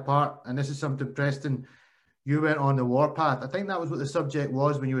the sad part, and this is something, Preston, you went on the warpath. I think that was what the subject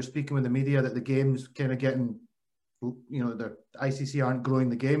was when you were speaking with the media, that the game's kind of getting, you know, the ICC aren't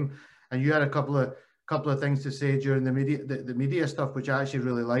growing the game. And you had a couple of things to say during the media stuff, which I actually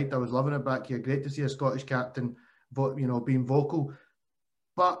really liked. I was loving it back here. Great to see a Scottish captain, being vocal.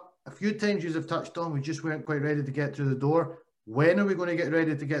 But a few times you have touched on, we just weren't quite ready to get through the door. When are we going to get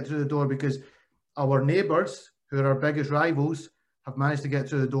ready to get through the door? Because our neighbours, who are our biggest rivals, have managed to get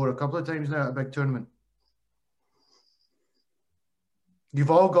through the door a couple of times now at a big tournament. You've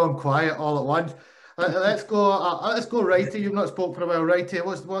all gone quiet all at once. Let's go, Righty. You've not spoke for a while, Righty.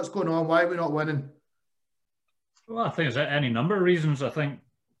 What's going on? Why are we not winning? Well, I think there's any number of reasons. I think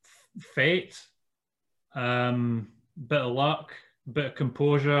fate, bit of luck, bit of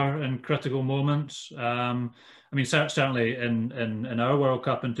composure in critical moments. I mean, certainly in our World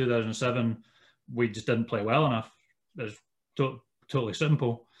Cup in 2007, we just didn't play well enough. It's totally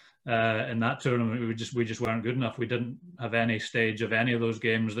simple. In that tournament, we just weren't good enough. We didn't have any stage of any of those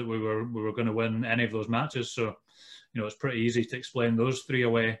games that we were going to win any of those matches. So, you know, it's pretty easy to explain those 3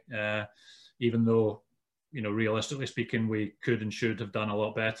 away, even though, you know, realistically speaking, we could and should have done a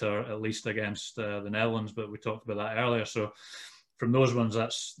lot better, at least against the Netherlands. But we talked about that earlier. So, from those ones,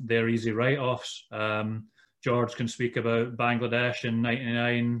 that's their easy write-offs. George can speak about Bangladesh in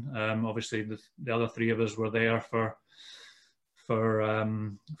 '99. Obviously, the other 3 of us were there for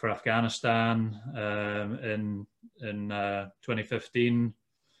Afghanistan in 2015.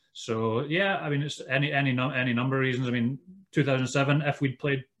 So yeah, I mean, it's any number of reasons. I mean, 2007, if we'd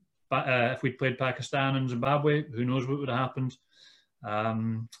played Pakistan and Zimbabwe, who knows what would have happened.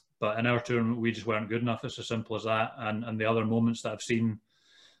 But in our tournament, we just weren't good enough. It's as simple as that. And the other moments that I've seen,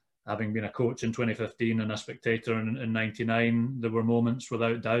 having been a coach in 2015 and a spectator in '99, there were moments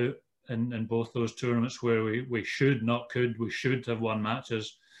without doubt in both those tournaments where we should have won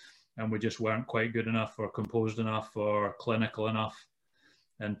matches, and we just weren't quite good enough or composed enough or clinical enough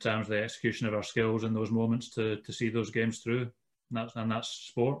in terms of the execution of our skills in those moments to see those games through. And that's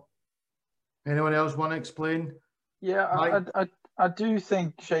sport. Anyone else want to explain? Yeah, I do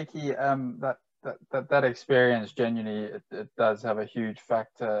think, Shaky, that experience genuinely it does have a huge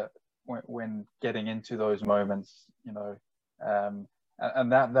factor when getting into those moments, you know.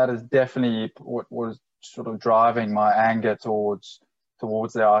 And that is definitely what was sort of driving my anger towards the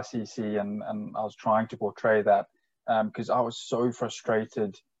ICC, and I was trying to portray that because I was so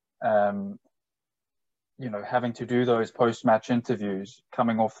frustrated, you know, having to do those post-match interviews,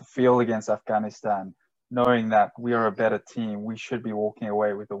 coming off the field against Afghanistan, knowing that we are a better team, we should be walking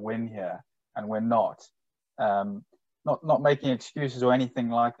away with a win here, and we're not. not making excuses or anything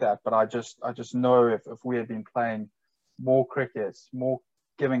like that, but I just know if we had been playing more cricket,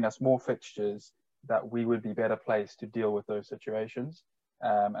 giving us more fixtures, that we would be better placed to deal with those situations.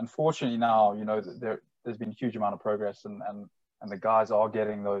 Unfortunately now, you know, there's been a huge amount of progress, and the guys are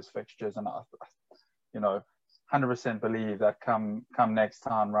getting those fixtures, and I, you know, 100% believe that come next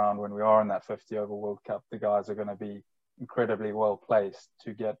time round, when we are in that 50 over World Cup, the guys are going to be incredibly well placed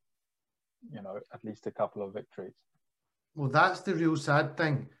to get, you know, at least a couple of victories. Well, that's the real sad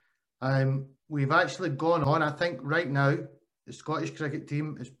thing. We've actually gone on. I think right now the Scottish cricket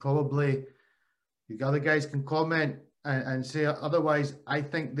team is probably, you other guys can comment and say otherwise, I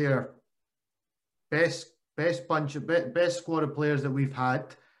think they're best squad of players that we've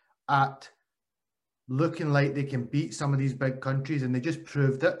had at looking like they can beat some of these big countries, and they just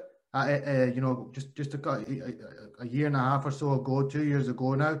proved it. You know, just a year and a half or so ago, 2 years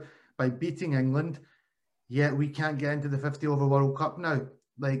ago now, by beating England. Yet we can't get into the 50 over World Cup now.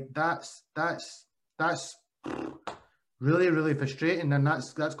 Like that's really, really frustrating, and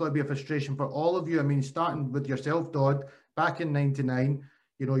that's got to be a frustration for all of you. I mean, starting with yourself, Dodd, back in '99,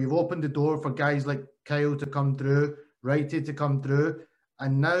 you know, you've opened the door for guys like Kyle to come through, Wrighty to come through,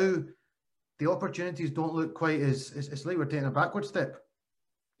 and now the opportunities don't look quite as, it's like we're taking a backward step.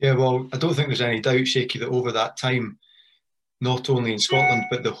 Yeah, well, I don't think there's any doubt, Shaky, that over that time, not only in Scotland,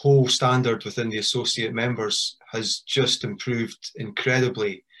 but the whole standard within the associate members has just improved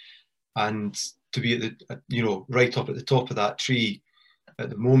incredibly. And to be at the, you know, right up at the top of that tree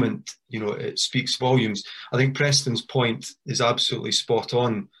at the moment, you know, it speaks volumes. I think Preston's point is absolutely spot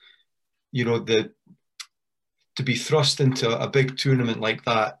on. You know, to be thrust into a big tournament like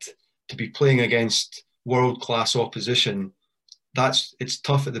that, to be playing against world-class opposition, it's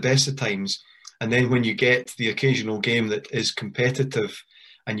tough at the best of times. And then when you get the occasional game that is competitive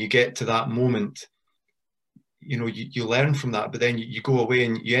and you get to that moment, you know, you learn from that, but then you go away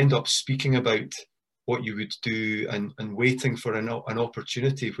and you end up speaking about what you would do and waiting for an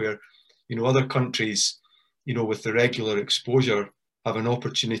opportunity where, you know, other countries, you know, with the regular exposure have an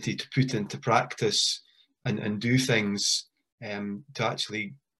opportunity to put into practice and do things to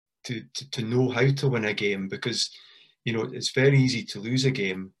actually to know how to win a game, because, you know, it's very easy to lose a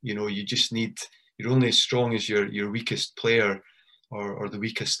game. You know, you're only as strong as your weakest player or the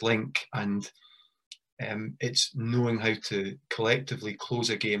weakest link. And it's knowing how to collectively close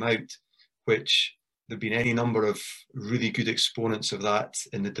a game out, which there've been any number of really good exponents of that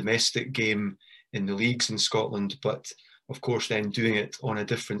in the domestic game, in the leagues in Scotland. But of course, then doing it on a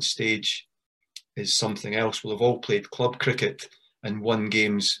different stage is something else. We'll have all played club cricket and won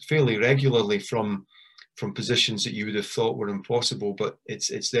games fairly regularly from positions that you would have thought were impossible, but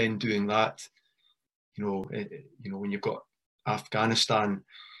it's then doing that, you know, when you've got Afghanistan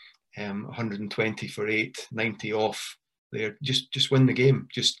 120 for 8, 90 off there, just win the game,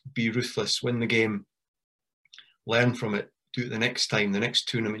 just be ruthless, win the game, learn from it, do it the next time, the next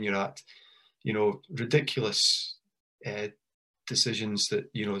tournament you're at. You know, ridiculous decisions that,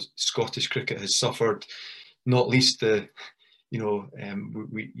 you know, Scottish cricket has suffered, not least the, you know,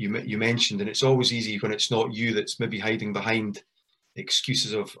 you mentioned, and it's always easy when it's not you that's maybe hiding behind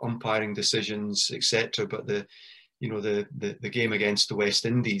excuses of umpiring decisions, etc. But the game against the West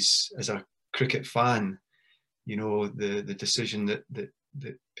Indies, as a cricket fan, you know, the decision that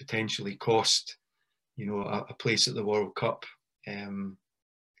potentially cost, you know, a place at the World Cup,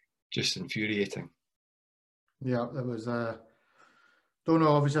 just infuriating. Yeah, there was don't know.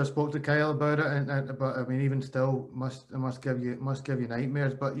 Obviously, I spoke to Kyle about it, but I mean, even still, it must give you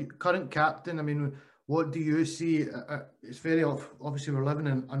nightmares. But current captain, I mean, what do you see? It's very obviously we're living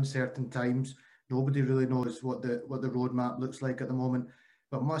in uncertain times. Nobody really knows what the roadmap looks like at the moment.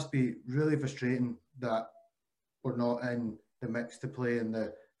 But it must be really frustrating that we're not in the mix to play in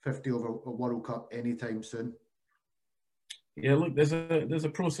the 50 over World Cup anytime soon. Yeah, look, there's a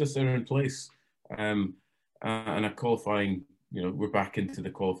process there in place, and a qualifying. You know, we're back into the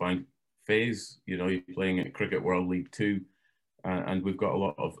qualifying phase. You know, you're playing at Cricket World League 2, and we've got a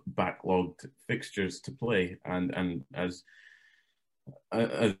lot of backlogged fixtures to play. And as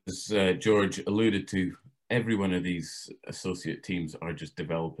George alluded to, every one of these associate teams are just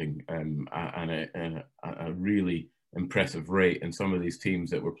developing at a really impressive rate. And some of these teams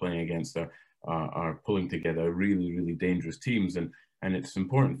that we're playing against are pulling together really, really dangerous teams. And it's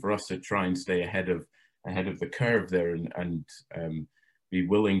important for us to try and stay ahead of the curve there and be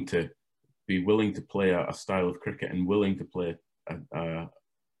willing to play a style of cricket and willing to play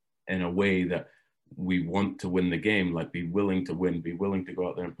in a way that we want to win the game, like be willing to win, be willing to go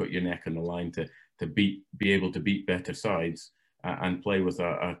out there and put your neck on the line to be able to beat better sides and play with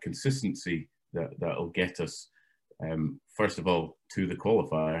a consistency that'll get us first of all to the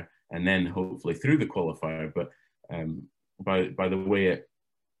qualifier and then hopefully through the qualifier. But by the way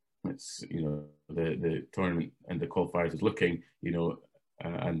it's the tournament and the qualifiers is looking,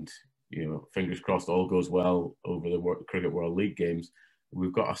 and fingers crossed all goes well over the Cricket World League games,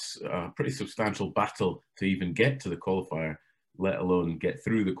 we've got a pretty substantial battle to even get to the qualifier, let alone get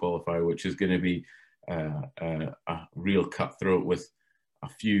through the qualifier, which is going to be a real cutthroat with a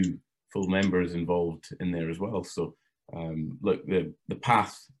few full members involved in there as well. So look, the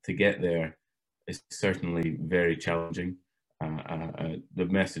path to get there is certainly very challenging. The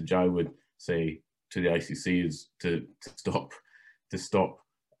message I would say to the ICC is to stop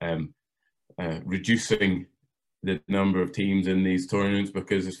reducing the number of teams in these tournaments,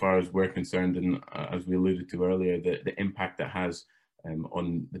 because as far as we're concerned, and as we alluded to earlier, the impact that has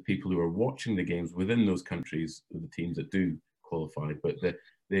on the people who are watching the games within those countries, the teams that do qualify, but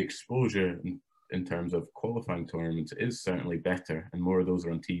the exposure in terms of qualifying tournaments is certainly better, and more of those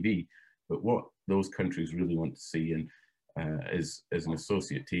are on TV. But what those countries really want to see is an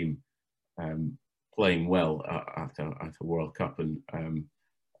associate team playing well at a World Cup, and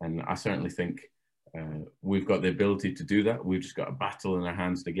I certainly think we've got the ability to do that. We've just got a battle in our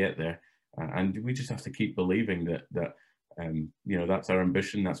hands to get there, and we just have to keep believing that that's our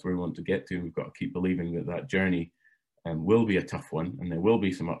ambition. That's where we want to get to. We've got to keep believing that journey will be a tough one, and there will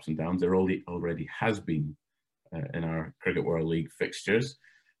be some ups and downs. There already has been in our Cricket World League fixtures,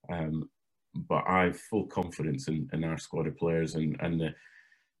 but I have full confidence in our squad of players and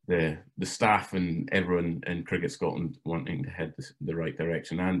the staff and everyone in Cricket Scotland wanting to head the right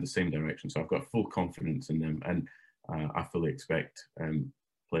direction and the same direction. So I've got full confidence in them, and I fully expect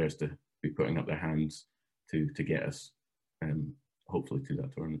players to be putting up their hands to get us hopefully to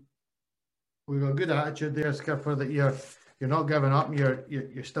that tournament. We've got a good attitude there, Skipper, that you're not giving up,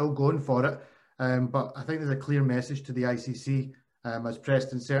 you're still going for it. But I think there's a clear message to the ICC, as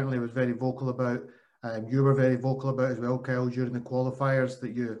Preston certainly was very vocal about. You were very vocal about as well, Kyle, during the qualifiers,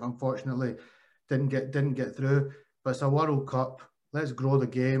 that you unfortunately didn't get through. But it's a World Cup. Let's grow the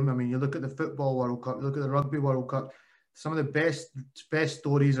game. I mean, you look at the Football World Cup, you look at the Rugby World Cup. Some of the best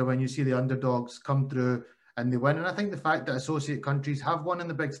stories are when you see the underdogs come through and they win. And I think the fact that associate countries have won in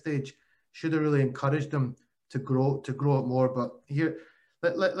the big stage should have really encouraged them to grow it more. But here,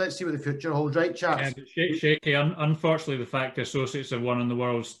 let's see what the future holds, right, chaps? Yeah, Shaky, unfortunately, the fact the associates have won on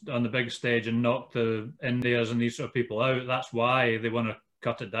the big stage and knocked the Indias and these sort of people out, that's why they want to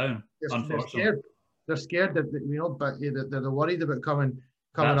cut it down. Unfortunately, they're scared that but they're worried about coming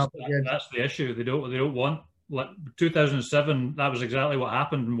up again. That's the issue. They don't want. Like 2007, that was exactly what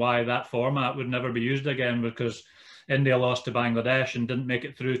happened, and why that format would never be used again, because India lost to Bangladesh and didn't make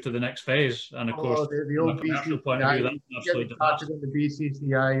it through to the next phase. And of course, the old BCCI, point of view, that's absolutely started on the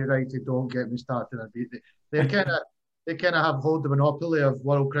BCCI, right? Don't get me started on it. They kind of hold the monopoly of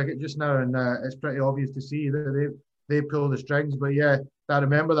world cricket just now, and it's pretty obvious to see that they pull the strings. But yeah, I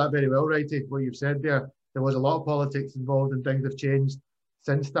remember that very well, Righty. What you've said there was a lot of politics involved, and things have changed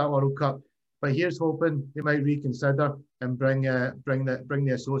since that World Cup. But here's hoping they might reconsider and bring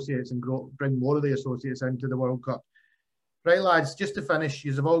the associates and bring more of the associates into the World Cup. Right, lads, just to finish,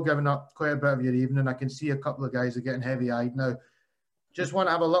 you've all given up quite a bit of your evening. I can see a couple of guys are getting heavy-eyed now. Just want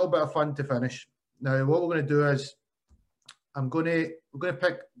to have a little bit of fun to finish. Now, what we're going to do is we're going to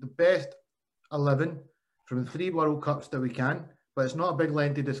pick the best 11 from the 3 World Cups that we can, but it's not a big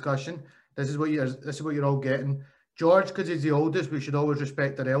lengthy discussion. This is what you're all getting. George, because he's the oldest, we should always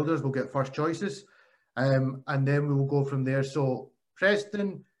respect our elders. We'll get first choices, and then we will go from there. So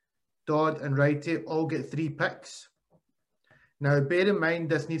Preston, Dodd and Righty all get 3 picks. Now, bear in mind,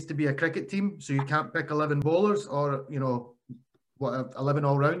 this needs to be a cricket team, so you can't pick 11 bowlers or, 11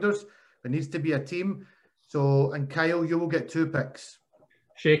 all-rounders. It needs to be a team. So, and Kyle, you will get 2 picks.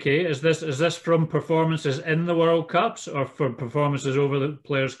 Shaky, is this from performances in the World Cups or from performances over the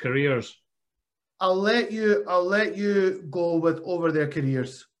players' careers? I'll let you go with over their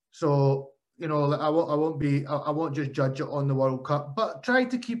careers. So, I won't just judge it on the World Cup, but try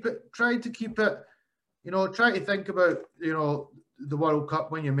to keep it, try to think about, the World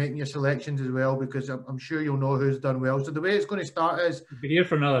Cup when you're making your selections as well, because I'm sure you'll know who's done well. So the way it's going to start is... We'll be here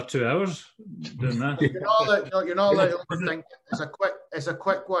for another 2 hours doing that. You're not allowed to overthink it. It's a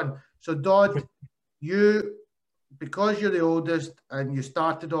quick one. So Dodd, because you're the oldest and you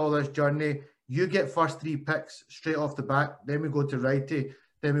started all this journey, you get first 3 picks straight off the bat. Then we go to Righty,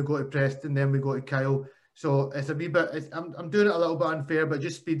 then we go to Preston, then we go to Kyle. So it's a wee bit, I'm doing it a little bit unfair, but it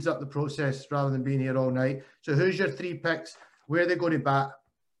just speeds up the process rather than being here all night. So who's your 3 picks? Where are they going to bat?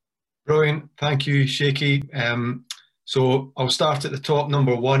 Brilliant. Thank you, Shaky. So I'll start at the top.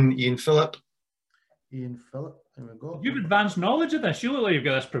 Number 1, Ian Phillip. Ian Phillip. There we go. You've advanced knowledge of this. You look like you've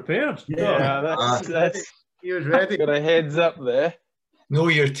got this prepared. Yeah, that's He was ready. got a heads up there. Know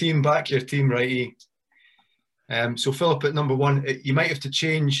your team, back your team, righty. So Philip at number 1. You might have to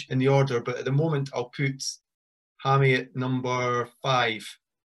change in the order, but at the moment I'll put Hammy at number 5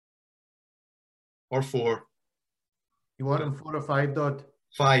 or 4. You want him 4 or 5, Dodd?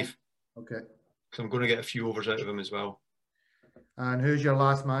 5. Okay. Because I'm going to get a few overs out of him as well. And who's your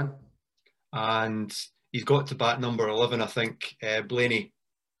last man? And he's got to bat number 11, I think, Blaney.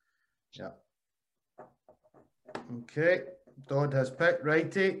 Yeah. Okay. Dodd has picked.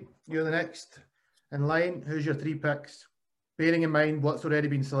 Righty. You're the next in line. Who's your 3 picks? Bearing in mind what's already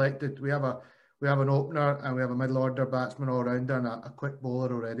been selected, we have an opener and we have a middle order batsman all rounder and a quick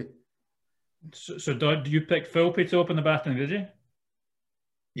bowler already. So Dodd, you picked Philpy to open the batting, did you?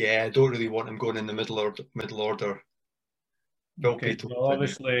 Yeah, I don't really want him going in the middle order. Okay. Well,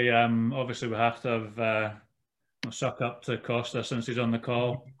 obviously we have to have suck up to Costa since he's on the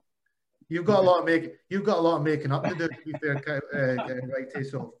call. You've got a lot of making up to do. To be fair, Righty.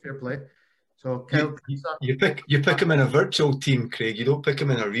 So fair play. So you pick him in a virtual team, Craig. You don't pick him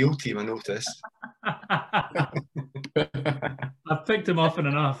in a real team. I notice. I've picked him often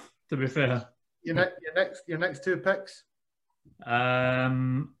enough, to be fair. Your next 2 picks.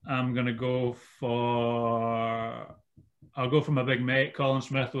 I'm gonna go for. I'll go for my big mate, Colin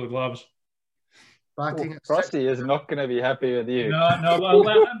Smith with the gloves. Batting at Frosty is not going to be happy with you. No. Well,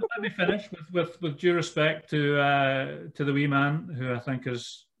 let me finish with due respect to the wee man, who I think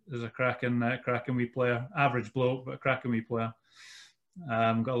is a cracking wee player, average bloke, but a cracking wee player.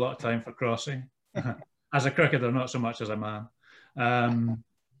 Got a lot of time for Crossy. As a cricketer, not so much as a man. I'm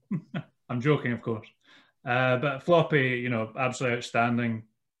joking, of course. But Floppy, absolutely outstanding.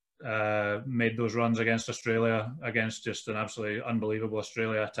 Made those runs against Australia, against just an absolutely unbelievable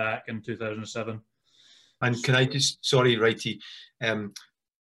Australia attack in 2007. And can I just, sorry, Righty,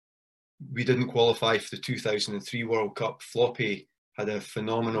 we didn't qualify for the 2003 World Cup. Floppy had a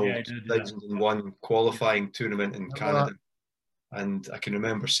phenomenal 2001 qualifying tournament in Canada. And I can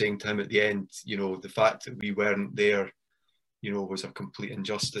remember saying to him at the end, the fact that we weren't there, was a complete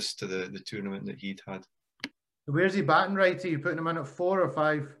injustice to the tournament that he'd had. Where's he batting, Righty? You putting him in at 4 or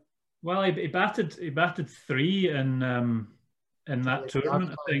 5? Well, he batted 3 in that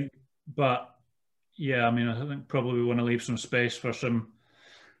tournament, I think. But yeah, I think probably we want to leave some space for some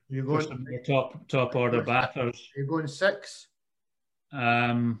top order batters. You're going 6.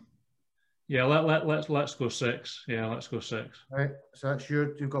 Yeah, let's go 6. Yeah, let's go 6. Right, so that's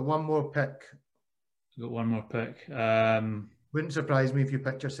you've got one more pick. You've got one more pick. Wouldn't surprise me if you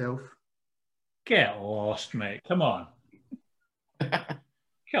picked yourself. Get lost, mate. Come on.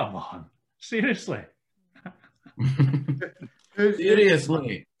 Come on. Seriously.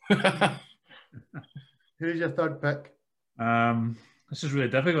 Seriously. Who's your 3rd pick? This is really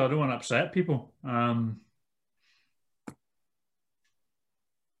difficult. I don't want to upset people. I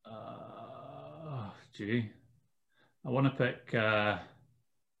want to pick. I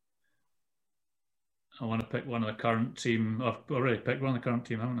want to pick one of the current team. I've already picked one of the current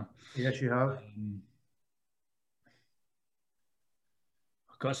team, haven't I? Yes, you have.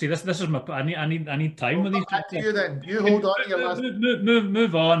 God, see, this is my. I need time with these. Back to you then. You hold on to your last.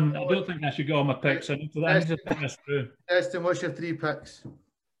 Move on. I don't think I should get all my picks. I need to think this through. Eston, what's your 3 picks?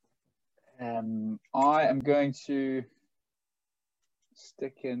 I am going to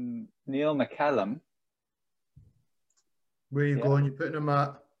stick in Neil McCallum. Where are you going? You're putting him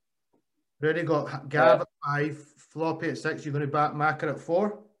at. Already got Gav at 5, Floppy at 6. You're going to bat Macker at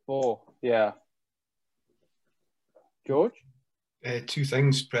 4? 4, yeah. George? 2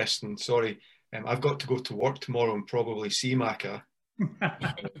 things, Preston. Sorry. I've got to go to work tomorrow and probably see Macca.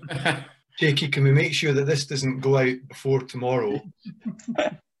 Jakey, can we make sure that this doesn't go out before tomorrow?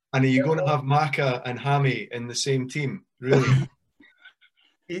 And are you going to have Macca and Hammy in the same team? Really?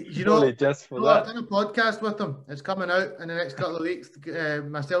 You know, just for that. I've done a podcast with him. It's coming out in the next couple of weeks.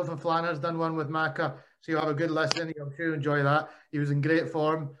 Myself and Flanner's done one with Macca, so you'll have a good listen. I'm sure you'll enjoy that. He was in great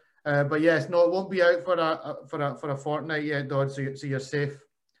form. But yes, no, it won't be out for a fortnight yet, Dodd. So you're safe.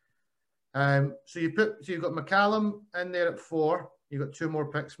 So you've got McCallum in there at 4. You've got 2 more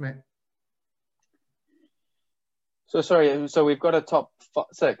picks, mate. So sorry. So we've got a top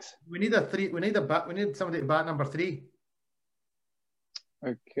 6. We need a 3. We need somebody to bat number 3.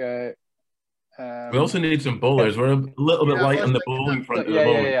 Okay. We also need some bowlers. We're a little bit light on the bowling front.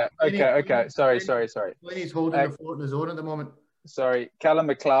 Yeah. Okay. Sorry. He's holding the fort on his own at the moment. Sorry. Callum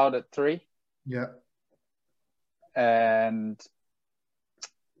McLeod at 3. Yeah. And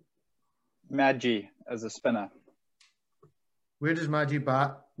Maggie as a spinner. Where does Maggie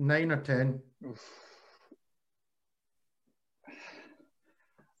bat? 9 or 10?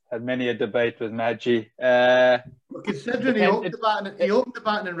 Had many a debate with Maggi. Well, considering he opened the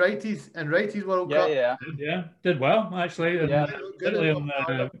batting in righties World Cup. Yeah, did well actually. Particularly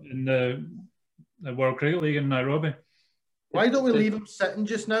in the World Cricket League in Nairobi. Why don't we leave him sitting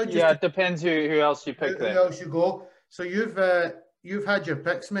just now? It depends who else you pick. Who else you go? So you've had your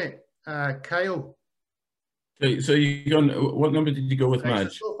picks, mate. Kyle. So you gone? What number did you go with,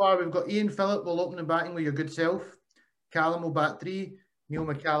 Madge? So far, we've got Ian Phillip will open and batting with your good self. Callum will bat 3. Neil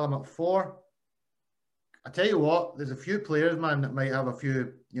McCallum at 4. I tell you what, there's a few players, man, that might have a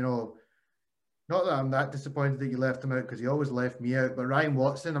few. Not that I'm that disappointed that you left him out because he always left me out. But Ryan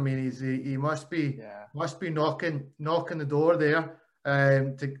Watson, I mean, he must be knocking the door there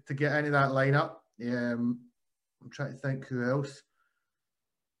to get into that lineup. I'm trying to think who else.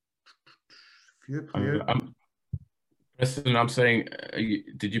 A few players. Listen, I'm saying,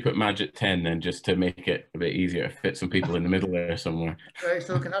 did you put Madge at 10 then, just to make it a bit easier to fit some people in the middle there somewhere? Right,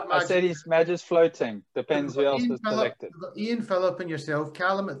 so can have Madge. I said Madge is floating. Depends who else is selected. We've got Ian Phillip and yourself,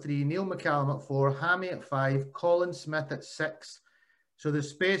 Callum at 3, Neil McCallum at 4, Hammy at 5, Colin Smith at 6. So there's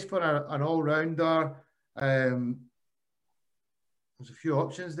space for an all-rounder. There's a few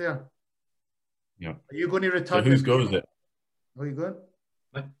options there. Yeah. Are you going to return? So whose goes it? Where are you going?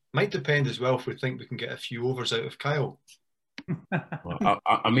 Might depend as well if we think we can get a few overs out of Kyle. Well,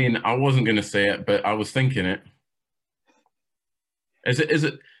 I mean, I wasn't going to say it, but I was thinking it.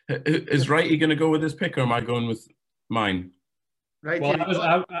 Is Righty going to go with his pick, or am I going with mine? Right. Well,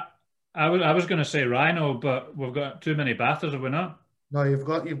 I was going to say Rhino, but we've got too many batters, have we not? No, you've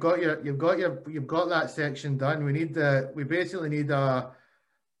got that section done. We basically need a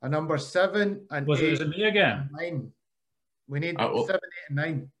number 7 and 8. Is it me again? 9. We need 7, 8, and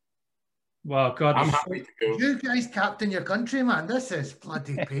 9. Well, God, I'm happy to go. You guys captain your country, man. This is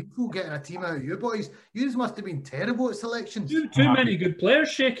bloody painful getting a team out of you boys. You must have been terrible at selections. Too many good players,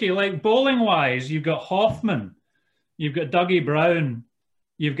 Shaky. Like bowling-wise, you've got Hoffman, you've got Dougie Brown,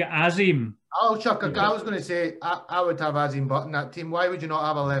 you've got Azim. Oh, Chuck, I was going to say I would have Azim Butt in that team. Why would you not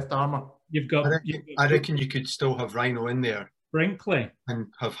have a left armour? I reckon you could still have Rhino in there. Brinkley.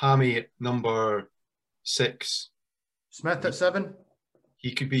 And have Hammy at number 6. Smith at 7.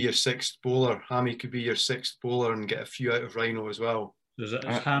 He could be your 6th bowler. Hammy could be your 6th bowler and get a few out of Rhino as well. Is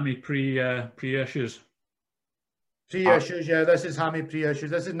Hammy pre-issues? Pre-issues, yeah. This is Hammy pre-issues.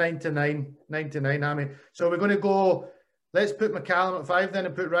 This is 9 to 9. 9 to 9 Hammy. So we're going to go, let's put McCallum at 5 then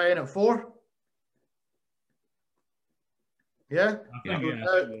and put Ryan at 4. Yeah?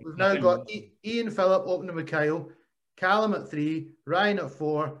 We've now got Ian Phillip opening with Kyle, Callum at 3, Ryan at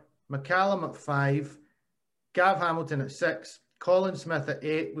 4, McCallum at 5, Gav Hamilton at 6, Colin Smith at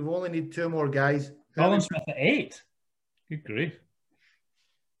 8. We only need 2 more guys. Colin Smith at 8? Good grief.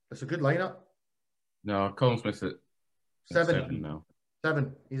 That's a good lineup. No, Colin Smith's at 7 now.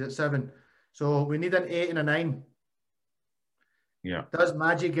 7. He's at 7. So we need an 8 and a 9. Yeah. Does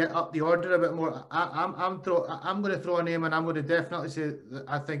Maggi get up the order a bit more? I'm going to throw a name, and I'm going to definitely say that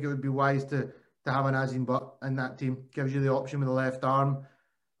I think it would be wise to have an Azim Butt in that team. Gives you the option with the left arm.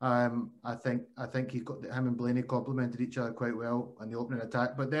 I think he's got him and Blaney complemented each other quite well in the opening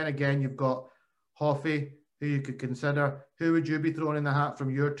attack. But then again, you've got Hoffy, who you could consider. Who would you be throwing in the hat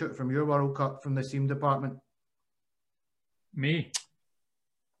from your World Cup from the seam department? Me.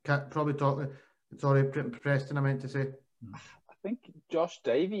 Can't probably talk. Sorry, Preston. I meant to say. I think Josh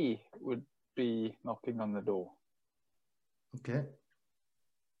Davey would be knocking on the door. Okay.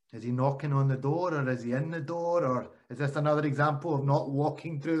 Is he knocking on the door, or is he in the door, or is this another example of not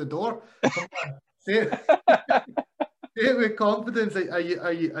walking through the door? Come on, say it with confidence. Are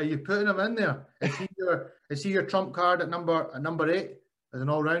you putting him in there? Is he your trump card at number 8 as an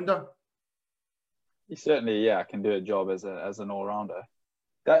all rounder? He certainly, can do a job as an all rounder.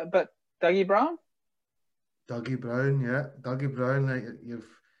 But Dougie Brown. Dougie Brown, yeah, Dougie Brown. Like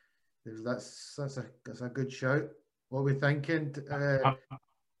that's a good shout. What are we thinking?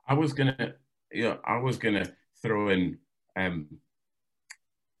 I was gonna throw in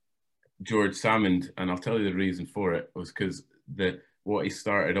George Salmond, and I'll tell you the reason for it was because what he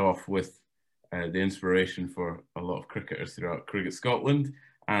started off with, the inspiration for a lot of cricketers throughout Cricket Scotland,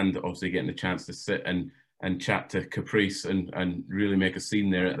 and obviously getting the chance to sit and chat to Caprice and really make a scene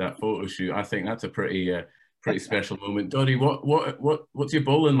there at that photo shoot. I think that's a pretty special moment. Doddy, what's your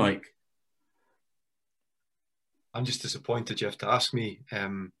bowling like? I'm just disappointed you have to ask me. I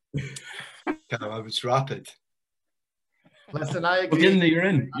was rapid. Listen, I agree. You're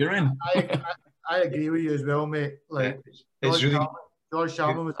in. I agree with you as well, mate. Like George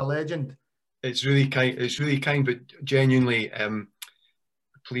Sharman was a legend. It's really kind, but genuinely,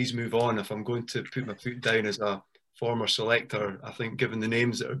 please move on. If I'm going to put my foot down as a former selector, I think, given the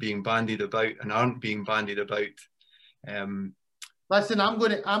names that are being bandied about and aren't being bandied about. Listen, I'm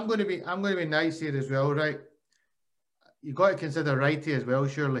going to be nice here as well, right? You've got to consider Wrighty as well,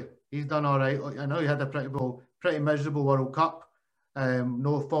 surely. He's done all right. I know he had a pretty miserable World Cup.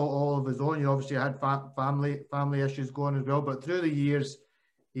 No fault all of his own. He obviously had family issues going as well. But through the years,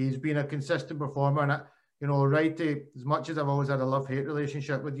 he's been a consistent performer. And, Wrighty, as much as I've always had a love-hate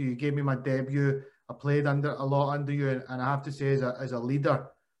relationship with you, you gave me my debut. I played a lot under you. And I have to say, as a leader,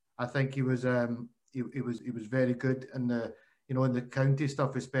 I think he was very good in the, in the county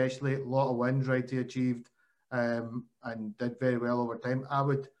stuff especially. A lot of wins Wrighty achieved. And did very well over time. I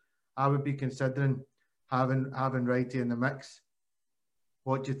would be considering having Wrighty in the mix.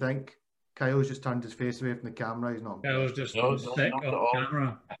 What do you think? Kyle's just turned his face away from the camera. He's not. Kyle's just sick not off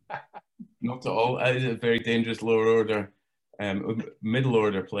camera. Not at all. It is a very dangerous lower order, middle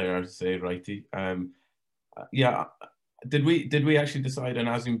order player, I'd say, Wrighty. Yeah. Did we actually decide on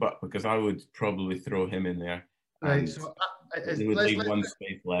Azim Butt? Because I would probably throw him in there. Right. So there would leave one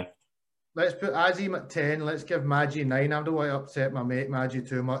space left. Let's put Azim at 10. Let's give Maggi 9. I don't want to upset my mate Maggi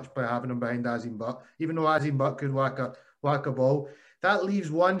too much by having him behind Azim Butt, even though Azim Butt could whack a ball. That leaves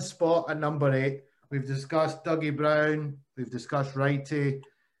one spot at number 8. We've discussed Dougie Brown. We've discussed Wrighty.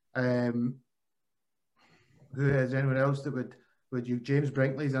 Who is anyone else that would you? James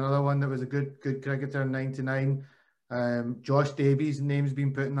Brinkley's another one that was a good cricketer in '99. Josh Davies' name's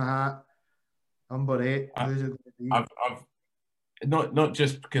been put in the hat. Number 8. Who's it going to be? I've not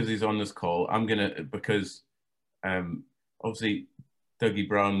just because he's on this call. Because obviously Dougie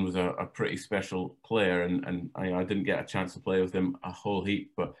Brown was a pretty special player, and I didn't get a chance to play with him a whole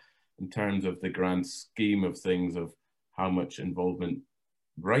heap. But in terms of the grand scheme of things, of how much involvement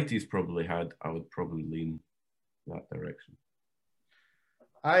Wrighty's probably had, I would probably lean that direction.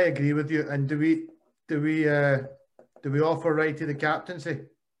 I agree with you. And do we offer Wrighty the captaincy?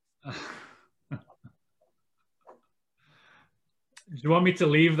 Do you want me to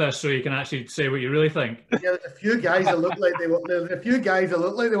leave this so you can actually say what you really think? Yeah, there's a few guys that look like they want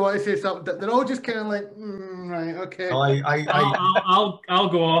to say something. They're all just kind of like, right, okay. I'll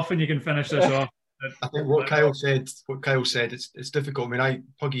go off and you can finish this off. I think what Kyle said, it's difficult. I mean,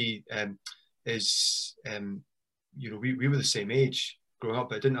 Puggy is, we were the same age growing up,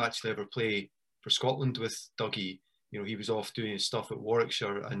 but I didn't actually ever play for Scotland with Dougie. He was off doing his stuff at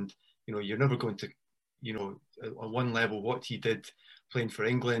Warwickshire, and you're never going to, on one level, what he did playing for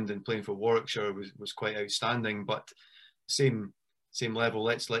England and playing for Warwickshire was quite outstanding. But same level.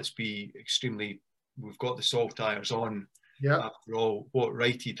 Let's be extremely. We've got the salt tires on. Yeah. After all, what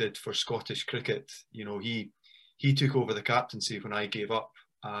Wrighty did for Scottish cricket, he took over the captaincy when I gave up,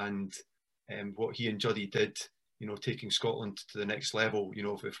 and what he and Juddy did, taking Scotland to the next level.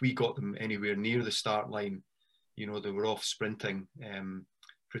 If we got them anywhere near the start line, they were off sprinting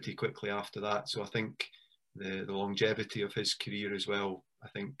pretty quickly after that. So I think the longevity of his career as well, I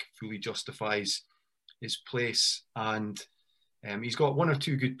think, fully justifies his place. And he's got one or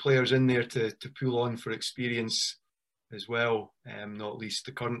two good players in there to pull on for experience as well, not least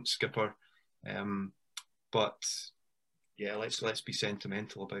the current skipper. But yeah, let's be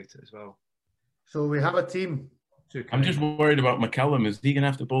sentimental about it as well. So we have a team. I'm just worried about McCallum. Is he going to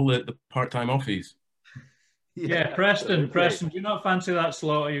have to bowl the part-time offies? Yeah, Preston, do you not fancy that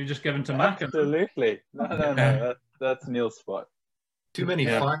slot you've just given to Mac? Absolutely. No. That's Neil's spot. Too many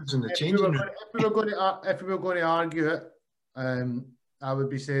flags in the changing room. If we were going to argue it, I would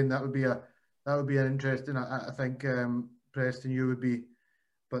be saying that would be an interesting. I think Preston, you would be,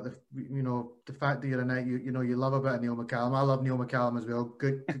 but the fact that you're a knight, you love a bit of Neil McCallum. I love Neil McCallum as well.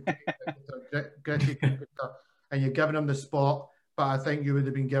 Good, gritty, and you're giving him the spot. But I think you would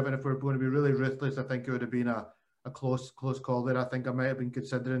have been given, if we're going to be really ruthless, I think it would have been a close call there. I think I might have been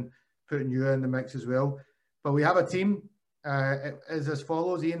considering putting you in the mix as well. But we have a team. It is as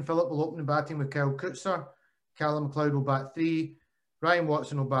follows. Ian Phillip will open the batting with Kyle Coetzer. Callum McLeod will bat 3. Ryan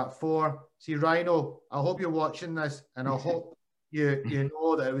Watson will bat 4. See, Rhino, I hope you're watching this, and I hope you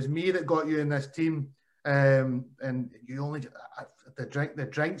know that it was me that got you in this team. And you only the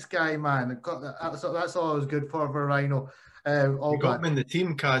drinks guy, man. That's all I was good for Rhino. You got him in the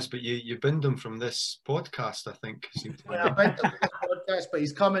team, Kaz, but you binned him from this podcast, I think. Yeah, I binned him from this podcast, but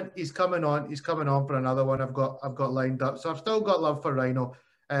he's coming on. He's coming on for another one. I've got lined up, so I've still got love for Rhino.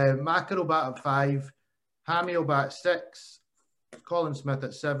 Macker will bat at 5. Hammy will bat 6. Colin Smith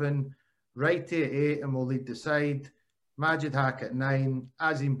at 7. Wrighty at 8, and we'll lead the side. Majid Haq at 9.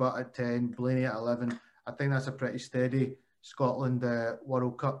 Azim Butt at 10. Blaney at 11. I think that's a pretty steady Scotland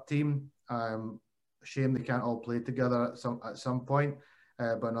World Cup team. Shame they can't all play together at some point,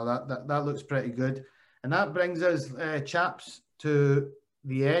 but no, that looks pretty good. And that brings us, chaps, to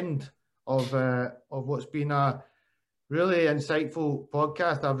the end of what's been a really insightful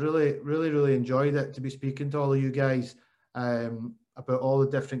podcast. I've really enjoyed it, to be speaking to all of you guys about all the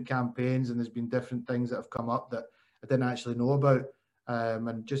different campaigns, and there's been different things that have come up that I didn't actually know about.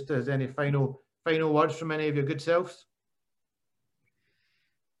 And just as any final words from any of your good selves?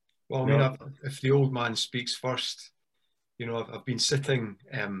 Well, I mean, if the old man speaks first, you know, I've been sitting,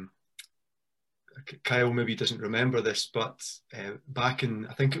 Kyle maybe doesn't remember this, but back in,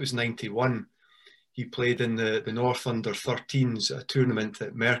 I think it was 91, he played in the North Under-13s, a tournament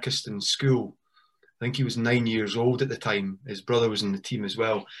at Merchiston School. I think he was 9 years old at the time. His brother was in the team as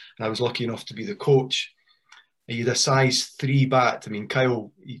well. And I was lucky enough to be the coach. He had a size 3 bat. I mean,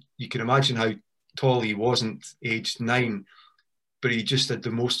 Kyle, you can imagine how tall he wasn't, aged 9, but he just had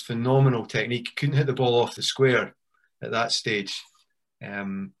the most phenomenal technique. He couldn't hit the ball off the square at that stage.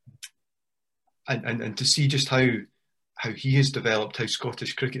 And to see just how he has developed, how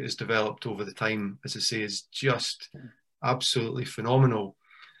Scottish cricket has developed over the time, as I say, is just absolutely phenomenal.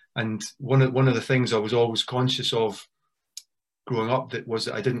 And one of the things I was always conscious of growing up was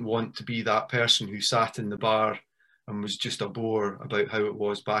that I didn't want to be that person who sat in the bar and was just a bore about how it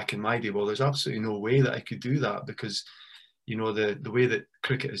was back in my day. Well, there's absolutely no way that I could do that, because, you know, the way that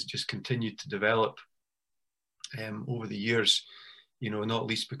cricket has just continued to develop over the years, you know, not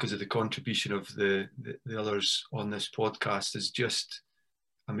least because of the contribution of the others on this podcast, is just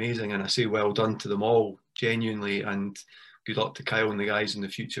amazing. And I say well done to them all, genuinely, and good luck to Kyle and the guys in the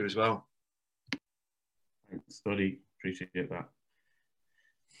future as well. Thanks, Doddy. Appreciate that.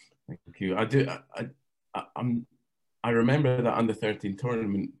 Thank you. I remember that under-13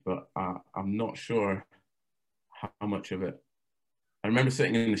 tournament, but I'm not sure how much of it. I remember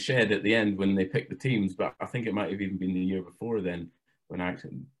sitting in the shed at the end when they picked the teams, but I think it might have even been the year before then,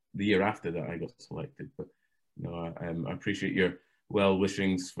 the year after that I got selected. But no, I appreciate your well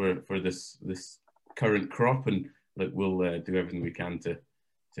wishings for this current crop, and we'll do everything we can to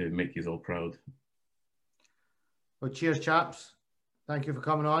make you all proud. Well, cheers, chaps. Thank you for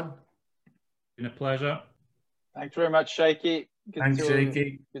coming on. Been a pleasure. Thanks very much, Shaky. Thanks,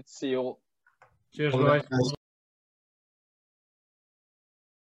 Shaky. Good to see you all. Cheers, guys.